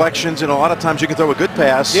of deflections, and a lot of times you can throw a good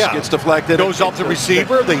pass, gets deflected. Goes off the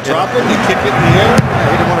receiver, they drop it, they kick it in the air.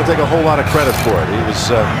 He didn't want to take a whole lot of credit for it. He was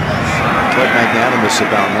quite magnanimous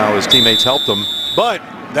about how his teammates helped him. But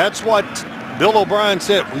that's what Bill O'Brien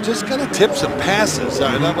said. We just got to tip some passes.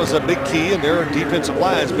 And that was a big key, and their defensive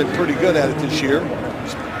line's been pretty good at it this year.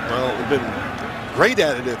 Well, they've been great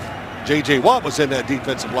at it if J.J. Watt was in that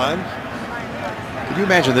defensive line. Can you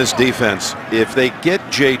imagine this defense if they get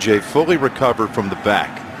J.J. fully recovered from the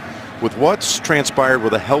back? With what's transpired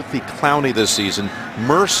with a healthy Clowney this season,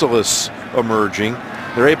 Merciless emerging,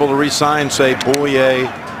 they're able to re-sign, say, Boye.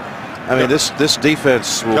 I mean, this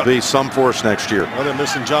defense will be some force next year. Well, they're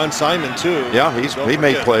missing John Simon, too. Yeah, he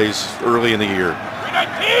made plays early in the year.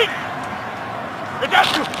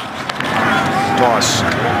 Toss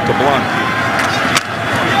to Blunt.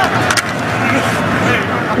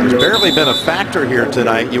 He's barely been a factor here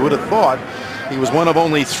tonight. You would have thought he was one of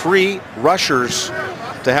only 3 rushers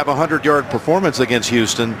to have a 100-yard performance against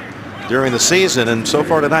Houston during the season, and so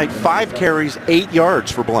far tonight 5 carries, 8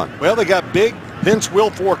 yards for Blunt. Well, they got big Vince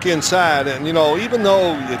Wilfork inside, and you know, even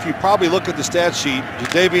though if you probably look at the stat sheet,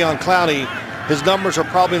 Jadeveon Clowney, his numbers are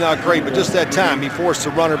probably not great, but just that time he forced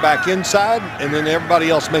the runner back inside, and then everybody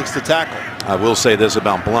else makes the tackle. I will say this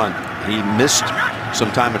about Blunt. He missed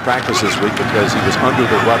some time in practice this week because he was under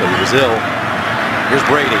the weather. He was ill. Here's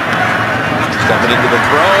Brady stepping into the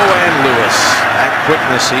throw, and Lewis. That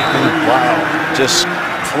quickness, he can just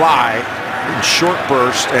fly in short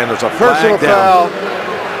bursts, and there's a Personal flag down. foul.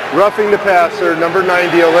 Roughing the passer, number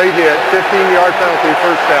 90, a late hit, 15-yard penalty,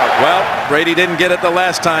 first down. Well, Brady didn't get it the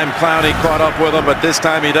last time Clowney caught up with him, but this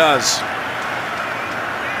time he does.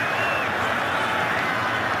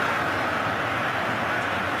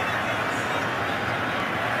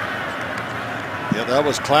 Yeah, that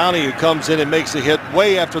was Clowney who comes in and makes a hit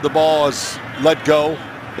way after the ball is let go.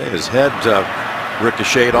 His head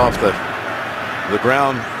ricocheted off the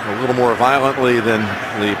ground a little more violently than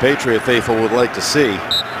the Patriot faithful would like to see.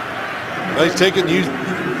 Well, he's taking,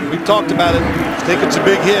 we've talked about it, he's taking some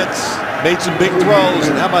big hits, made some big throws,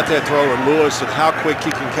 and how about that throw to Lewis and how quick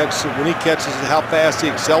he can catch it when he catches it, how fast he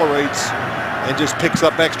accelerates and just picks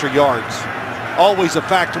up extra yards. Always a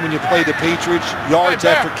factor when you play the Patriots, yards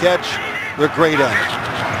after catch, they're great at it.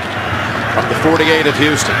 Up the 48 of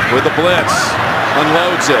Houston with the blitz,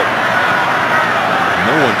 unloads it.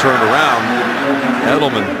 No one turned around.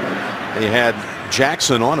 Edelman, he had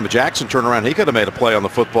Jackson on him. Jackson turned around, he could have made a play on the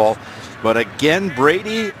football. But again,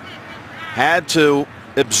 Brady had to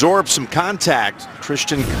absorb some contact.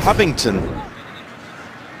 Christian Covington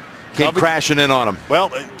came crashing in on him.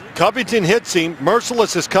 Well, Covington hits him.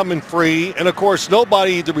 Merciless is coming free. And, of course,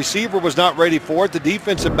 nobody, the receiver was not ready for it. The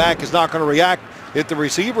defensive back is not going to react if the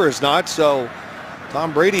receiver is not. So,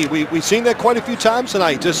 Tom Brady, we've seen that quite a few times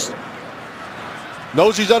tonight. Just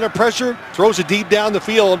knows he's under pressure, throws it deep down the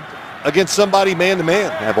field against somebody man-to-man.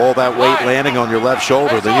 Have all that weight landing on your left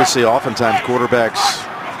shoulder. Then you see oftentimes quarterbacks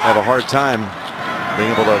have a hard time being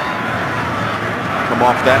able to come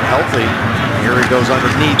off that healthy. Here he goes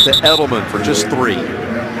underneath to Edelman for just 3.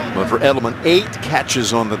 But for Edelman, 8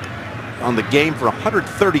 catches on the game for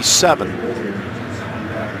 137.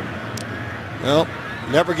 Well,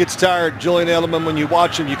 never gets tired, Julian Edelman. When you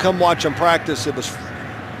watch him, you come watch him practice. It was,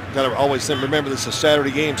 gotta always remember this is a Saturday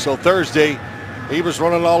game. So Thursday, he was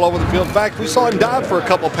running all over the field. In fact, we saw him dive for a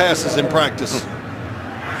couple passes in practice.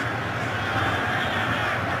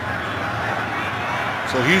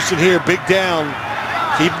 So Houston here, big down.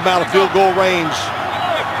 Keep him out of field goal range.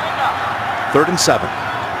 3rd and 7.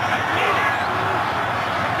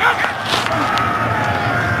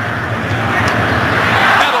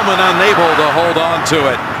 Edelman unable to hold on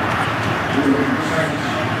to it.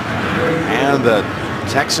 And the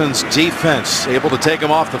Texans defense able to take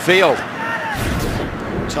him off the field.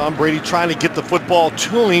 Tom Brady trying to get the football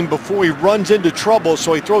to him before he runs into trouble,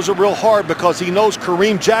 so he throws it real hard because he knows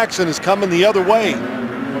Kareem Jackson is coming the other way.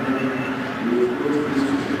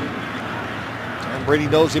 Tom Brady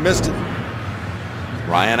knows he missed it.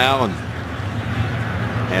 Ryan Allen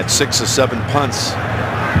had 6 of 7 punts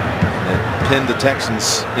that pinned the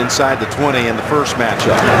Texans inside the 20 in the first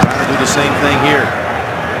matchup. Trying to do the same thing here.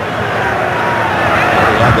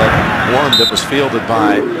 He had that one that was fielded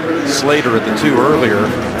by Slater at the 2 earlier,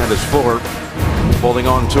 and as Fuller holding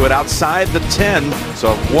on to it outside the 10.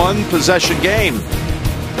 So 1 possession game.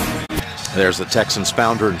 There's the Texans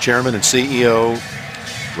founder and chairman and CEO,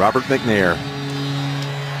 Robert McNair.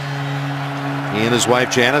 He and his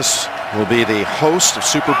wife Janice will be the host of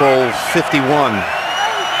Super Bowl 51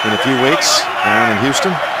 in a few weeks down in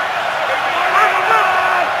Houston.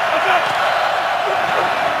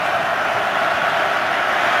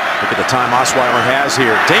 Look at the time Osweiler has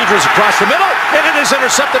here. Dangerous across the middle, and it is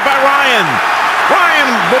intercepted by Ryan. Ryan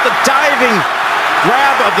with a diving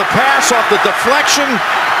grab of the pass off the deflection,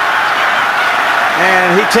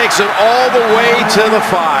 and he takes it all the way to the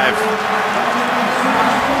 5.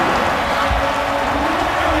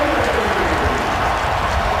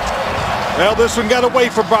 Well, this one got away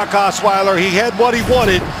from Brock Osweiler. He had what he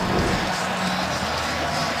wanted.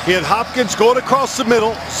 He had Hopkins going across the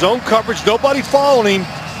middle, zone coverage, nobody following him.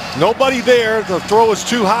 Nobody there. The throw is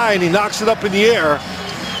too high, and he knocks it up in the air.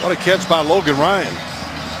 What a catch by Logan Ryan.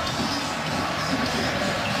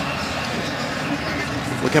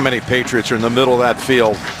 Look how many Patriots are in the middle of that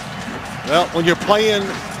field. Well, when you're playing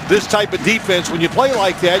this type of defense, when you play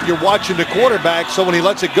like that, you're watching the quarterback, so when he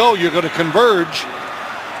lets it go, you're going to converge.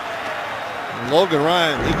 And Logan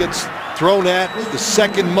Ryan, he gets thrown at the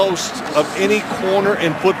second most of any corner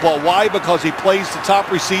in football. Why? Because he plays the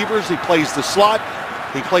top receivers, he plays the slot,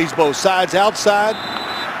 he plays both sides outside.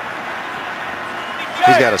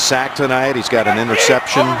 He's got a sack tonight. He's got an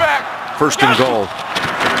interception. First and goal.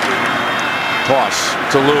 Toss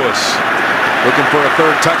to Lewis. Looking for a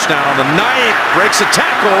third touchdown on the night. Breaks a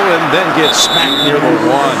tackle and then gets smacked near the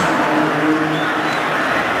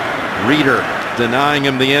 1. Reeder denying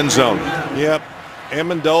him the end zone. Yep.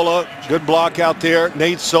 Amendola, good block out there.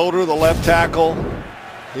 Nate Solder, the left tackle.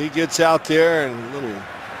 He gets out there and a little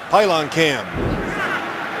pylon cam.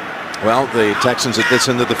 Well, the Texans at this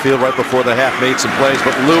end of the field right before the half made some plays,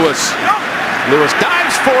 but Lewis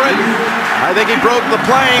dives for it. I think he broke the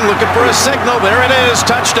plane, looking for a signal. There it is,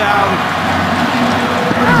 touchdown.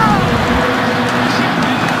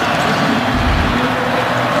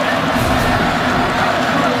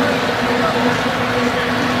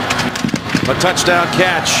 A touchdown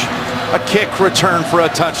catch, a kick return for a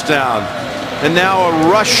touchdown, and now a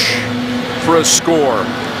rush for a score.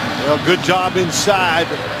 Well, good job inside.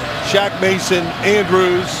 Shaq Mason,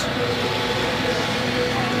 Andrews.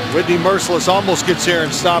 Whitney Merciless almost gets there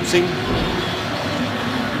and stops him.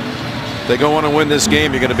 If they go on to win this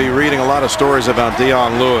game, you're going to be reading a lot of stories about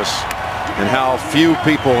Dion Lewis and how few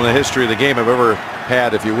people in the history of the game have ever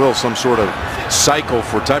had, if you will, some sort of cycle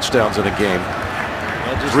for touchdowns in a game.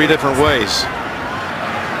 Three different ways.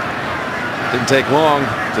 Didn't take long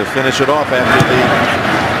to finish it off after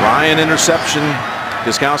the Ryan interception.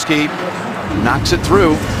 Gostkowski knocks it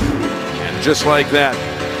through. And just like that,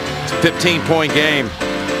 it's a 15-point game.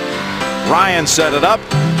 Ryan set it up.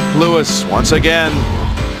 Lewis once again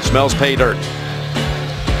smells pay dirt.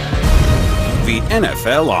 The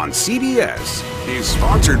NFL on CBS is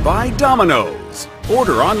sponsored by Domino's.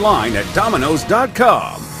 Order online at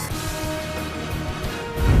Domino's.com.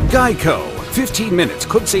 Geico. 15 minutes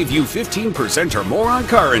could save you 15% or more on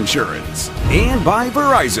car insurance. And by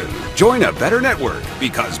Verizon. Join a better network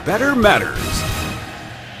because better matters.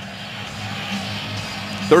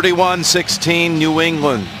 31-16 New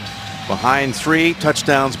England. Behind 3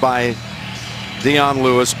 touchdowns by Dion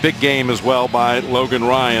Lewis. Big game as well by Logan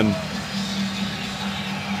Ryan.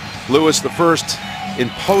 Lewis, the first in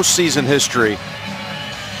postseason history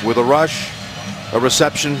with a rush, a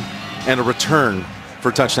reception, and a return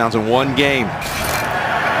for touchdowns in one game. He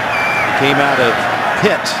came out of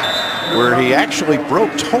Pitt, where he actually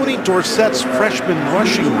broke Tony Dorsett's freshman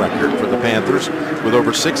rushing record for the Panthers with over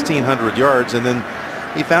 1,600 yards, and then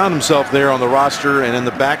he found himself there on the roster and in the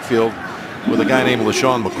backfield with a guy named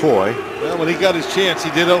LaShawn McCoy. Well, when he got his chance, he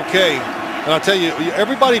did okay. And I'll tell you,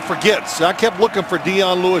 everybody forgets. I kept looking for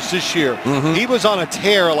Dion Lewis this year. He was on a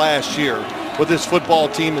tear last year with this football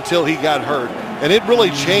team until he got hurt. And it really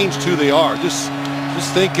changed who they are. Just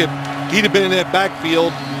think if he'd have been in that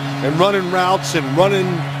backfield and running routes and running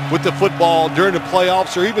with the football during the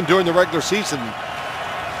playoffs or even during the regular season,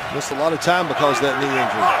 missed a lot of time because of that knee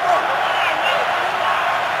injury.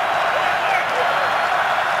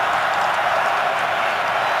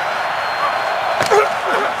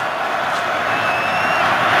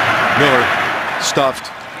 Miller stuffed.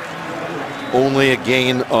 Only a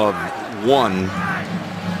gain of 1.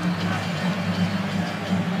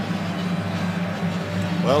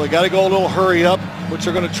 Well, they got to go a little hurry up, which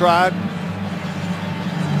they're going to try.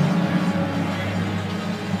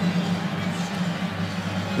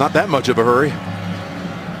 Not that much of a hurry.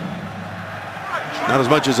 Not as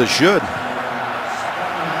much as it should.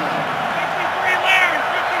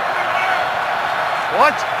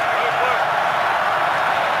 What?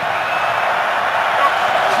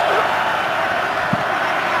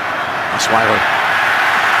 Osweiler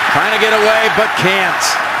trying to get away, but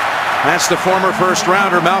can't. That's the former first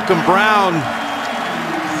rounder, Malcolm Brown,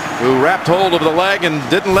 who wrapped hold of the leg and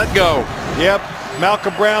didn't let go. Yep,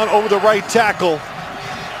 Malcolm Brown over the right tackle.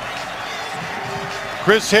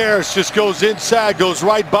 Chris Harris just goes inside, goes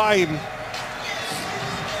right by him.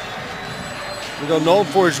 Known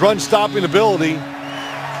for his run-stopping ability.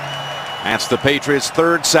 That's the Patriots'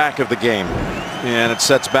 3rd sack of the game, and it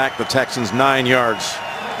sets back the Texans 9 yards.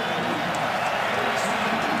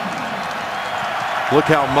 Look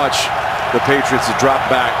how much the Patriots have dropped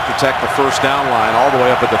back, protect the first down line all the way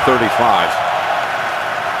up at the 35.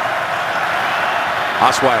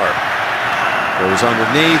 Osweiler goes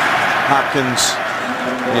underneath Hopkins,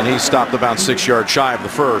 and he stopped about 6 yards shy of the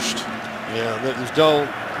first. Yeah, there's no,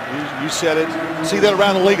 you said it. See that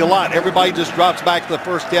around the league a lot. Everybody just drops back to the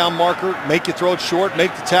first down marker, make you throw it short,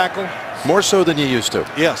 make the tackle. More so than you used to.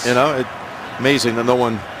 Yes. You know, amazing that no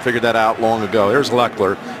one figured that out long ago. There's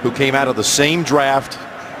Leckler, who came out of the same draft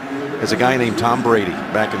as a guy named Tom Brady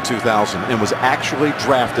back in 2000 and was actually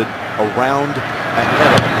drafted around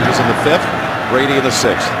Edelman. He's in the 5th, Brady in the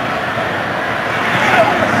 6th.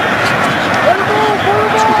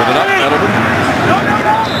 Scooping it up, Edelman.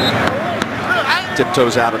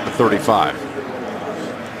 Tiptoes out at the 35.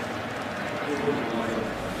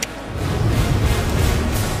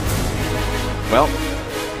 Well,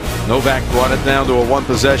 Novak brought it down to a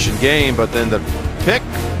 1-possession game, but then the pick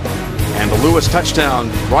and the Lewis touchdown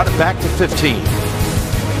brought it back to 15.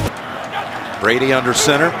 Brady under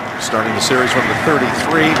center, starting the series from the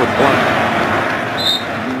 33 with Blunt.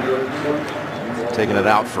 Taking it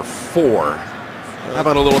out for 4. How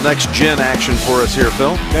about a little next-gen action for us here,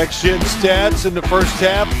 Phil? Next-gen stats in the first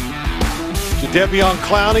half. Jadeveon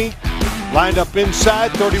Clowney lined up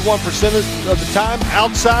inside 31% of the time,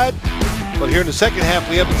 outside. But here in the second half,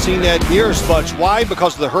 we haven't seen that near as much. Why?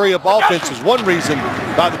 Because of the hurry-up offense is one reason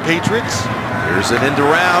by the Patriots. Here's an end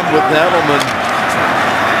around with Edelman.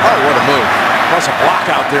 Oh, what a move. Plus a block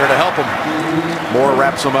out there to help him. Moore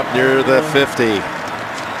wraps him up near the 50.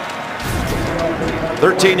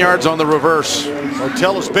 13 yards on the reverse.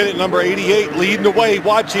 Martellus Bennett, number 88, leading the way.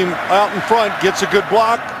 Watch him out in front. Gets a good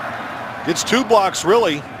block. Gets 2 blocks,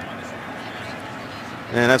 really.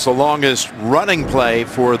 And that's the longest running play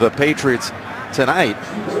for the Patriots tonight.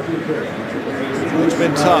 It's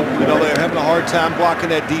been tough. You know, they're having a hard time blocking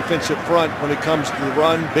that defensive front when it comes to the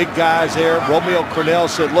run. Big guys there. Romeo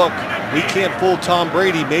Crennel said, look, we can't fool Tom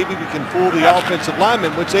Brady. Maybe we can fool the offensive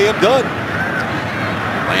linemen, which they have done.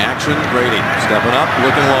 Play action, Brady stepping up,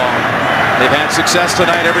 looking long. They've had success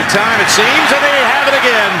tonight every time, it seems, and they have it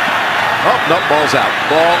again. Oh, no, ball's out.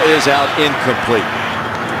 Ball is out, incomplete.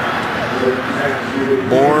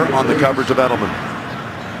 Moore on the coverage of Edelman.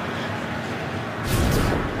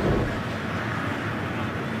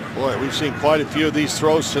 Boy, we've seen quite a few of these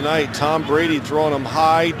throws tonight. Tom Brady throwing them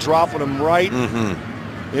high, dropping them right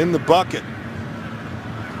in the bucket.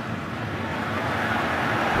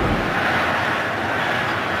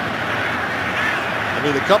 I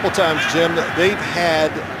mean, a couple times, Jim, they've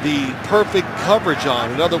had the perfect coverage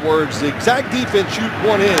on. In other words, the exact defense you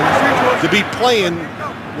want in to be playing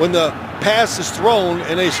when the pass is thrown,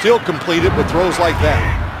 and they still complete it with throws like that.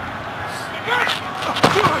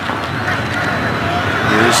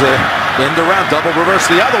 Here's a end around, double reverse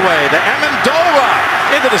the other way. The Amendola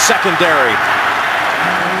into the secondary.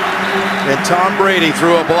 And Tom Brady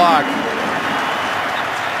threw a block.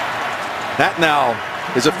 That now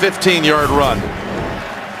is a 15-yard run.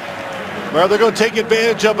 Well, they're going to take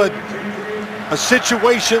advantage of a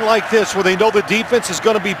situation like this where they know the defense is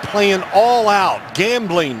going to be playing all out,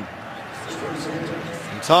 gambling.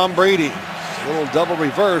 And Tom Brady, a little double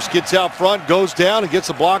reverse, gets out front, goes down, and gets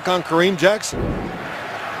a block on Kareem Jackson.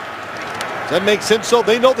 Does that make sense? So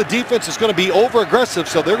they know the defense is going to be over-aggressive,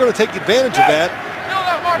 so they're going to take advantage of that.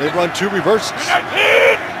 They run 2 reverses.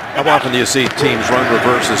 How often do you see teams run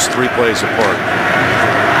reverses 3 plays apart?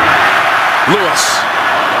 Lewis.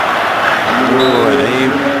 Ooh, and he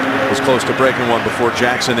was close to breaking one before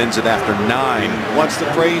Jackson ends it after 9. What's the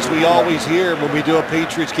phrase we always hear when we do a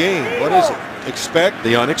Patriots game? What is it? Expect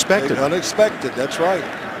the unexpected. The unexpected, that's right.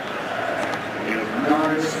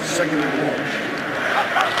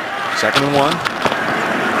 Second and 1.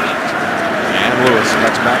 And Lewis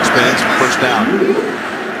cuts back, spins, first down.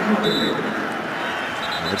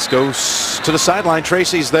 Let's go to the sideline.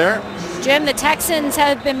 Tracy's there. Jim, the Texans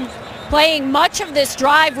have been playing much of this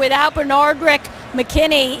drive without Bernardrick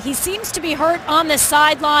McKinney. He seems to be hurt on the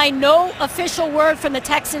sideline. No official word from the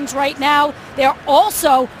Texans right now. They're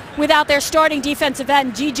also without their starting defensive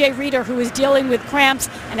end, G.J. Reader, who is dealing with cramps,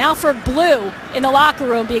 and Alfred Blue in the locker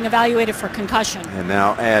room being evaluated for concussion. And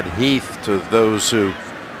now add Heath to those who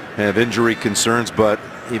have injury concerns, but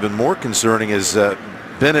even more concerning is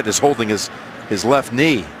Bennett is holding his left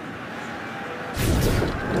knee.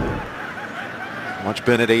 Watch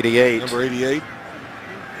Bennett, 88. Number 88.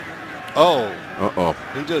 Oh. Uh-oh.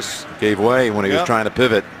 He just gave way when he was trying to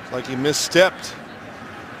pivot. Like he misstepped.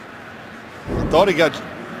 I thought he got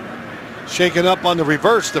shaken up on the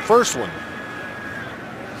reverse, the first one.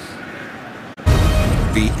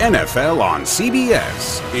 The NFL on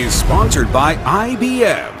CBS is sponsored by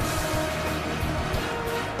IBM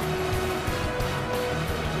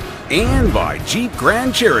and by Jeep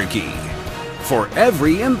Grand Cherokee. For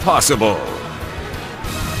every impossible.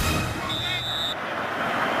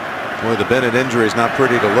 Boy, the Bennett injury is not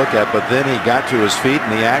pretty to look at, but then he got to his feet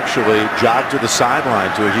and he actually jogged to the sideline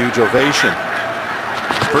to a huge ovation.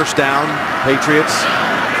 First down, Patriots.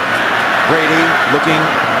 Brady looking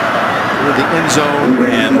for the end zone,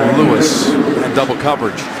 and Lewis had double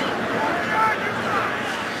coverage.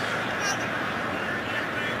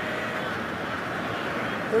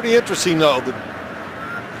 Pretty interesting, though.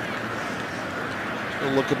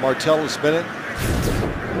 We'll look at Martellus Bennett.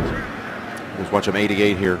 Let's watch him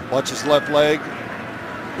 88 here. Watch his left leg.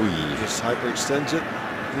 Ooh. Just hyperextends it.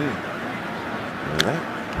 That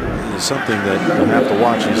is something that you'll have to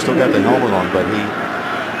watch. He's still got the helmet on, but he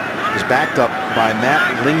is backed up by Matt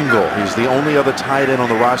Lingle. He's the only other tight end on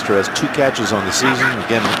the roster. Has 2 catches on the season.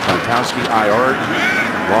 Again, Gronkowski IR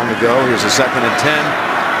long ago. Here's a 2nd and 10.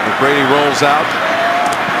 McBrady rolls out.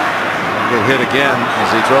 Get hit again as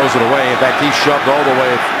he throws it away. In fact, he shoved all the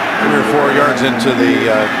way 3 or 4 yards into the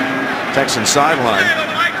Texan sideline.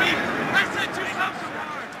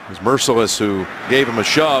 It was Merciless who gave him a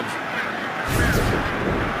shove.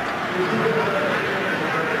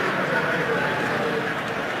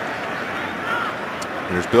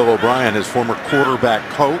 There's Bill O'Brien, his former quarterback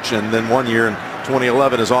coach, and then 1 year in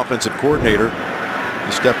 2011 as offensive coordinator.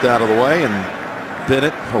 He stepped out of the way, and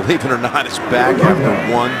Bennett, believe it or not, is back after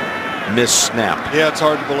 1 missed snap. Yeah, it's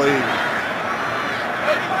hard to believe.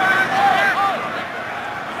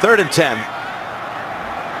 3rd and 10.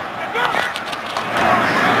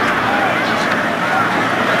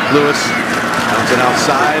 Lewis comes in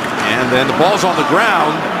outside, and then the ball's on the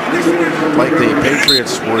ground. Like the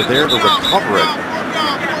Patriots were there to recover it.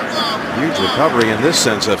 Huge recovery in this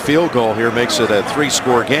sense. A field goal here makes it a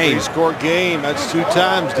 3-score game. 3-score game. That's 2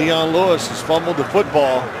 times Dion Lewis has fumbled the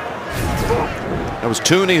football. That was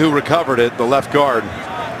Tooney who recovered it, the left guard.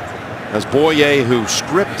 That's Boye who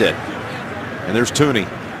stripped it. And there's Tooney,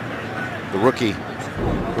 the rookie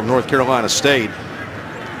from North Carolina State.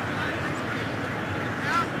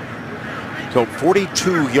 So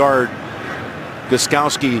 42-yard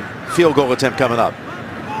Gostkowski field goal attempt coming up.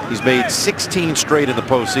 He's made 16 straight in the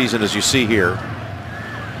postseason, as you see here.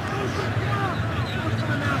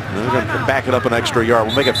 And they're going to back it up an extra yard.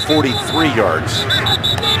 We'll make it 43 yards.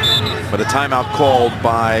 But a timeout called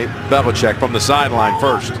by Belichick from the sideline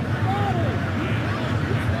first.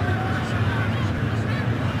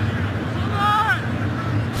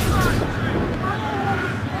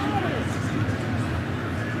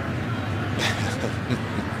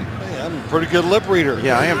 Hey, I'm a pretty good lip reader.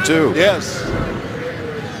 Yeah, I am too. Yes.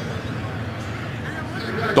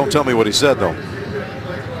 Don't tell me what he said, though. I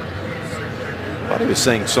thought he was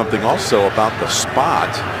saying something also about the spot.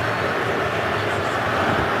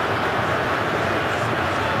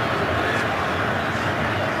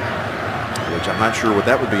 Which I'm not sure what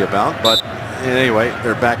that would be about, but anyway,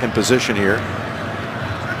 they're back in position here.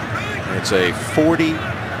 It's a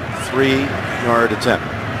 43-yard attempt.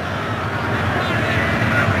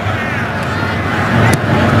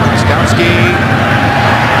 Gostkowski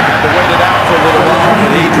had to wait it out for a little while,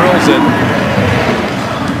 and he drills it.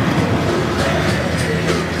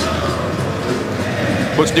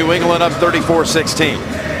 Puts New England up 34-16.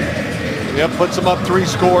 Yep, puts them up 3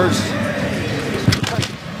 scores.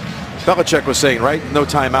 Belichick was saying, right, no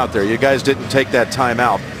timeout there. You guys didn't take that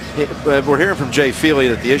timeout. We're hearing from Jay Feely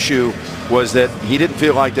that the issue was that he didn't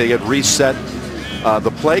feel like they had reset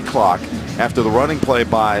the play clock after the running play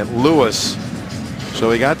by Lewis.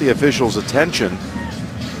 So he got the officials' attention,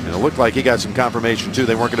 and it looked like he got some confirmation too.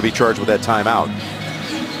 They weren't going to be charged with that timeout.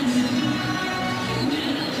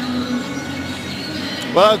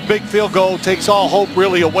 Well, that big field goal takes all hope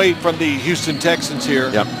really away from the Houston Texans here.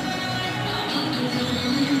 Yep.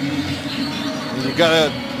 You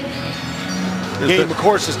got to. Game, of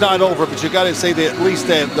course, is not over, but you got to say that at least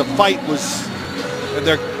the fight was, and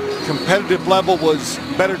their competitive level was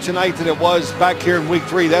better tonight than it was back here in week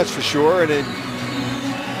 3. That's for sure, and it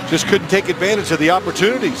just couldn't take advantage of the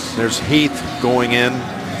opportunities. There's Heath going in.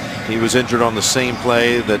 He was injured on the same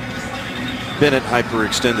play that Bennett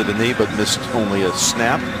hyperextended a knee, but missed only a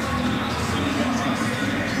snap.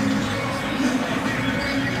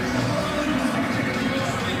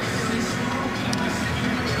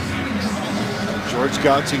 George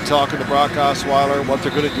Gotze talking to Brock Osweiler, what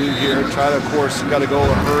they're going to do here. Try to, of course, got to go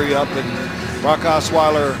and hurry up. And Brock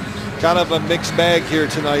Osweiler, kind of a mixed bag here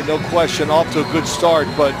tonight, no question. Off to a good start,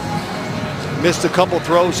 but missed a couple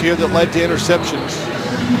throws here that led to interceptions.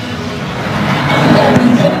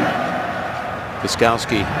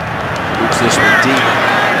 Gostkowski boots this one deep.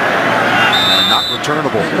 Not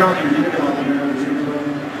returnable.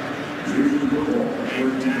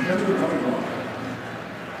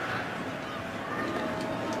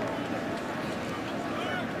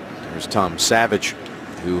 There's Tom Savage,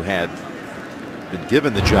 who had been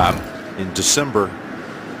given the job in December.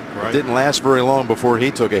 Right. It didn't last very long before he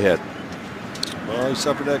took a hit. Well, he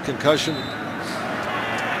suffered that concussion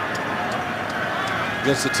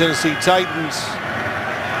against the Tennessee Titans.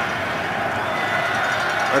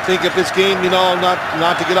 I think if this game, you know,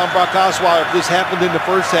 not to get on Brock Osweiler, if this happened in the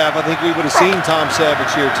first half, I think we would have seen Tom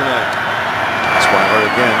Savage here tonight. That's Osweiler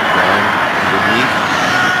again going underneath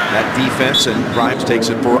that defense, and Grimes takes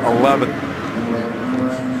it for 11.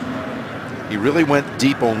 He really went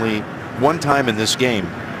deep only one time in this game,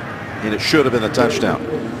 and it should have been a touchdown.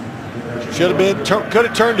 Should have been, could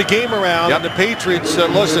have turned the game around. Yep. And the Patriots,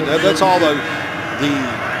 listen, that's all the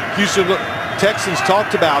Houston Texans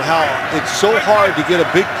talked about, how it's so hard to get a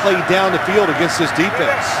big play down the field against this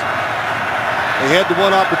defense. They had the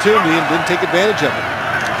one opportunity and didn't take advantage of it.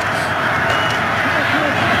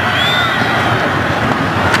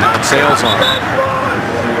 Sails on it.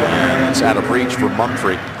 And it's out of reach for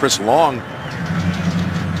Mumphrey. Chris Long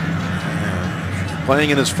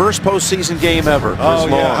playing in his first postseason game ever. Chris Long.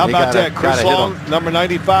 How about that? Chris Long, number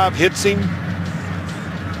 95, hits him.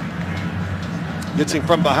 Gets him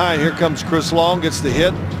from behind. Here comes Chris Long, gets the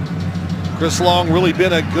hit. Chris Long really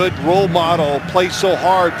been a good role model, plays so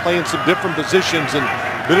hard, playing some different positions, and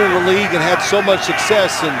been in the league and had so much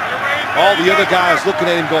success. And all the other guys looking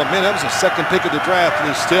at him going, man, that was a second pick of the draft,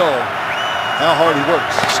 and he's still, how hard he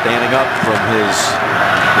works. Standing up from his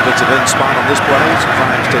defensive end spot on this play.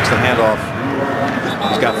 Grimes takes the handoff.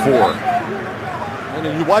 He's got 4. And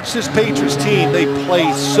when you watch this Patriots team, they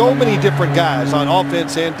play so many different guys on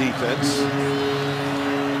offense and defense.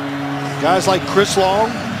 Guys like Chris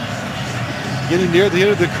Long, getting near the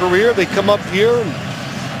end of their career, they come up here and,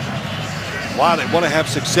 wow, they want to have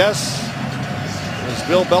success. As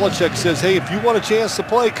Bill Belichick says, hey, if you want a chance to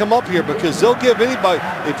play, come up here, because they'll give anybody,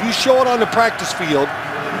 if you show it on the practice field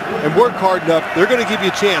and work hard enough, they're going to give you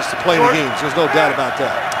a chance to play in the games. There's no doubt about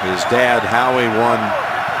that. His dad, Howie, won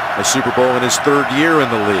a Super Bowl in his 3rd year in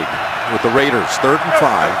the league with the Raiders. 3rd and 5.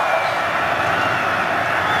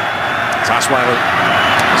 Osweiler,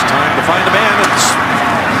 it's time to find a man. It's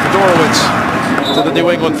Fedorowicz to the New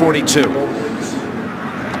England 42.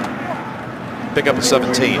 Pick up a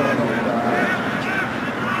 17.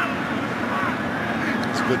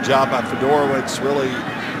 Good job by Fedorowicz. Really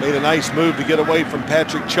made a nice move to get away from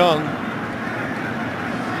Patrick Chung.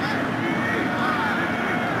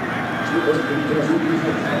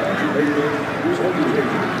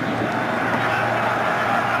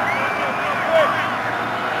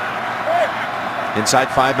 Inside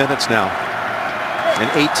 5 minutes now, and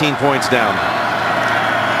 18 points down.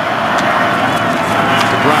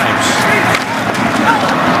 To Grimes.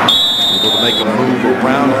 Able to make a move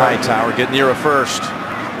around Hightower, get near a first.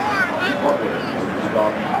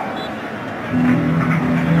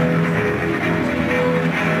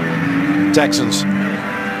 Texans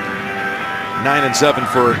 9-7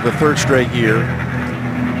 for the 3rd straight year,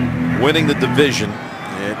 winning the division.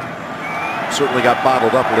 It certainly got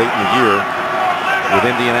bottled up late in the year with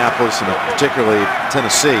Indianapolis and particularly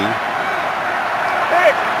Tennessee.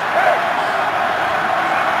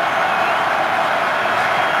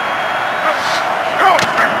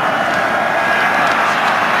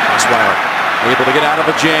 Osweiler able to get out of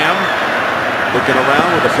a jam, looking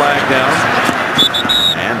around with the flag down,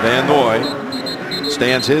 and Van Noy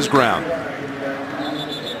stands his ground.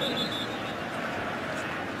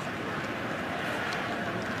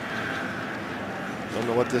 Don't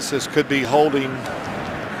know what this is. Could be holding.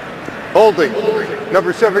 Holding.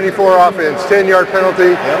 Number 74 offense. 10-yard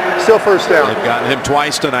penalty. Yep. Still first down. They've gotten him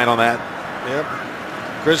twice tonight on that. Yep.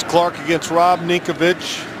 Chris Clark against Rob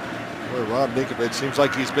Ninkovich. Boy, Rob Ninkovich seems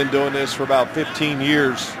like he's been doing this for about 15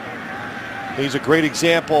 years. He's a great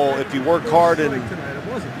example. If you work hard and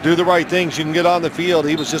do the right things, you can get on the field.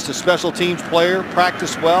 He was just a special teams player,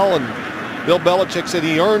 practiced well, and Bill Belichick said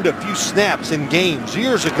he earned a few snaps in games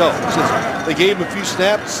years ago. They gave him a few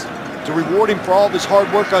snaps to reward him for all of his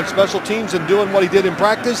hard work on special teams and doing what he did in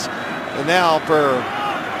practice. And now for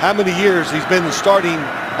how many years he's been the starting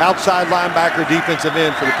outside linebacker, defensive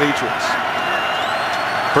end for the Patriots.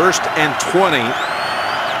 1st and 20.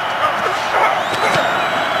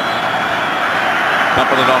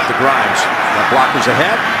 Pumping it off to Grimes. That blockers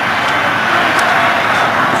ahead.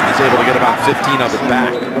 He's able to get about 15 of it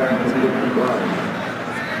back.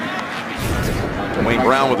 Wayne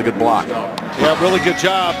Brown with a good block. Yeah, really good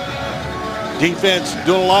job. Defense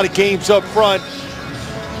doing a lot of games up front.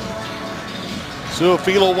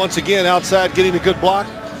 Suafilo once again outside getting a good block.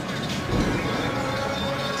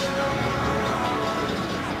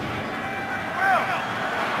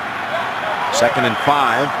 Second and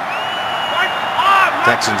 5.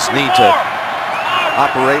 Texans need to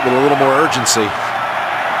operate with a little more urgency.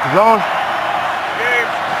 Zone.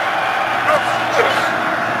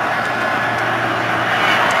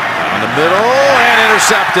 In the middle and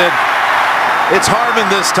intercepted. It's Harmon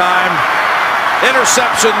this time.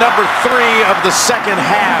 Interception number 3 of the second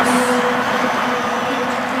half.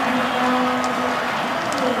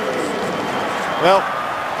 Well,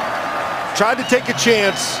 tried to take a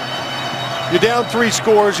chance. You're down 3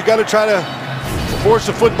 scores. You got to try to force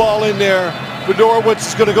the football in there. Fedorowicz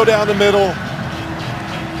is going to go down the middle.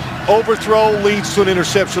 Overthrow leads to an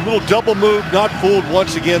interception. A little double move, not fooled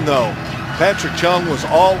once again, though. Patrick Chung was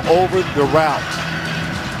all over the route.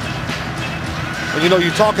 And, you know,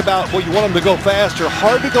 you talk about, well, you want them to go faster.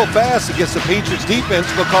 Hard to go fast against the Patriots defense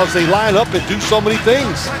because they line up and do so many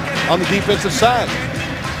things on the defensive side.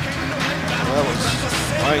 Well, that was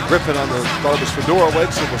Ryan Griffin on the thought it was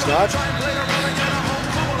Fedorowicz. It was not.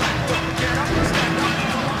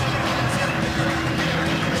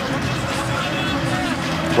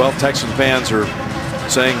 Well, Texan fans are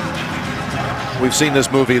saying we've seen this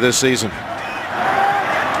movie this season. This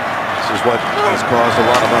is what has caused a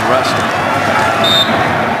lot of unrest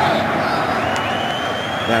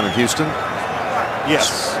down in Houston.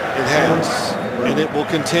 Yes, it has, and it will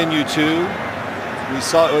continue to. We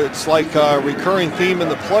saw it's like a recurring theme in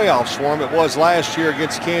the playoffs for him. It was last year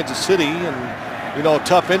against Kansas City, and you know, a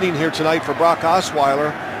tough ending here tonight for Brock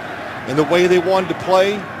Osweiler. And the way they wanted to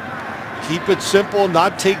play, keep it simple,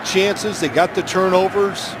 not take chances. They got the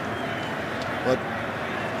turnovers, but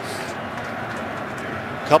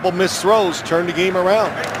a couple missed throws turned the game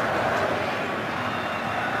around.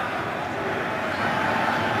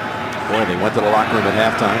 Boy, they went to the locker room at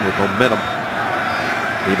halftime with momentum,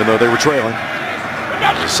 even though they were trailing.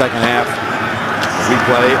 The second half, a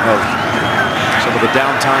replay of some of the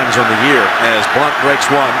down times on the year as Blunt breaks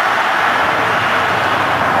one.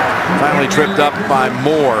 Finally tripped up by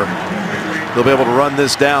Moore. They'll be able to run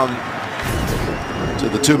this down to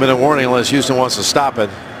the 2-minute warning unless Houston wants to stop it.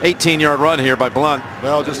 18-yard run here by Blunt.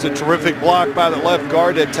 Well, just a terrific block by the left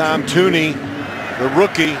guard that time. Tooney, the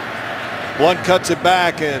rookie. Blunt cuts it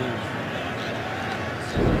back and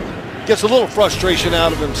gets a little frustration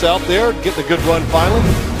out of himself there. Getting a good run finally.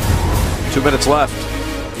 2 minutes left.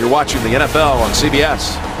 You're watching the NFL on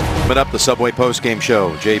CBS. Coming up, the Subway postgame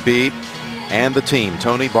show. JB and the team.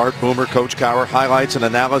 Tony, Bart, Boomer, Coach Cowher. Highlights and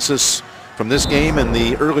analysis from this game and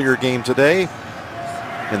the earlier game today.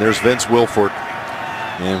 And there's Vince Wilfork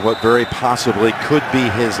and what very possibly could be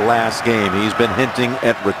his last game. He's been hinting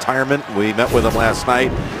at retirement. We met with him last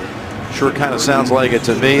night. Sure kind of sounds like it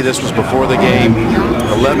to me. This was before the game.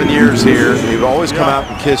 11 years here. He would always come out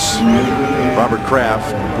and kiss Robert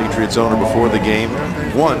Kraft, Patriots owner, before the game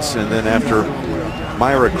once, and then after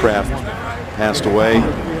Myra Kraft passed away,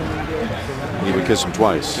 he would kiss him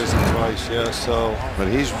twice. Kiss him twice, yeah. So, but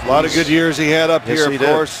he's a lot of good years he had up here, of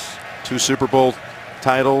course. 2 Super Bowl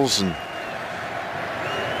titles, and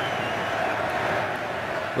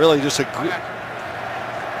really just a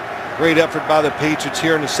great effort by the Patriots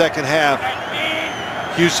here in the second half.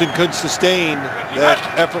 Houston couldn't sustain that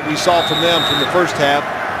effort we saw from them from the first half.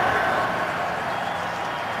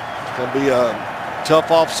 It's going to be a tough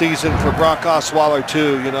offseason for Brock Osweiler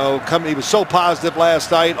too. You know, he was so positive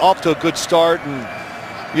last night, off to a good start,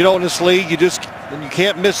 and you know, in this league, you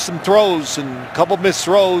can't miss some throws, and a couple missed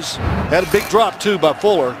throws. Had a big drop too by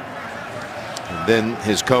Fuller. And then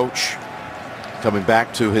his coach coming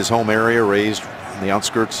back to his home area, raised on the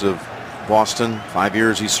outskirts of Boston. 5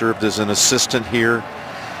 years he served as an assistant here.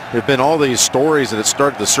 There have been all these stories that had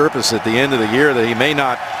started to surface at the end of the year that he may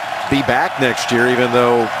not be back next year, even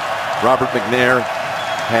though Robert McNair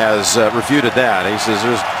has refuted that. He says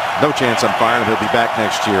there's no chance I'm firing him. He'll be back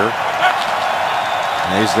next year.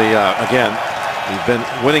 And he's again, he's been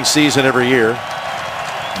winning season every year,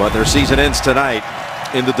 but their season ends tonight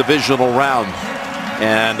in the divisional round.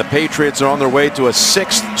 And the Patriots are on their way to a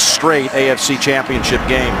 6th straight AFC Championship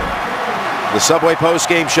game. The Subway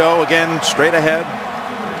post-game show, again, straight ahead.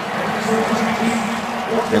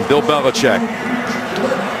 And Bill Belichick,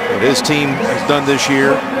 what his team has done this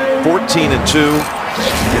year, 14-2,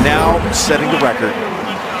 and now setting the record,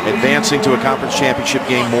 advancing to a conference championship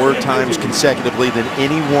game more times consecutively than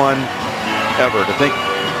anyone ever. To think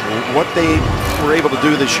what they were able to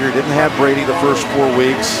do this year, didn't have Brady the first 4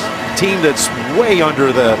 weeks. Team that's way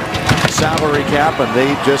under the salary cap, and they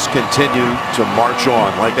just continue to march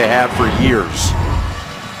on like they have for years.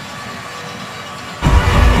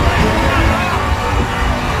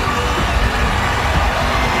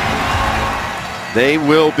 They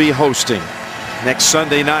will be hosting next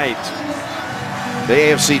Sunday night the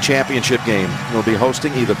AFC Championship game. They'll be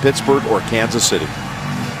hosting either Pittsburgh or Kansas City.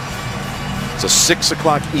 It's a 6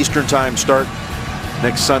 o'clock Eastern time start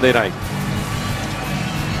next Sunday night.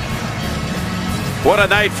 What a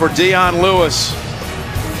night for Dion Lewis.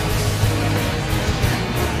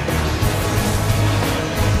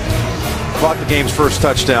 Caught the game's first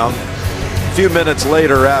touchdown. A few minutes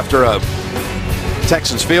later, after a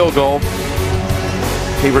Texans field goal,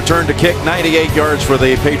 He returned to kick 98 yards for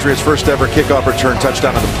the Patriots' first ever kickoff return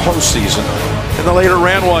touchdown in the postseason. And then later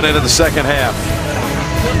ran one into the second half.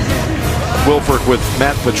 Wilfork with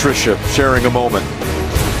Matt Patricia sharing a moment.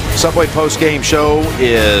 Subway post-game show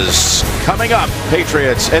is coming up.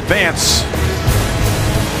 Patriots advance